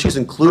other issues,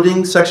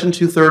 including Section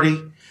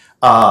 230,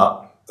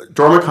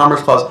 Dormant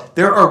Commerce Clause.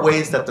 There are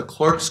ways that the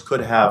clerks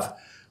could have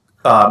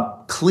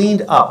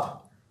cleaned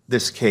up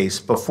this case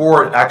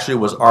before it actually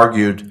was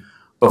argued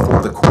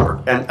before the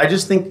court. And I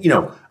just think,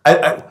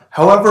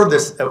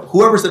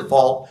 whoever's at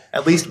fault,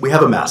 at least we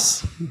have a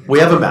mess. We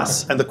have a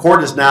mess, and the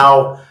court is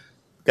now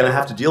going to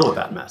have to deal with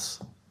that mess.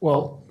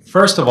 Well,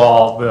 first of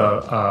all,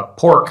 the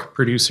pork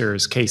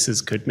producers'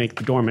 cases could make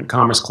the Dormant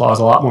Commerce Clause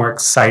a lot more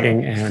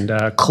exciting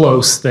and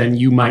close than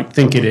you might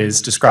think it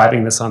is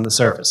describing this on the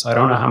surface. I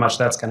don't know how much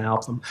that's going to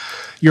help them.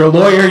 You're a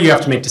lawyer, you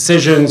have to make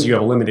decisions, you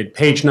have a limited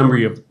page number,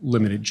 you have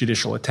limited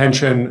judicial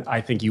attention.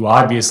 I think you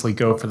obviously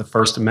go for the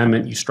First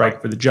Amendment, you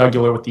strike for the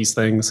jugular with these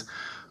things.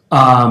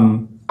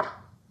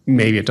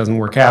 Maybe it doesn't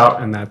work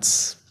out, and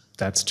that's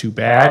too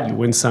bad. You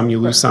win some, you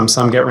lose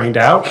some get rained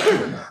out.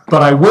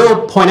 But I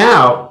will point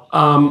out,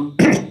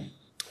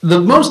 the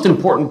most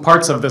important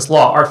parts of this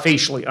law are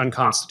facially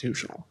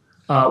unconstitutional.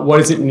 What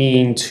does it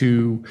mean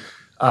to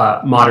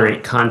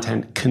moderate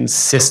content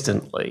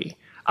consistently?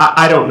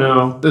 I don't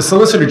know. The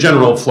Solicitor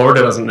General of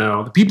Florida doesn't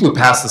know. The people who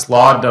passed this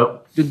law,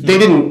 they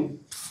didn't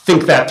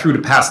think that through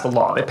to pass the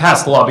law. They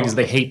passed the law because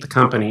they hate the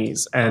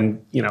companies,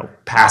 and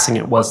passing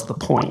it was the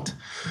point.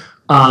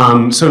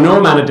 So no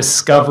amount of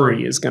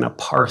discovery is going to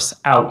parse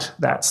out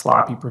that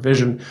sloppy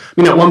provision.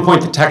 I mean, at one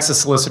point, the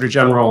Texas Solicitor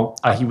General,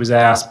 he was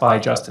asked by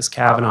Justice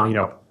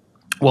Kavanaugh,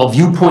 well,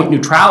 viewpoint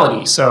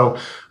neutrality. So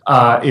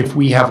if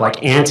we have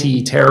like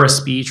anti-terrorist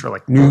speech or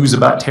like news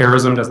about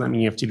terrorism, doesn't that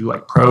mean you have to do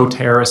like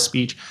pro-terrorist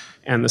speech?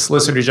 And the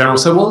Solicitor General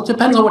said, well, it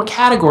depends on what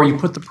category you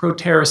put the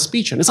pro-terrorist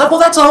speech in. It's like,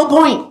 well, that's the whole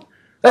point.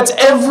 That's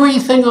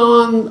everything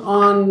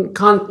on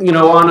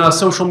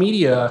social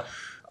media.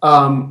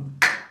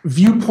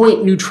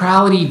 Viewpoint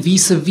neutrality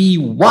vis-a-vis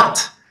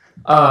what?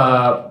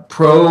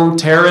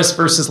 Pro-terrorist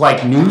versus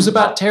like news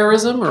about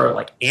terrorism or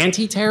like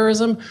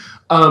anti-terrorism?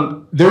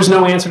 There's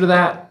no answer to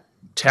that.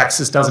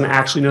 Texas doesn't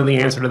actually know the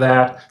answer to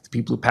that. The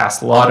people who passed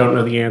the law don't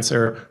know the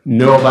answer.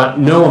 No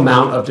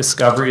amount of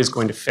discovery is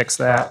going to fix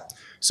that.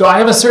 So I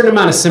have a certain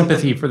amount of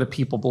sympathy for the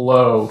people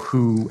below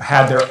who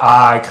had their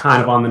eye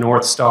kind of on the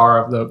North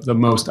Star of the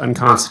most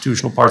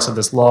unconstitutional parts of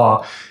this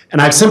law.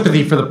 And I have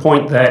sympathy for the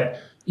point that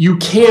you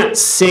can't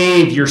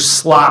save your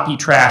sloppy,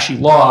 trashy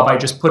law by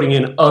just putting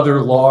in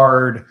other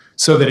lard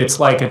so that it's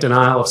like a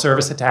denial of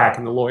service attack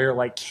and the lawyer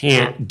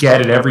can't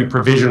get at every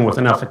provision with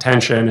enough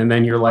attention, and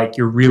then your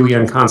really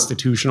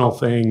unconstitutional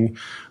thing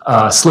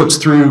slips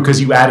through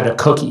because you added a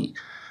cookie.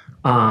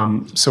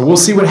 So we'll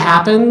see what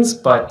happens,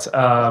 but...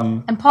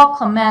 And Paul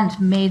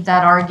Clement made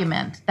that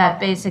argument that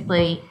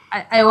basically,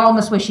 I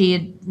almost wish he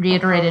had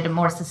reiterated it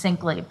more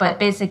succinctly, but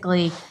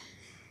basically...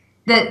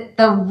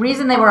 The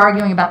reason they were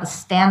arguing about the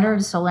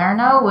standard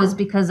Salerno was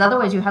because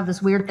otherwise you have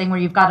this weird thing where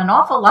you've got an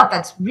awful lot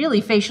that's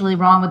really facially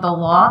wrong with the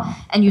law,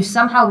 and you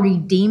somehow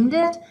redeemed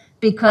it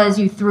because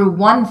you threw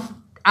one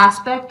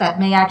aspect that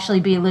may actually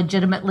be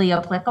legitimately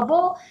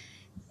applicable.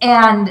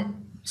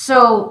 And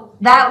so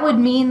that would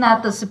mean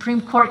that the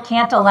Supreme Court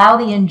can't allow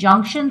the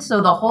injunction,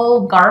 so the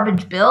whole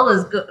garbage bill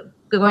is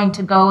going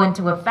to go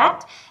into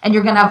effect, and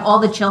you're going to have all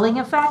the chilling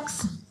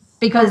effects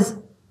because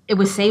it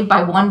was saved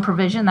by one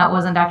provision that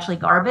wasn't actually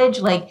garbage.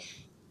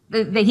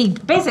 He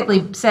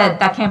basically said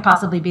that can't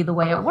possibly be the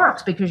way it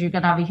works because you're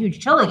going to have a huge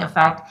chilling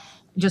effect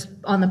just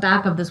on the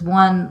back of this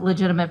one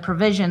legitimate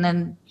provision.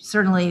 And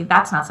certainly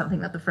that's not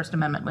something that the First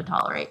Amendment would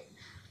tolerate.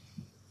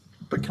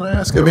 But can I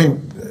ask,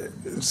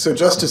 so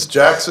Justice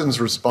Jackson's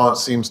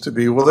response seems to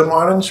be, well, then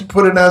why don't you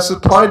put an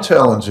as-applied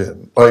challenge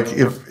in?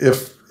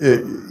 Because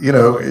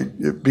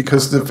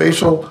the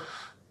facial...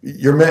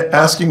 You're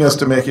asking us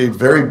to make a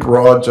very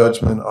broad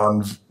judgment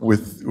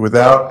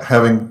without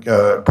having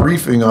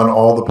briefing on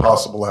all the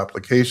possible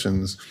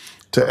applications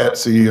to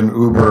Etsy and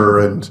Uber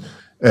and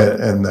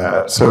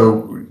that.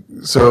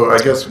 So I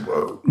guess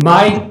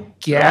my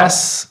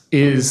guess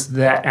is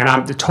that,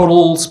 and the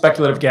total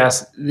speculative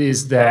guess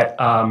is that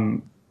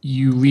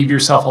you leave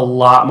yourself a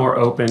lot more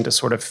open to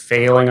sort of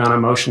failing on a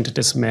motion to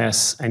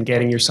dismiss and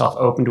getting yourself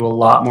open to a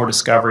lot more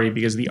discovery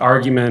because the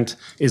argument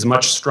is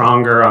much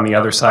stronger on the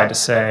other side to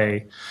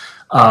say,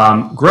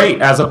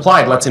 great, as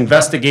applied, let's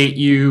investigate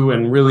you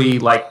and really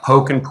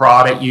poke and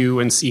prod at you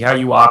and see how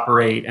you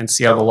operate and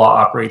see how the law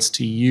operates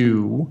to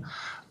you.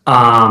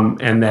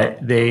 And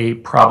that they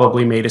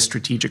probably made a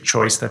strategic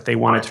choice that they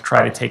wanted to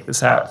try to take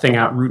this thing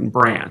out root and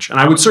branch. And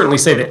I would certainly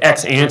say that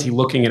ex ante,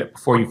 looking at it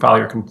before you file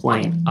your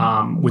complaint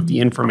with the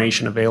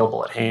information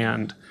available at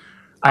hand,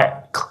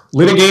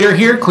 litigator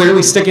here,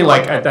 clearly sticking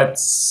like that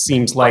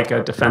seems like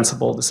a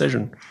defensible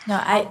decision. No,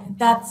 I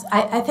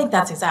think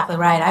that's exactly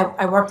right.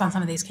 I worked on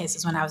some of these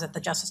cases when I was at the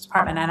Justice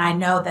Department, and I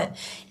know that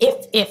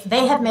if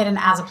they had made an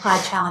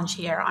as-applied challenge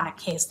here on a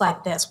case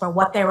like this, where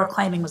what they were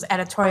claiming was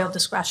editorial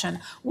discretion,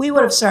 we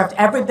would have served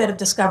every bit of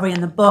discovery in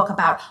the book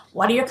about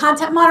what are your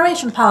content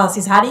moderation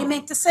policies, how do you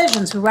make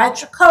decisions, who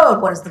writes your code,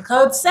 what does the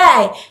code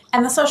say,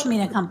 and the social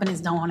media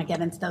companies don't want to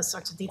get into those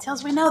sorts of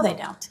details. We know they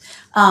don't,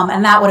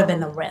 and that would have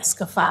been the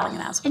risk of filing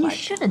an as-applied. And you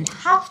shouldn't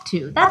have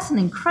to. That's an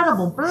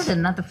incredible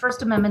burden that the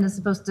First Amendment is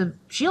supposed to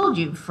shield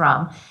you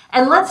from.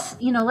 And let's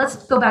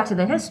go back to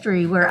the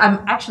history where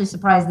I'm actually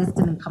surprised this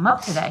didn't come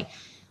up today.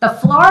 The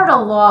Florida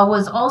law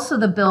was also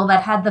the bill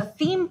that had the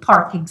theme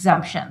park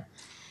exemption.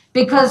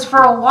 Because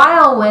for a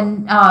while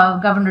when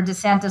Governor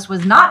DeSantis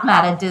was not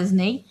mad at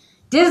Disney,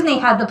 Disney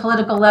had the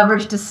political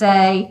leverage to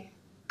say,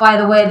 by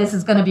the way, this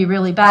is going to be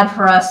really bad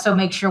for us, so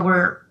make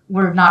sure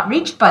we're not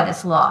reached by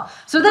this law.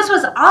 So this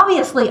was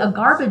obviously a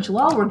garbage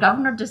law where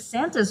Governor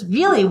DeSantis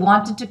really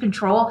wanted to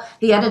control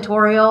the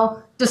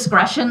editorial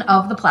discretion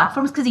of the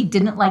platforms because he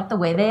didn't like the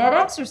way they had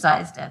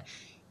exercised it.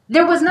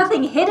 There was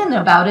nothing hidden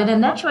about it,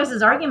 and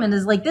NetChoice's argument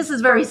is like, this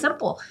is very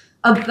simple.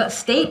 A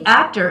state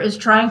actor is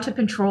trying to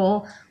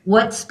control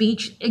what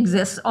speech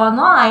exists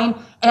online,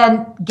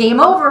 and game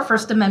over,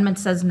 First Amendment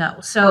says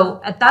no.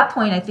 So at that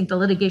point, I think the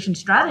litigation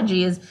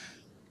strategy is,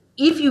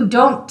 if you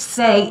don't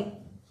say,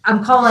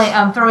 I'm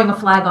throwing a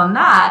flag on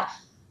that,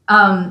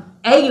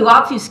 you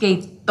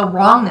obfuscate the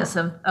wrongness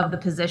of the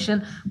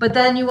position, but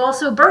then you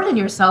also burden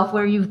yourself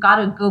where you've got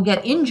to go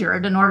get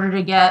injured in order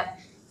to get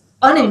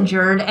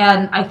uninjured,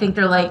 and I think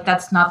they're like,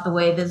 that's not the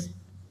way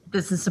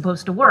this is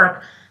supposed to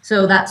work.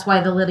 So that's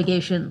why the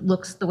litigation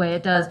looks the way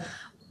it does.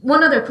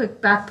 One other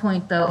quick back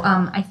point, though.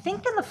 I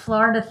think in the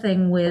Florida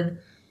thing with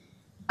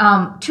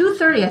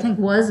 230, I think,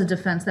 was a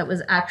defense that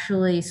was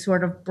actually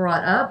sort of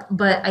brought up,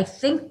 but I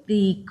think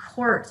the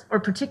court, or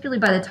particularly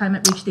by the time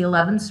it reached the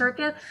 11th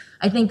Circuit,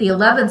 I think the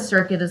 11th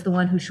Circuit is the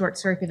one who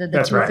short-circuited the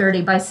That's 230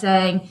 right. by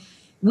saying,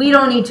 we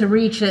don't need to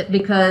reach it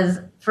because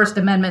First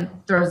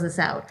Amendment throws this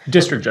out.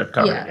 District judge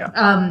covered it,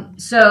 yeah.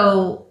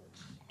 So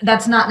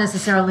that's not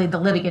necessarily the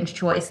litigant's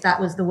choice. That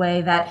was the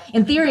way that,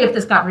 in theory, if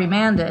this got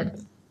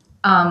remanded,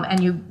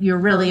 and you're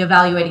really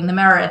evaluating the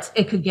merits,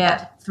 it could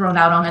get thrown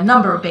out on a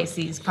number of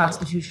bases,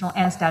 constitutional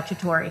and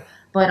statutory.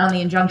 But on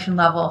the injunction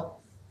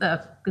level,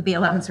 the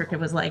 11th Circuit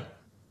was like,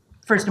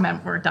 First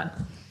Amendment, we're done.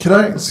 Can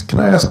I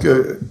ask,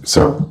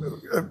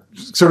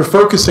 sort of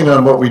focusing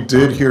on what we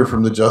did hear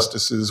from the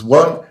justices,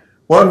 one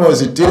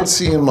was it did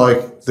seem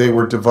like they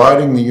were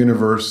dividing the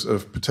universe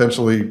of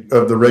potentially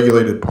of the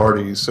regulated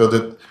parties so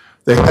that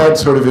they had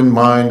sort of in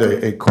mind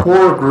a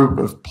core group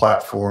of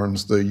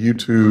platforms, the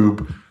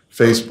YouTube,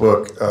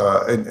 Facebook,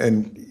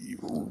 and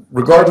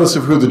regardless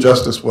of who the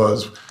justice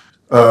was,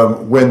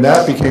 when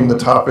that became the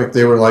topic,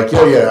 they were like,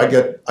 I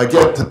get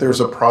that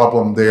there's a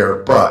problem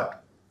there,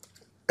 but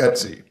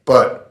Etsy,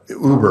 but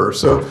Uber.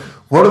 So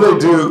what do they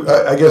do?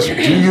 I guess,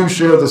 do you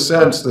share the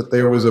sense that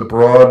there was a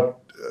broad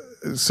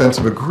sense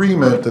of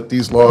agreement that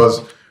these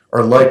laws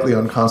are likely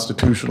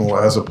unconstitutional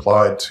as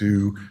applied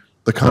to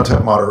the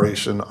content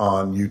moderation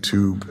on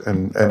YouTube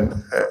and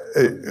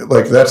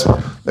like that's,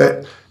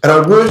 and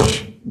I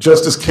wish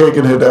Justice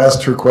Kagan had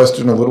asked her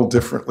question a little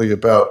differently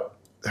about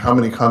how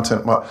many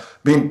content moderators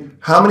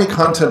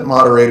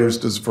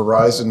does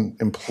Verizon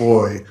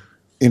employ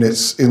in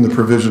the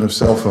provision of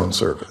cell phone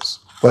service?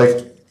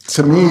 Like,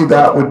 to me,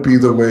 that would be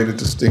the way to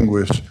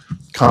distinguish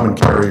common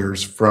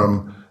carriers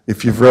from,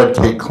 if you've read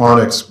Kate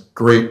Klonick's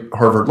great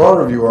Harvard Law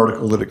Review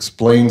article that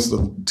explains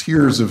the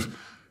tiers of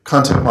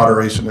content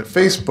moderation at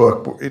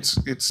Facebook,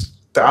 it's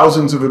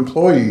thousands of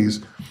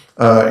employees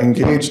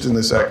engaged in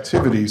this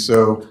activity.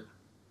 So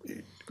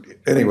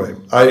anyway,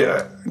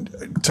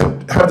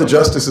 to have the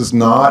justices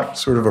not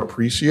sort of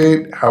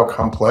appreciate how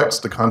complex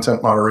the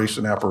content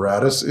moderation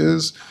apparatus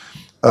is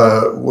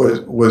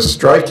was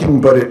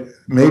striking, but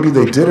maybe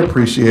they did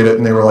appreciate it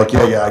and they were like,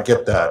 yeah, I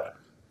get that.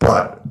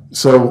 But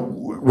so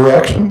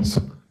reactions?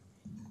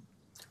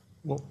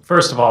 Well,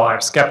 first of all, I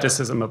have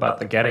skepticism about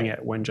the getting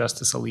it when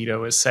Justice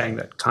Alito is saying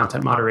that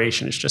content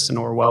moderation is just an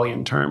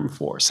Orwellian term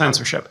for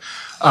censorship.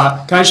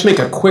 Can I just make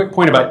a quick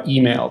point about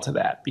email to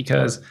that?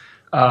 Because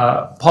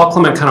Paul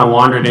Clement kind of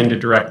wandered into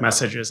direct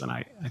messages, and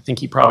I think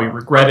he probably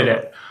regretted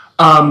it.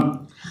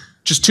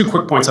 Just two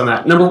quick points on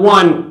that. Number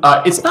one,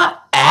 it's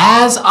not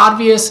as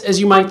obvious as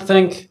you might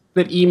think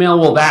that email,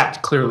 well,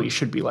 that clearly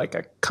should be like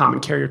a common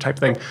carrier type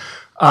thing.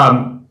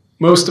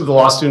 Most of the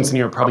law students in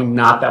here are probably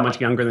not that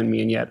much younger than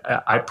me, and yet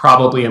I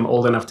probably am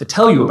old enough to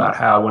tell you about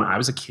how when I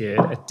was a kid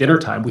at dinner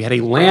time, we had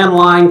a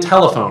landline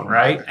telephone,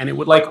 right? And it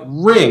would like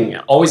ring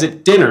always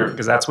at dinner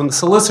because that's when the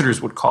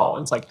solicitors would call.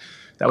 And it's like,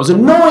 that was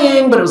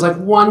annoying, but it was like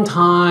one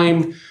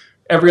time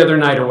every other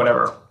night or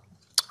whatever.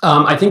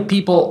 I think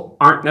people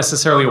aren't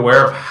necessarily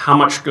aware of how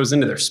much goes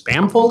into their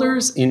spam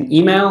folders in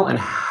email and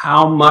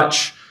how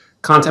much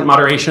content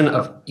moderation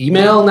of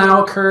email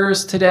now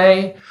occurs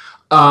today.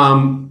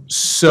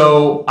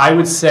 So I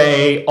would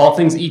say, all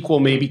things equal,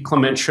 maybe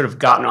Clement should have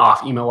gotten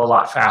off email a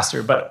lot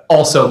faster, but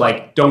also,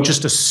 like, don't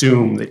just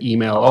assume that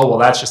email, oh, well,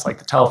 that's just like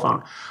the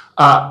telephone.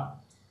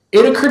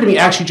 It occurred to me,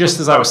 actually, just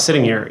as I was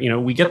sitting here,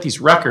 we get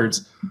these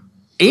records.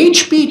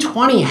 HB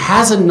 20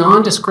 has a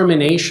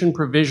non-discrimination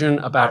provision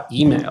about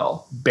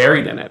email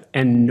buried in it,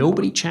 and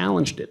nobody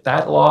challenged it.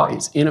 That law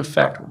is in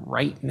effect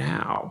right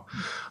now.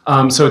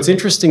 So it's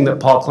interesting that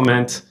Paul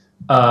Clement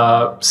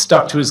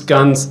stuck to his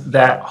guns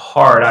that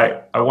hard.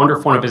 I wonder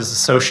if one of his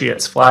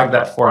associates flagged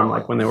that for him,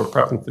 like when they were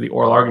prepping for the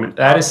oral argument.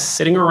 That is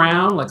sitting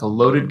around like a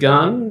loaded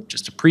gun,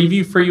 just a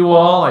preview for you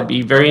all. I'd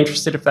be very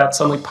interested if that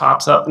suddenly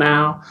pops up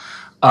now.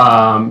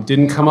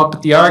 Didn't come up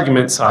at the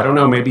argument, so I don't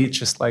know, maybe it's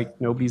just like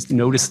nobody's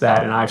noticed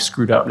that and I've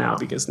screwed up now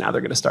because now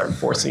they're going to start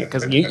enforcing it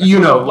because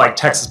like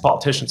Texas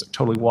politicians are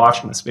totally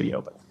watching this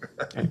video, but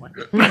anyway.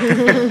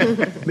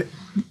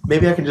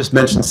 Maybe I can just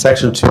mention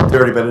Section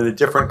 230, but in a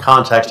different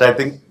context. I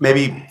think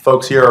maybe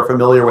folks here are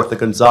familiar with the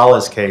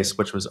Gonzalez case,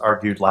 which was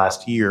argued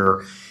last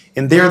year.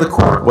 And there the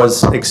court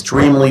was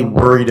extremely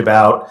worried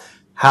about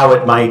how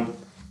it might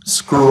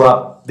screw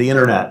up the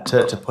internet,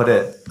 to put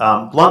it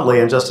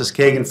bluntly. And Justice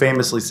Kagan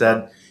famously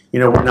said,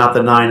 we're not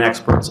the 9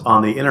 experts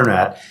on the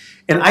internet.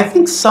 And I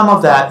think some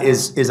of that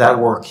is at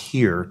work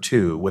here,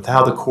 too, with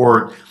how the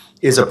court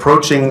is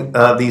approaching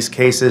these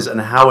cases and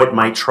how it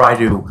might try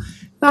to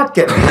not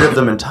get rid of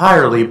them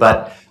entirely,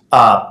 but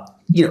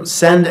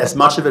send as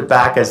much of it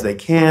back as they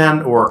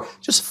can, or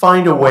just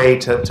find a way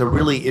to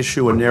really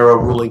issue a narrow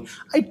ruling.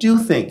 I do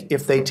think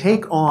if they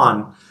take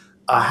on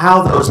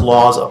how those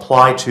laws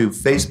apply to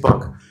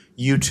Facebook,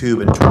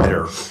 YouTube, and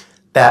Twitter,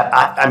 that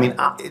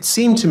it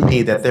seemed to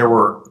me that there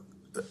were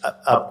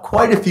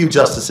quite a few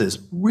justices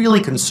really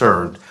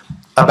concerned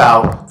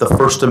about the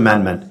First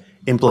Amendment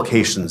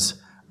implications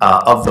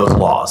of those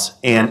laws,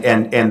 and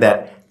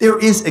that there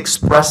is there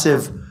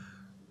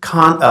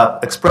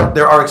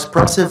are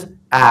expressive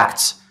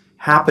acts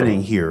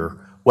happening here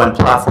when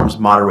platforms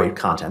moderate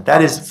content.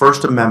 That is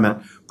First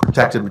Amendment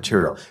protected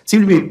material. It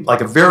seemed to be like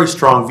a very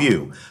strong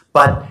view,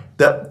 but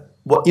the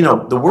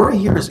worry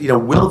here is,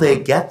 will they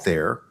get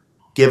there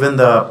given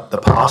the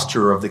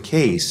posture of the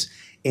case?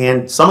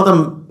 And some of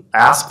them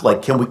ask,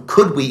 like,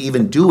 could we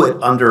even do it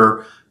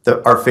under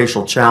our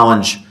facial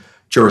challenge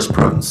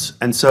jurisprudence?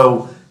 And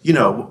so,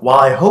 while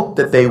I hope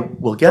that they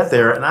will get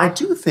there, and I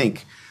do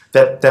think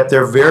that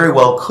there very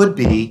well could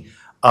be,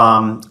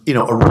 a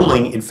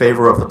ruling in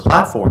favor of the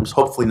platforms,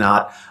 hopefully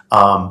not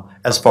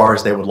as far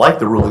as they would like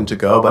the ruling to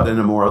go, but in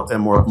a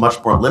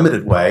much more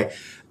limited way,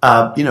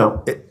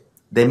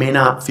 they may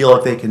not feel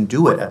like they can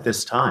do it at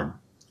this time.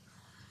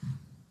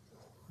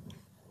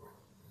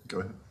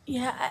 Go ahead.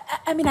 Yeah,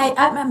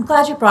 I'm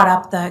glad you brought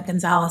up the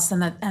Gonzalez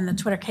and the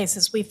Twitter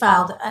cases. We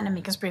filed an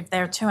amicus brief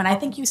there too, and I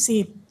think you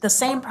see the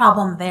same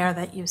problem there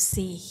that you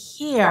see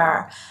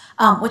here,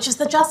 which is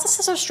the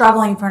justices are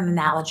struggling for an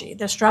analogy.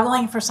 They're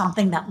struggling for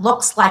something that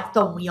looks like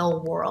the real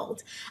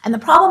world. And the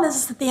problem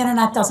is that the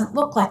internet doesn't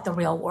look like the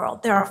real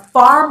world. There are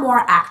far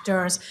more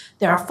actors.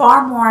 There are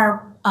far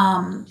more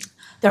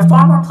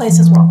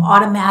places where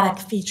automatic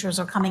features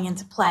are coming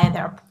into play.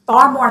 There are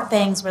far more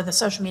things where the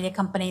social media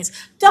companies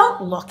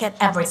don't look at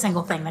every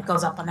single thing that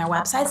goes up on their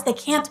websites. They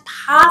can't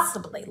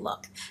possibly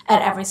look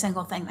at every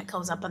single thing that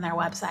goes up on their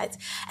websites.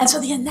 And so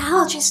the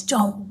analogies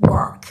don't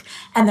work.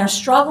 And they're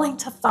struggling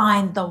to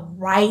find the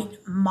right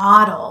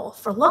model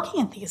for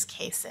looking at these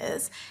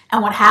cases.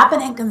 And what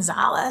happened in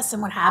Gonzalez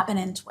and what happened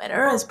in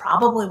Twitter is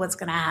probably what's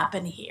going to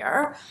happen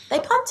here. They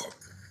punted.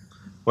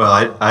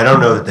 Well, I don't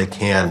know that they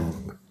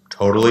can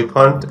totally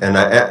punt, and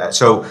I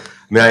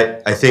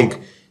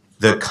think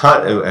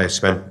I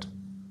spent a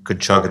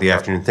good chunk of the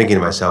afternoon thinking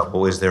to myself,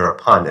 well, is there a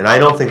punt? And I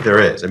don't think there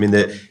is. I mean,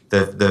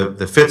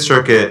 the Fifth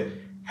Circuit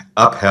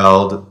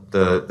upheld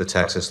the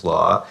Texas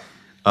law.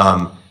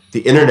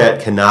 The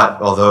internet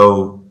cannot,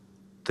 although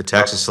the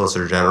Texas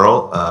Solicitor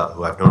General,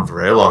 who I've known for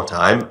a very long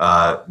time,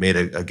 made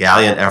a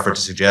gallant effort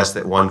to suggest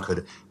that one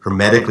could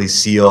hermetically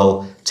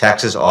seal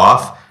Texas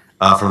off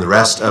from the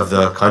rest of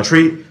the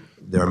country.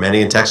 There are many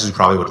in Texas who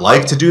probably would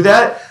like to do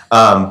that,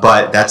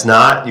 but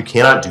you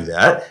cannot do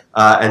that.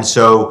 And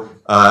so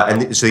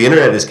the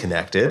internet is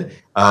connected,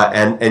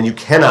 and you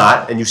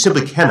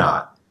simply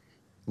cannot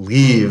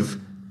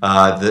leave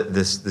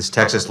this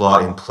Texas law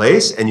in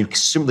place, and you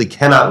simply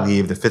cannot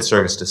leave the Fifth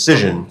Circuit's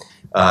decision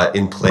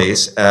in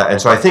place. And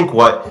so I think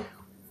what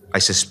I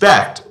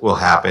suspect will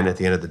happen at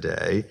the end of the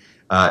day,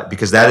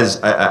 because that is,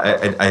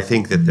 I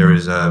think that there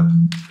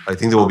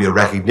will be a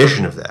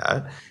recognition of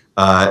that,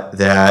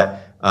 that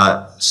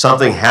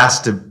something has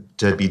to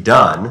be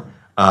done,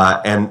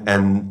 but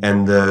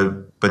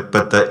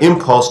the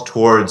impulse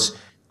towards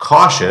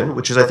caution,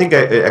 which is, I think,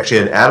 actually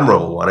an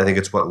admirable one. I think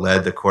it's what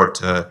led the court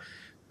to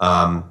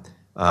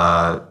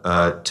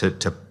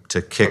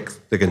kick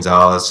the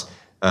Gonzalez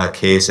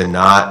case and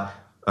not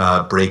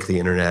break the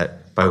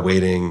internet by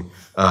wading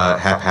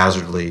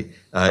haphazardly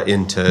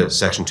into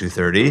Section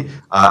 230.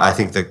 I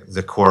think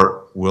the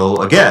court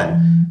will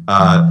again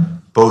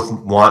both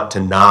want to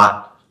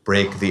not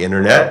break the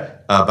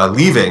internet, by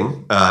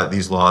leaving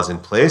these laws in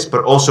place,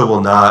 but also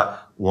will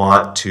not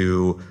want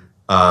to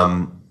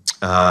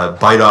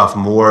bite off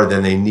more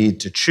than they need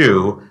to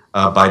chew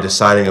by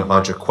deciding a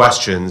bunch of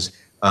questions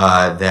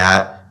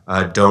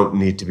that don't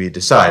need to be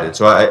decided.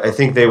 So I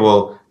think they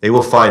will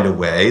find a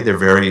way. They're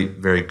very,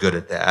 very good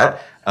at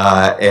that.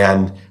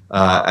 And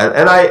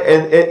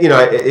you know,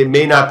 it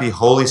may not be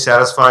wholly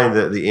satisfying,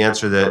 the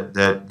answer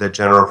that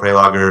General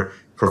Prelager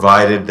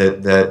provided,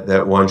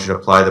 that one should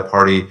apply the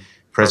party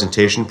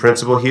presentation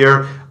principle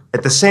here.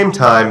 At the same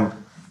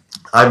time,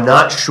 I'm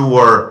not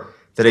sure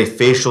that a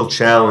facial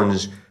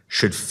challenge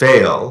should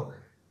fail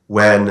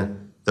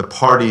when the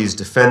parties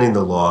defending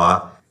the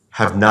law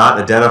have not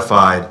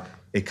identified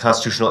a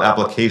constitutional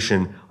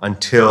application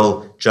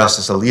until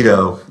Justice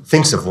Alito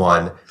thinks of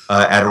one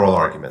at oral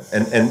argument.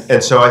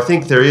 And so I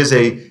think there is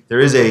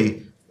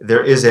a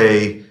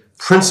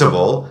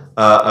principle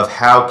of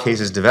how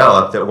cases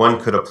develop that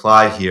one could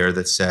apply here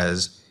that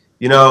says,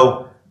 you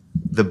know,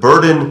 the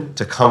burden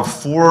to come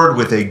forward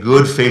with a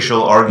good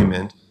facial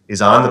argument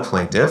is on the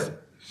plaintiff,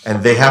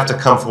 and they have to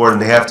come forward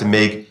and they have to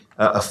make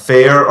a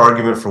fair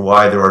argument for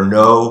why there are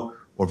no,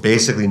 or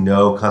basically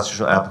no,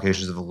 constitutional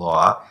applications of the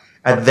law.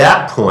 At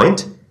that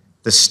point,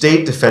 the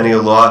state defending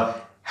a law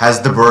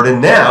has the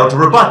burden now to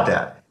rebut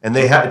that. And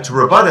they have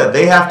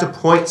to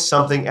point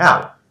something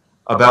out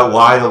about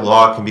why the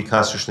law can be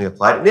constitutionally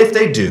applied. And if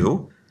they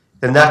do,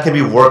 then that can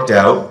be worked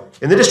out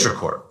in the district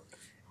court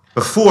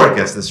before it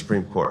gets to the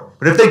Supreme Court.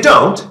 But if they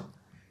don't,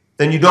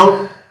 then you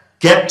don't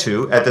get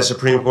to, at the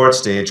Supreme Court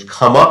stage,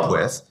 come up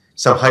with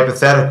some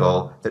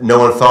hypothetical that no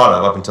one thought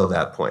of up until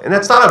that point. And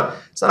it's not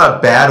a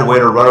bad way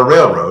to run a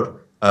railroad,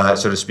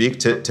 so to speak,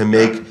 to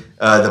make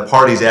the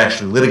parties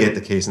actually litigate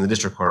the case in the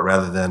district court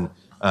rather than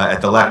at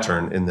the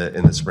lectern in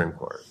the Supreme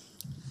Court.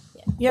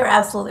 You're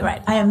absolutely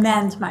right. I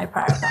amend my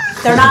prior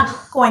thought. They're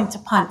not going to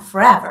punt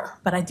forever,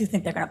 but I do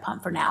think they're going to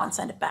punt for now and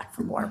send it back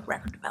for more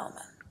record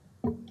development.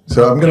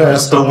 So I'm going to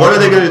ask. So what are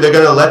they going to do? They're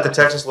going to let the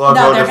Texas law go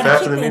No, into they're going to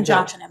effect? keep the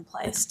injunction in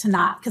place to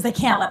not, because they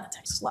can't let the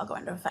Texas law go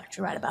into effect.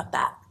 You're right about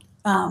that.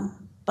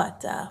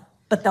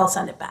 But they'll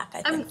send it back,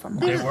 I think, for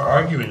more. They were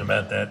arguing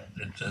about that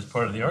as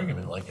part of the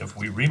argument. Like, if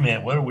we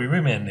remand, what are we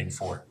remanding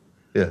for?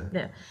 Yeah.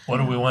 What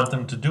do we want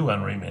them to do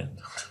on remand?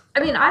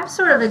 I mean, I'm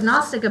sort of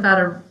agnostic about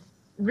a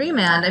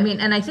remand. I mean,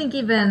 and I think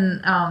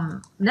even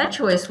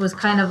NetChoice was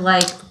kind of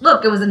like,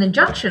 look, it was an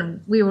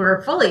injunction. We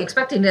were fully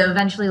expecting to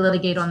eventually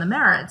litigate on the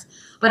merits.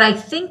 But I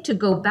think to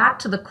go back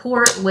to the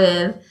court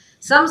with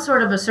some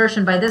sort of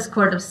assertion by this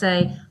court of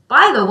say,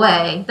 by the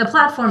way, the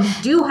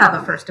platforms do have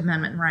a First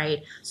Amendment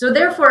right. So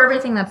therefore,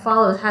 everything that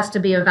follows has to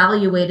be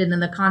evaluated in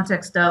the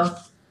context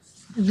of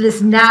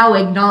this now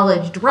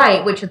acknowledged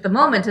right, which at the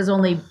moment has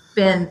only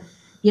been,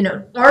 you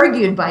know,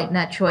 argued by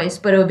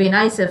NetChoice. But it would be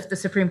nice if the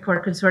Supreme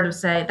Court could sort of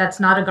say, that's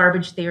not a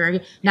garbage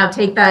theory. Now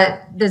take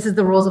that, this is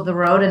the rules of the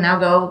road, and now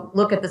go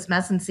look at this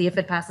mess and see if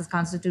it passes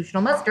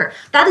constitutional muster.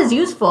 That is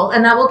useful,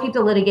 and that will keep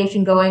the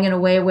litigation going in a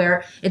way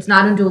where it's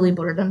not unduly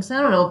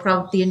burdensome.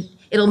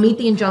 It'll meet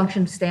the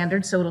injunction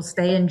standards, so it'll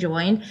stay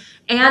enjoined.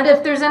 And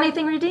if there's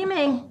anything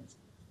redeeming,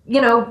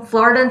 you know,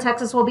 Florida and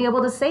Texas will be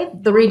able to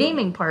save the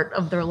redeeming part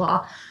of their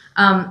law.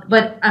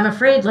 But I'm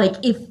afraid, like,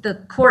 if the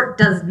court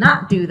does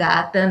not do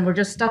that, then we're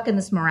just stuck in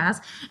this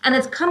morass. And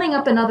it's coming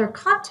up in other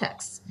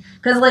contexts.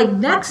 Because, like,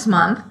 next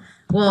month,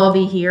 we'll all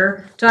be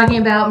here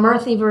talking about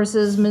Murphy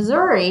versus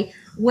Missouri,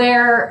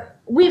 where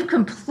we've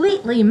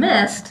completely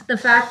missed the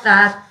fact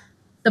that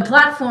the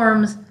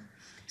platforms,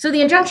 so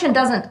the injunction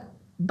doesn't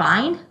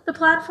bind the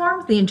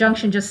platforms. The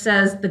injunction just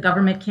says the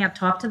government can't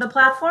talk to the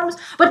platforms.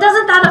 But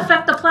doesn't that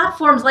affect the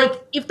platforms? Like,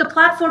 if the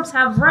platforms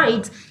have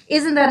rights,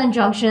 isn't that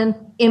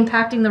injunction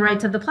impacting the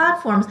rights of the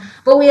platforms?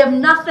 But we have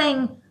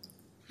nothing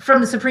from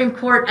the Supreme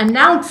Court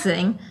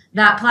announcing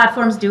that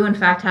platforms do, in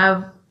fact,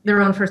 have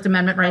their own First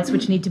Amendment rights,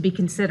 which need to be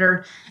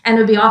considered. And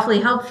it would be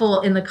awfully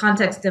helpful in the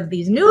context of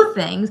these new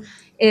things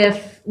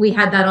if we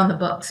had that on the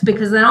books.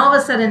 Because then all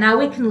of a sudden now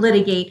we can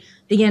litigate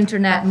the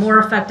internet more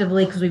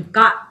effectively because we've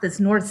got this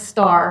North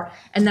Star,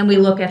 and then we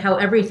look at how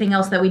everything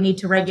else that we need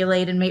to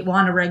regulate and may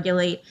want to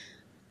regulate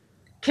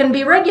can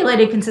be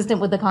regulated consistent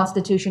with the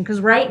Constitution.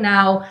 Because right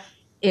now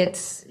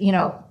it's, you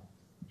know,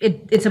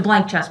 it's a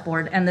blank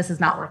chessboard, and this is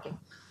not working.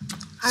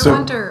 I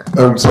wonder.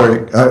 I'm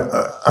sorry.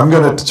 I'm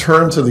going to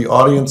turn to the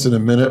audience in a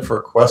minute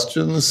for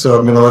questions. So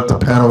I'm going to let the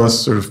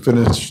panelists sort of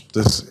finish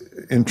this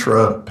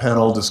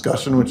intra-panel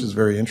discussion, which is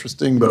very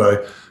interesting.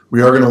 But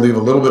we are going to leave a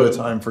little bit of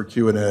time for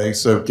Q&A.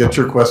 So get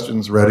your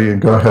questions ready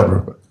and go ahead,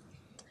 Rupert.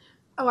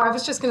 Oh, I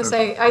was just going to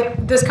say,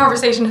 this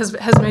conversation has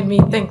made me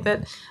think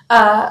that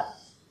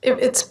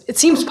it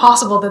seems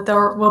possible that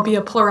there will be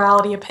a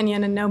plurality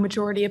opinion and no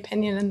majority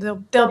opinion,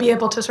 and they'll be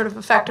able to sort of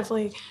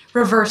effectively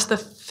reverse the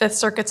Fifth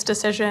Circuit's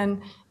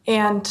decision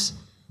and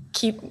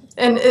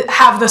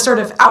have the sort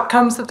of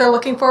outcomes that they're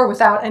looking for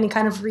without any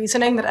kind of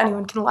reasoning that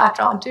anyone can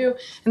latch onto.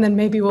 And then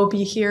maybe we'll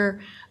be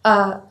here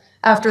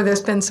after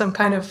there's been some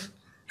kind of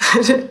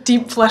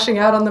deep fleshing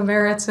out on the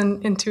merits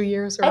in 2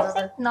 years or whatever.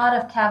 I think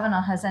not if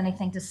Kavanaugh has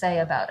anything to say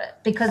about it,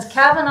 because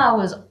Kavanaugh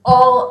was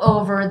all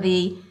over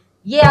the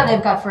yeah,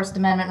 they've got First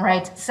Amendment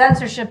rights.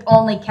 Censorship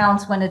only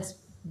counts when it's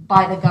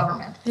by the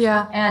government.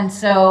 Yeah. And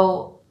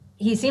so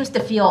he seems to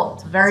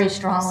feel very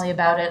strongly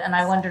about it, and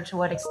I wonder to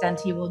what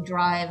extent he will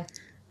drive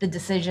the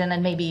decision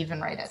and maybe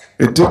even write it.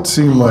 It did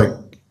seem like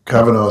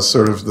Kavanaugh's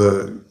sort of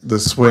the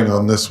swing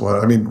on this one.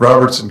 I mean,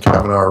 Roberts and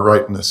Kavanaugh are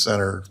right in the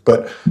center,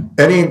 but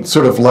any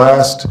sort of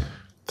last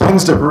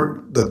things that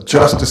the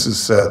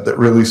justices said that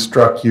really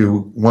struck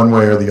you one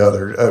way or the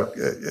other,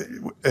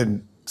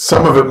 and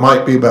some of it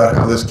might be about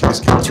how this case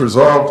gets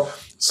resolved.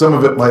 Some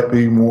of it might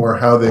be more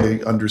how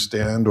they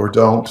understand or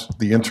don't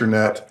the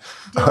internet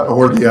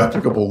or the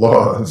applicable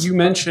laws. You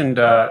mentioned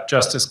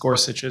Justice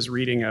Gorsuch's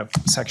reading of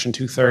Section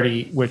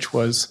 230, which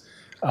was,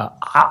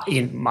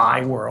 in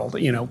my world,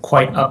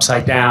 quite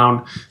upside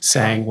down,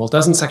 saying, well,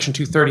 doesn't Section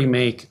 230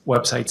 make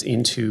websites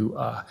into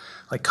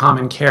like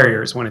common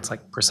carriers, when it's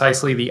like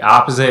precisely the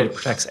opposite? It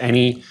protects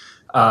any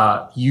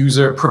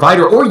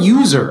provider or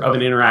user of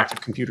an interactive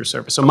computer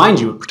service. So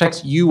mind you, it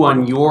protects you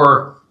on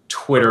your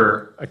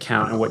Twitter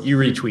account and what you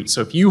retweet. So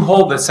if you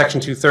hold that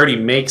Section 230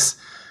 makes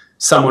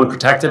someone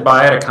protected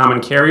by it a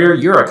common carrier,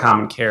 you're a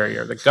common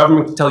carrier. The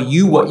government can tell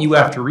you what you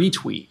have to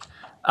retweet.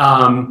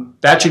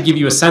 That should give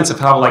you a sense of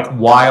how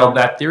wild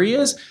that theory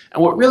is.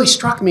 And what really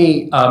struck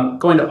me,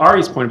 going to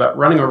Ari's point about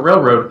running a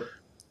railroad,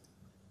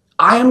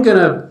 I am going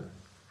to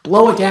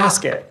blow a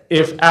gasket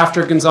if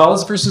after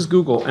Gonzalez versus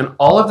Google and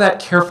all of that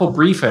careful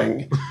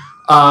briefing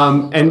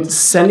and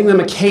sending them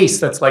a case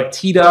that's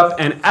teed up,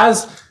 and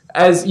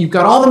as you've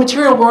got all the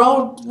material,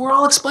 we're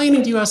all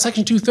explaining to you how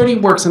Section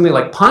 230 works, and they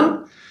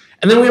punt,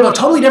 and then we have a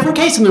totally different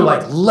case, and they're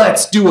like,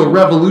 let's do a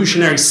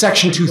revolutionary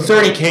Section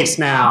 230 case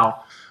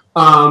now.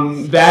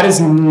 That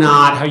is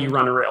not how you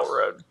run a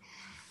railroad.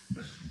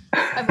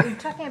 We're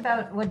talking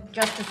about what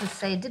justices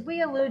say. Did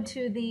we allude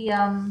to the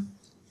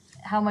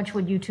how much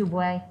would YouTube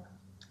weigh?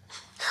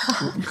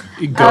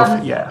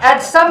 Yeah. At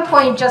some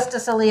point,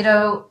 Justice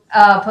Alito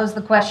posed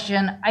the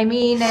question. I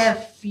mean,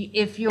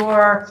 if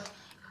you're,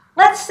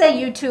 let's say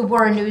YouTube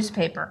were a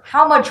newspaper,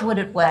 how much would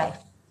it weigh?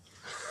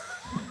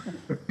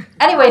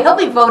 Anyway, he'll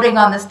be voting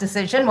on this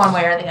decision one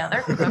way or the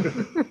other.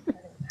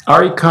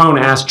 Ari Cohn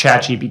asked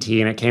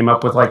ChatGPT, and it came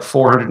up with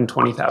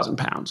 420,000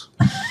 pounds.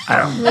 I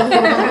don't know.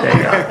 There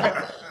you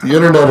go. The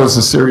internet is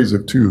a series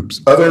of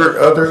tubes.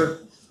 Other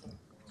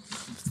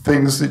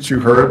things that you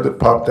heard that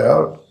popped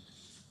out?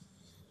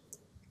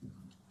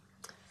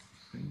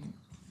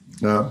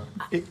 No?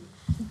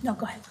 No,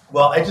 go ahead.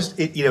 Well,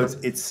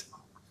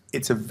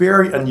 it's a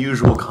very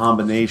unusual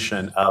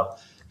combination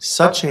of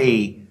such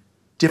a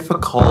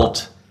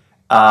difficult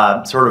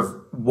sort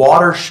of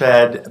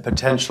watershed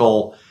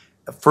potential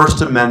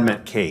First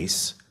Amendment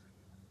case,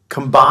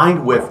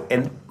 combined with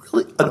an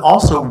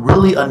also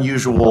really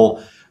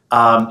unusual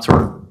sort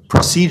of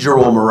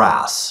procedural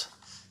morass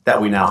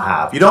that we now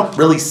have. You don't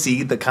really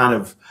see the kind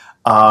of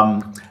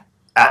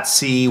at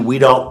sea, we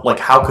don't,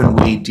 how can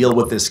we deal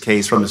with this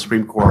case from the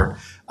Supreme Court?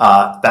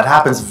 That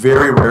happens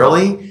very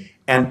rarely,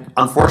 and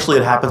unfortunately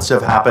it happens to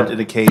have happened in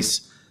a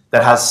case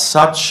that has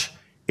such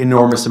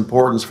enormous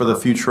importance for the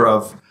future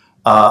of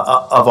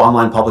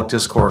online public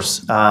discourse,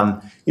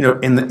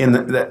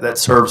 that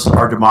serves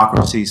our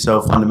democracy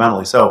so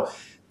fundamentally. So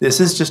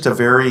this is just a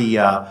very,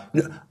 I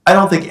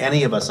don't think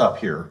any of us up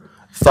here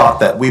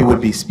thought that we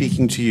would be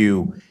speaking to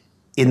you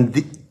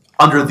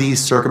under these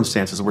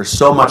circumstances, where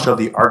so much of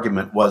the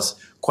argument was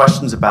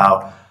questions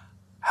about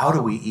how do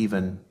we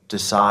even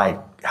decide,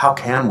 how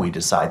can we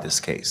decide this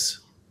case?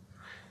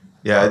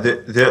 Yeah,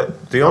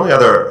 the only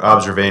other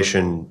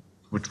observation,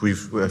 which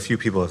a few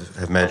people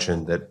have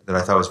mentioned that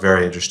I thought was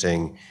very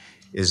interesting,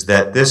 is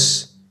that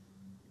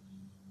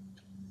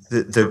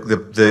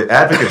the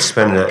advocates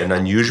spend an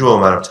unusual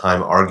amount of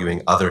time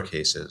arguing other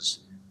cases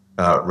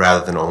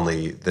rather than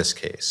only this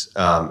case.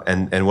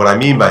 And what I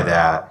mean by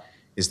that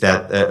is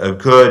that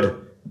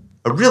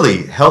a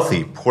really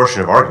healthy portion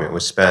of argument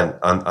was spent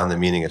on the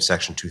meaning of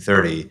Section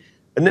 230,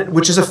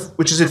 which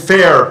is a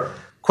fair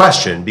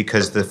question,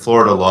 because the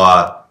Florida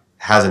law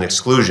has an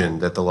exclusion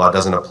that the law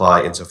doesn't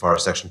apply insofar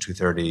as Section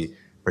 230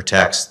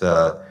 protects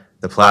the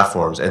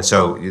platforms, and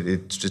so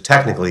it's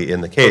technically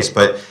in the case.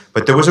 But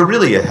there was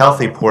a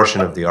healthy portion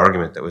of the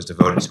argument that was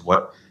devoted to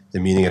what the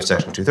meaning of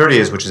Section 230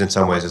 is, which is in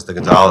some ways is the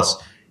Gonzalez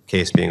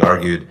case being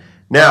argued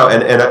now.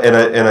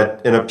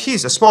 And a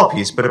piece, a small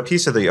piece, but a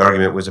piece of the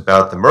argument was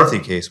about the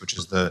Murthy case, which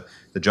is the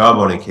job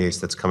owning case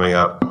that's coming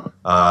up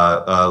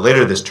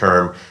later this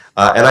term.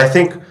 And I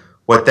think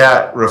what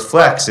that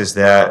reflects is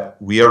that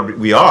we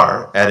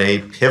are at a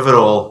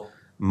pivotal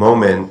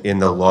moment in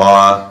the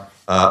law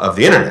of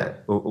the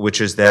internet,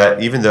 which is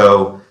that even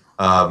though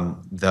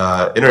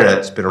the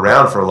internet's been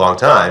around for a long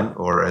time,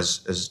 or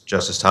as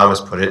Justice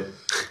Thomas put it,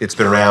 it's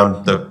been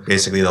around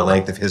basically the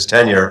length of his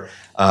tenure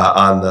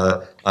on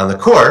the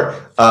court.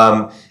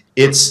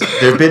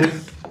 There've been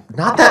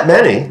not that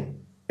many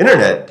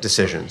internet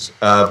decisions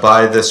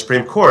by the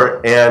Supreme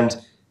Court,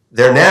 and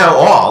they're now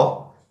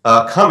all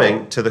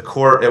coming to the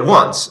court at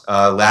once.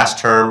 Last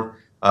term,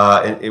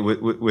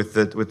 with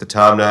the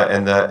Tamna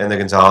and the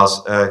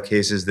Gonzalez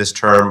cases this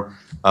term,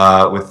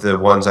 with the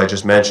ones I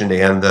just mentioned,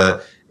 and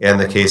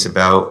the case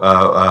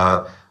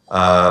about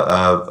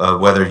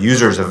whether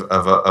users of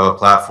a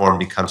platform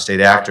become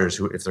state actors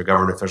if they're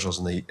government officials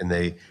and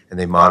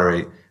they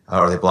moderate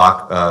or they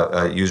block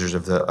users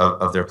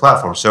of their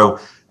platform. So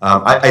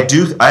I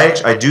do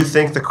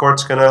think the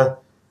court's going to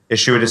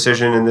issue a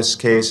decision in this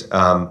case.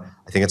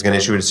 I think it's going to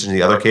issue a decision in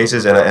the other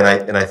cases, and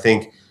I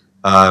think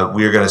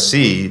we are going to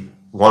see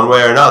one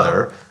way or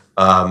another,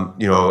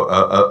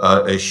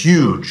 a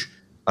huge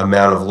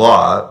amount of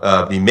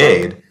law be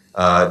made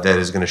that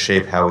is going to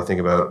shape how we think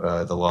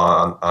about the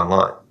law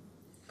online.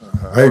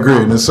 I agree.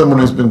 And as someone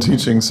who's been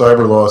teaching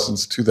cyber law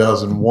since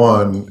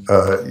 2001,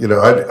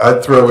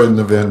 I'd throw in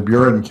the Van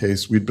Buren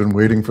case. We'd been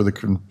waiting for the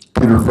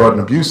Computer Fraud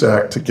and Abuse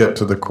Act to get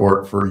to the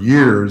court for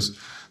years.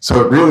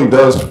 So it really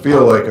does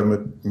feel like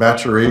a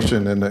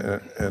maturation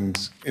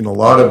and in a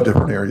lot of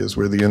different areas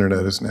where the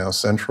internet is now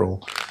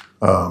central.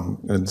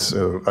 And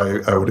so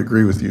I would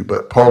agree with you.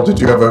 But Paul, did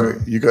you have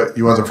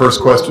you want the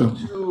first question?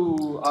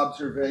 Two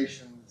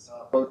observations,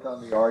 both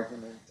on the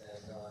argument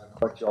and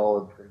what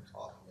y'all have been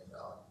talking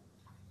about.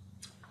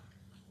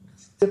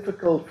 It's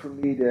difficult for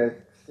me to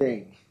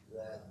think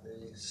that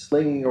the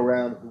slinging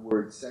around of the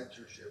word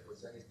censorship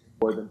was anything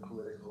more than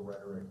political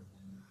rhetoric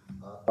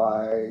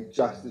by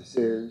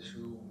justices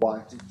who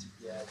wanted to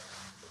get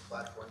the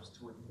platforms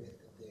to admit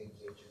that they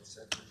engage in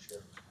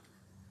censorship,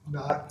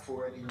 not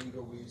for any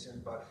legal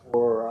reason, but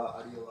for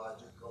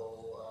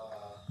ideological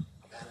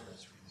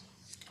animus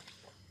reasons.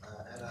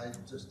 And I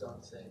just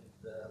don't think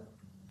that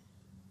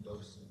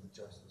most of the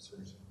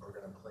justices are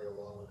going to play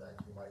along with that.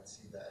 You might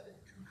see that in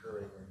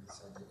concurring or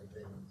dissenting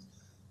opinions.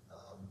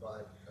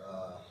 But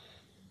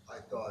I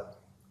thought,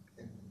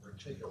 in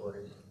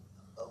particular,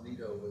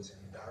 Alito was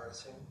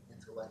embarrassing,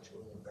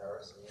 intellectually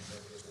embarrassing in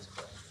many of his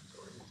questions.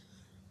 Or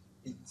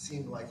it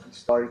seemed like he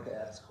started to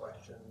ask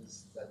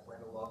questions that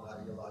went along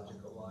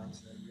ideological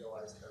lines and then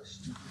realized how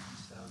stupid he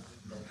sounded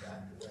and then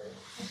backed away.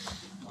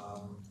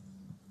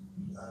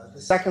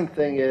 The second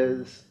thing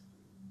is...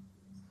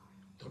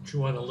 Don't you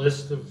want a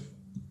list of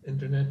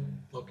internet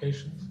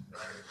locations?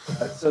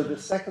 So the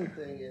second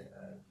thing,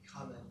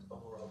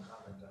 overall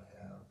comment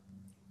I have,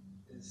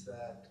 is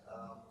that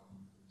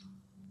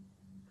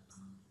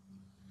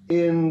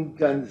in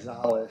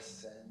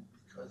Gonzalez, and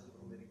because of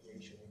the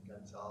litigation in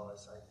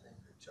Gonzalez, I think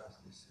the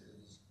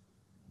justices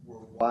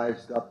were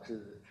wised up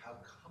to how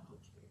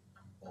complicated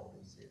all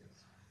this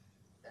is.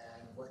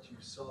 And what you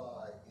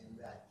saw in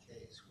that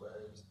case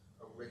was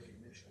a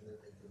recognition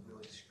that they could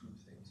really screw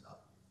things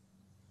up.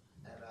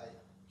 And I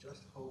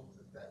just hope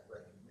that that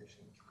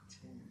recognition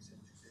continues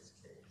into this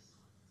case.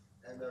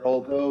 And that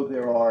although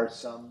there are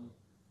some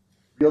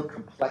real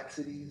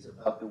complexities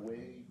about the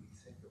way we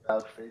think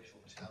about facial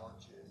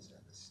challenges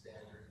and the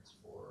standards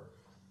for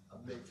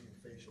making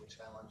facial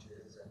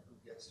challenges and who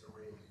gets to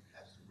raise,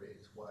 has to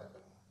raise what,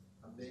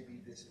 maybe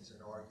this is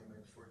an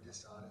argument for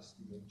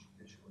dishonesty in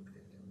judicial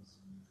opinions,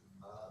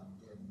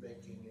 in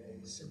making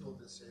a simple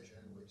decision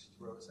which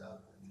throws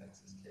out the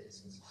Texas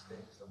case and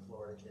sustains the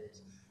Florida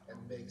case and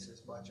makes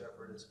as much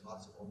effort as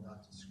possible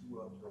not to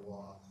screw up the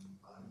law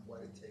on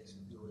what it takes to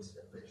do a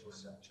facial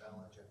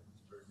challenge and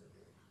who's burden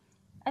it is.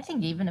 I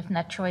think even if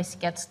NetChoice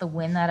gets the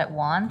win that it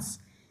wants,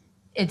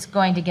 it's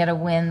going to get a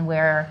win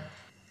where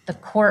the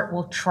court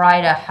will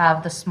try to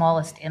have the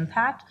smallest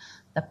impact.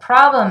 The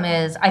problem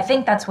is, I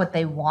think that's what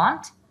they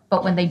want,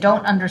 but when they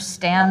don't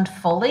understand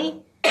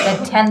fully,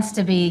 that tends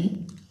to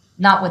be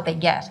not what they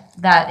get.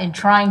 That in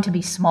trying to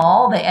be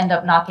small, they end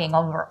up knocking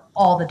over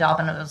all the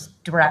dominoes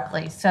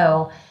directly.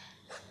 So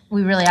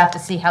we really have to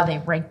see how they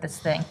rank this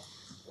thing.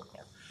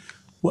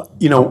 Well,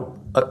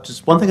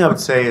 just one thing I would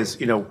say is,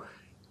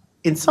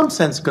 in some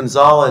sense,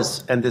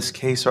 Gonzalez and this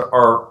case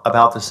are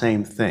about the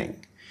same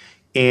thing.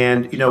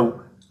 And,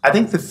 I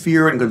think the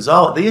fear in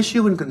Gonzalez, the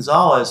issue in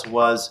Gonzalez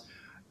was,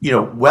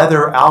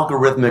 whether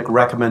algorithmic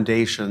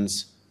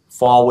recommendations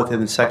fall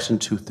within Section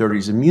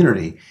 230's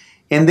immunity.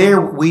 And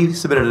there we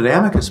submitted an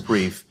amicus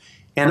brief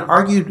and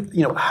argued,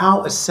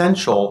 how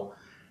essential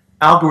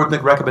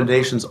algorithmic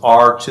recommendations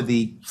are to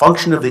the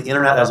function of the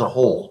internet as a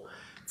whole.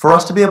 For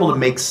us to be able to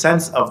make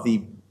sense of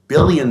the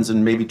billions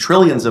and maybe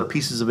trillions of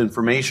pieces of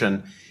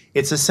information,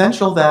 it's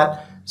essential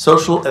that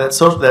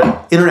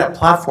that internet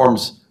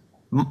platforms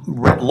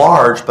writ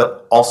large,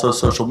 but also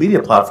social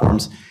media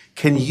platforms,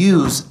 can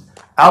use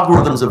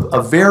algorithms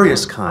of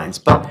various kinds.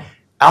 But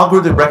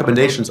algorithmic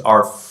recommendations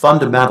are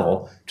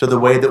fundamental to the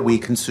way that we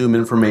consume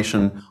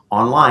information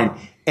online.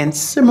 And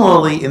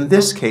similarly, in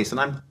this case, and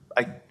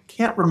I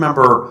can't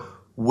remember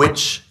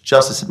which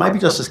justice, it might be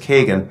Justice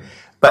Kagan,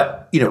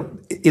 but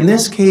in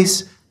this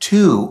case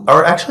too,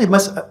 or actually I'm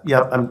trying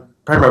to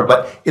remember,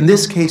 but in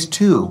this case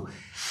too,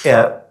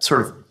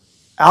 sort of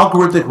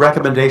algorithmic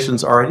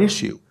recommendations are at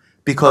issue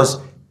because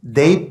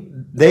they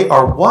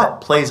are what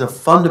plays a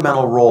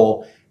fundamental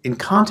role in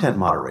content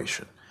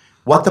moderation.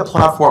 What the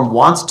platform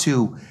wants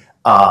to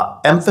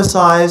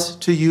emphasize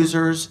to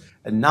users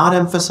and not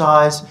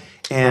emphasize.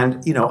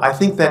 And I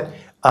think that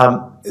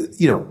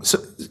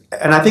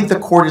and I think the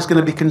court is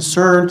going to be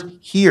concerned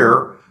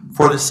here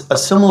for a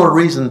similar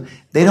reason.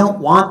 They don't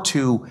want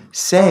to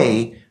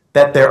say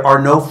that there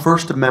are no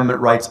First Amendment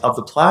rights of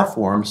the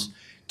platforms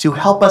to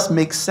help us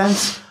make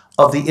sense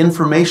of the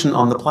information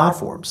on the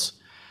platforms.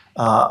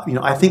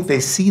 I think they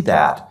see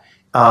that,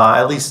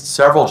 at least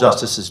several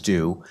justices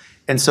do.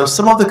 And so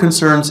some of the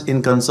concerns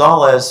in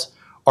Gonzalez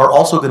are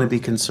also going to be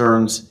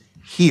concerns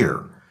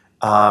here.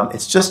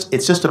 It's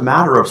just a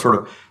matter of sort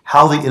of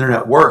how the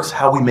internet works,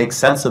 how we make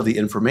sense of the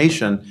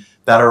information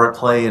that are at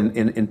play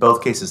in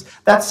both cases.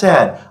 That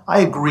said, I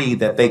agree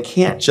that they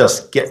can't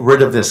just get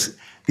rid of these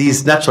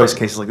NetChoice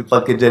cases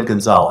like they did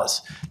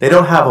Gonzalez. They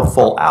don't have a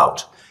full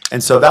out.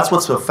 And so that's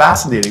what's so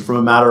fascinating from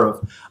a matter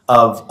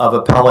of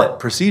appellate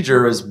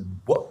procedure is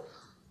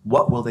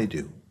what will they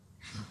do?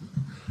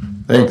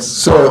 Thanks.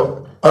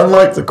 So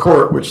unlike the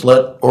court, which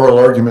let oral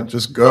argument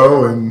just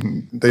go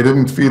and they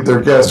didn't feed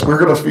their guests, we're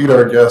going to feed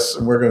our guests,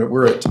 and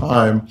we're at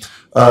time.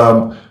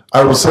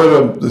 I will say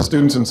to the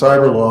students in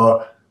cyber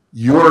law,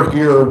 you're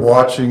here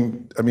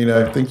watching. I mean,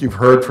 I think you've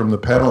heard from the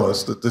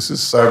panelists that this is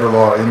cyber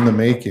law in the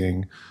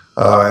making,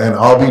 and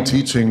I'll be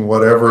teaching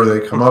whatever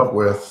they come up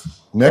with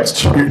next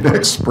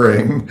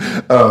spring,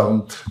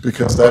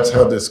 because that's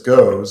how this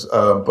goes.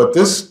 But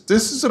this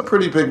is a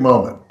pretty big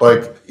moment.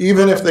 Like,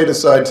 even if they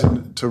decide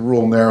to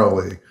rule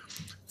narrowly,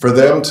 for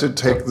them to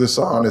take this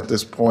on at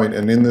this point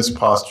and in this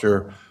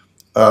posture,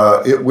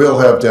 it will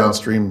have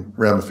downstream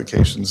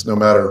ramifications, no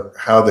matter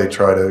how they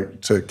try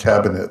to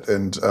cabin it.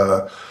 And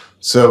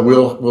so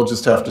we'll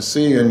just have to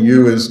see. And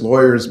you, as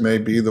lawyers, may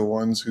be the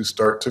ones who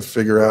start to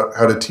figure out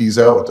how to tease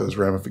out what those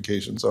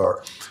ramifications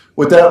are.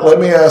 With that, let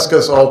me ask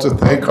us all to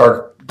thank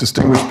our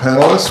distinguished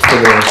panelists for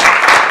their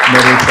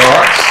many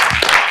thoughts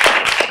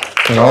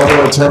and all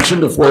their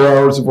attention to 4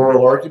 hours of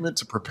oral argument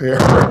to prepare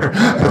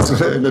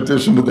in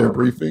addition to their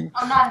briefing.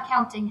 I'm not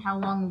counting how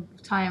long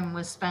time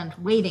was spent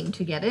waiting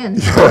to get in.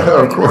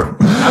 Of course.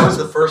 I was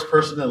the first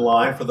person in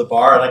line for the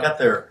bar, and I got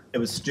there, it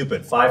was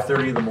stupid,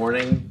 5:30 in the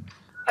morning.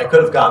 I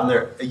could have gotten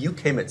there, you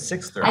came at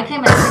 6:30. I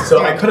came at 6:30.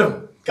 So I could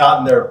have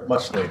gotten there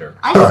much later.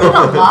 I did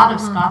a lot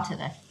of Scott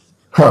today.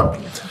 Huh.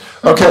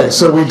 Okay,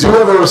 so we do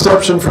have a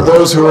reception for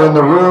those who are in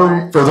the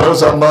room. For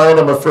those online,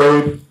 I'm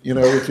afraid, we have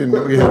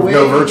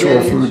no virtual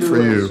food for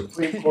you.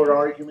 Supreme Court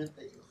argument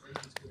that you think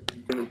is going to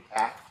be really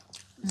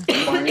packed.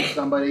 Find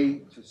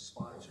somebody to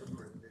sponsor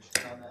for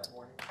admission on that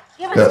morning.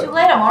 Yeah, but it's too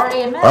late. I'm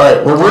already admitted. All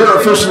right, well, we're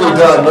officially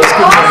done. Let's give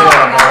them a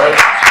hand, all right?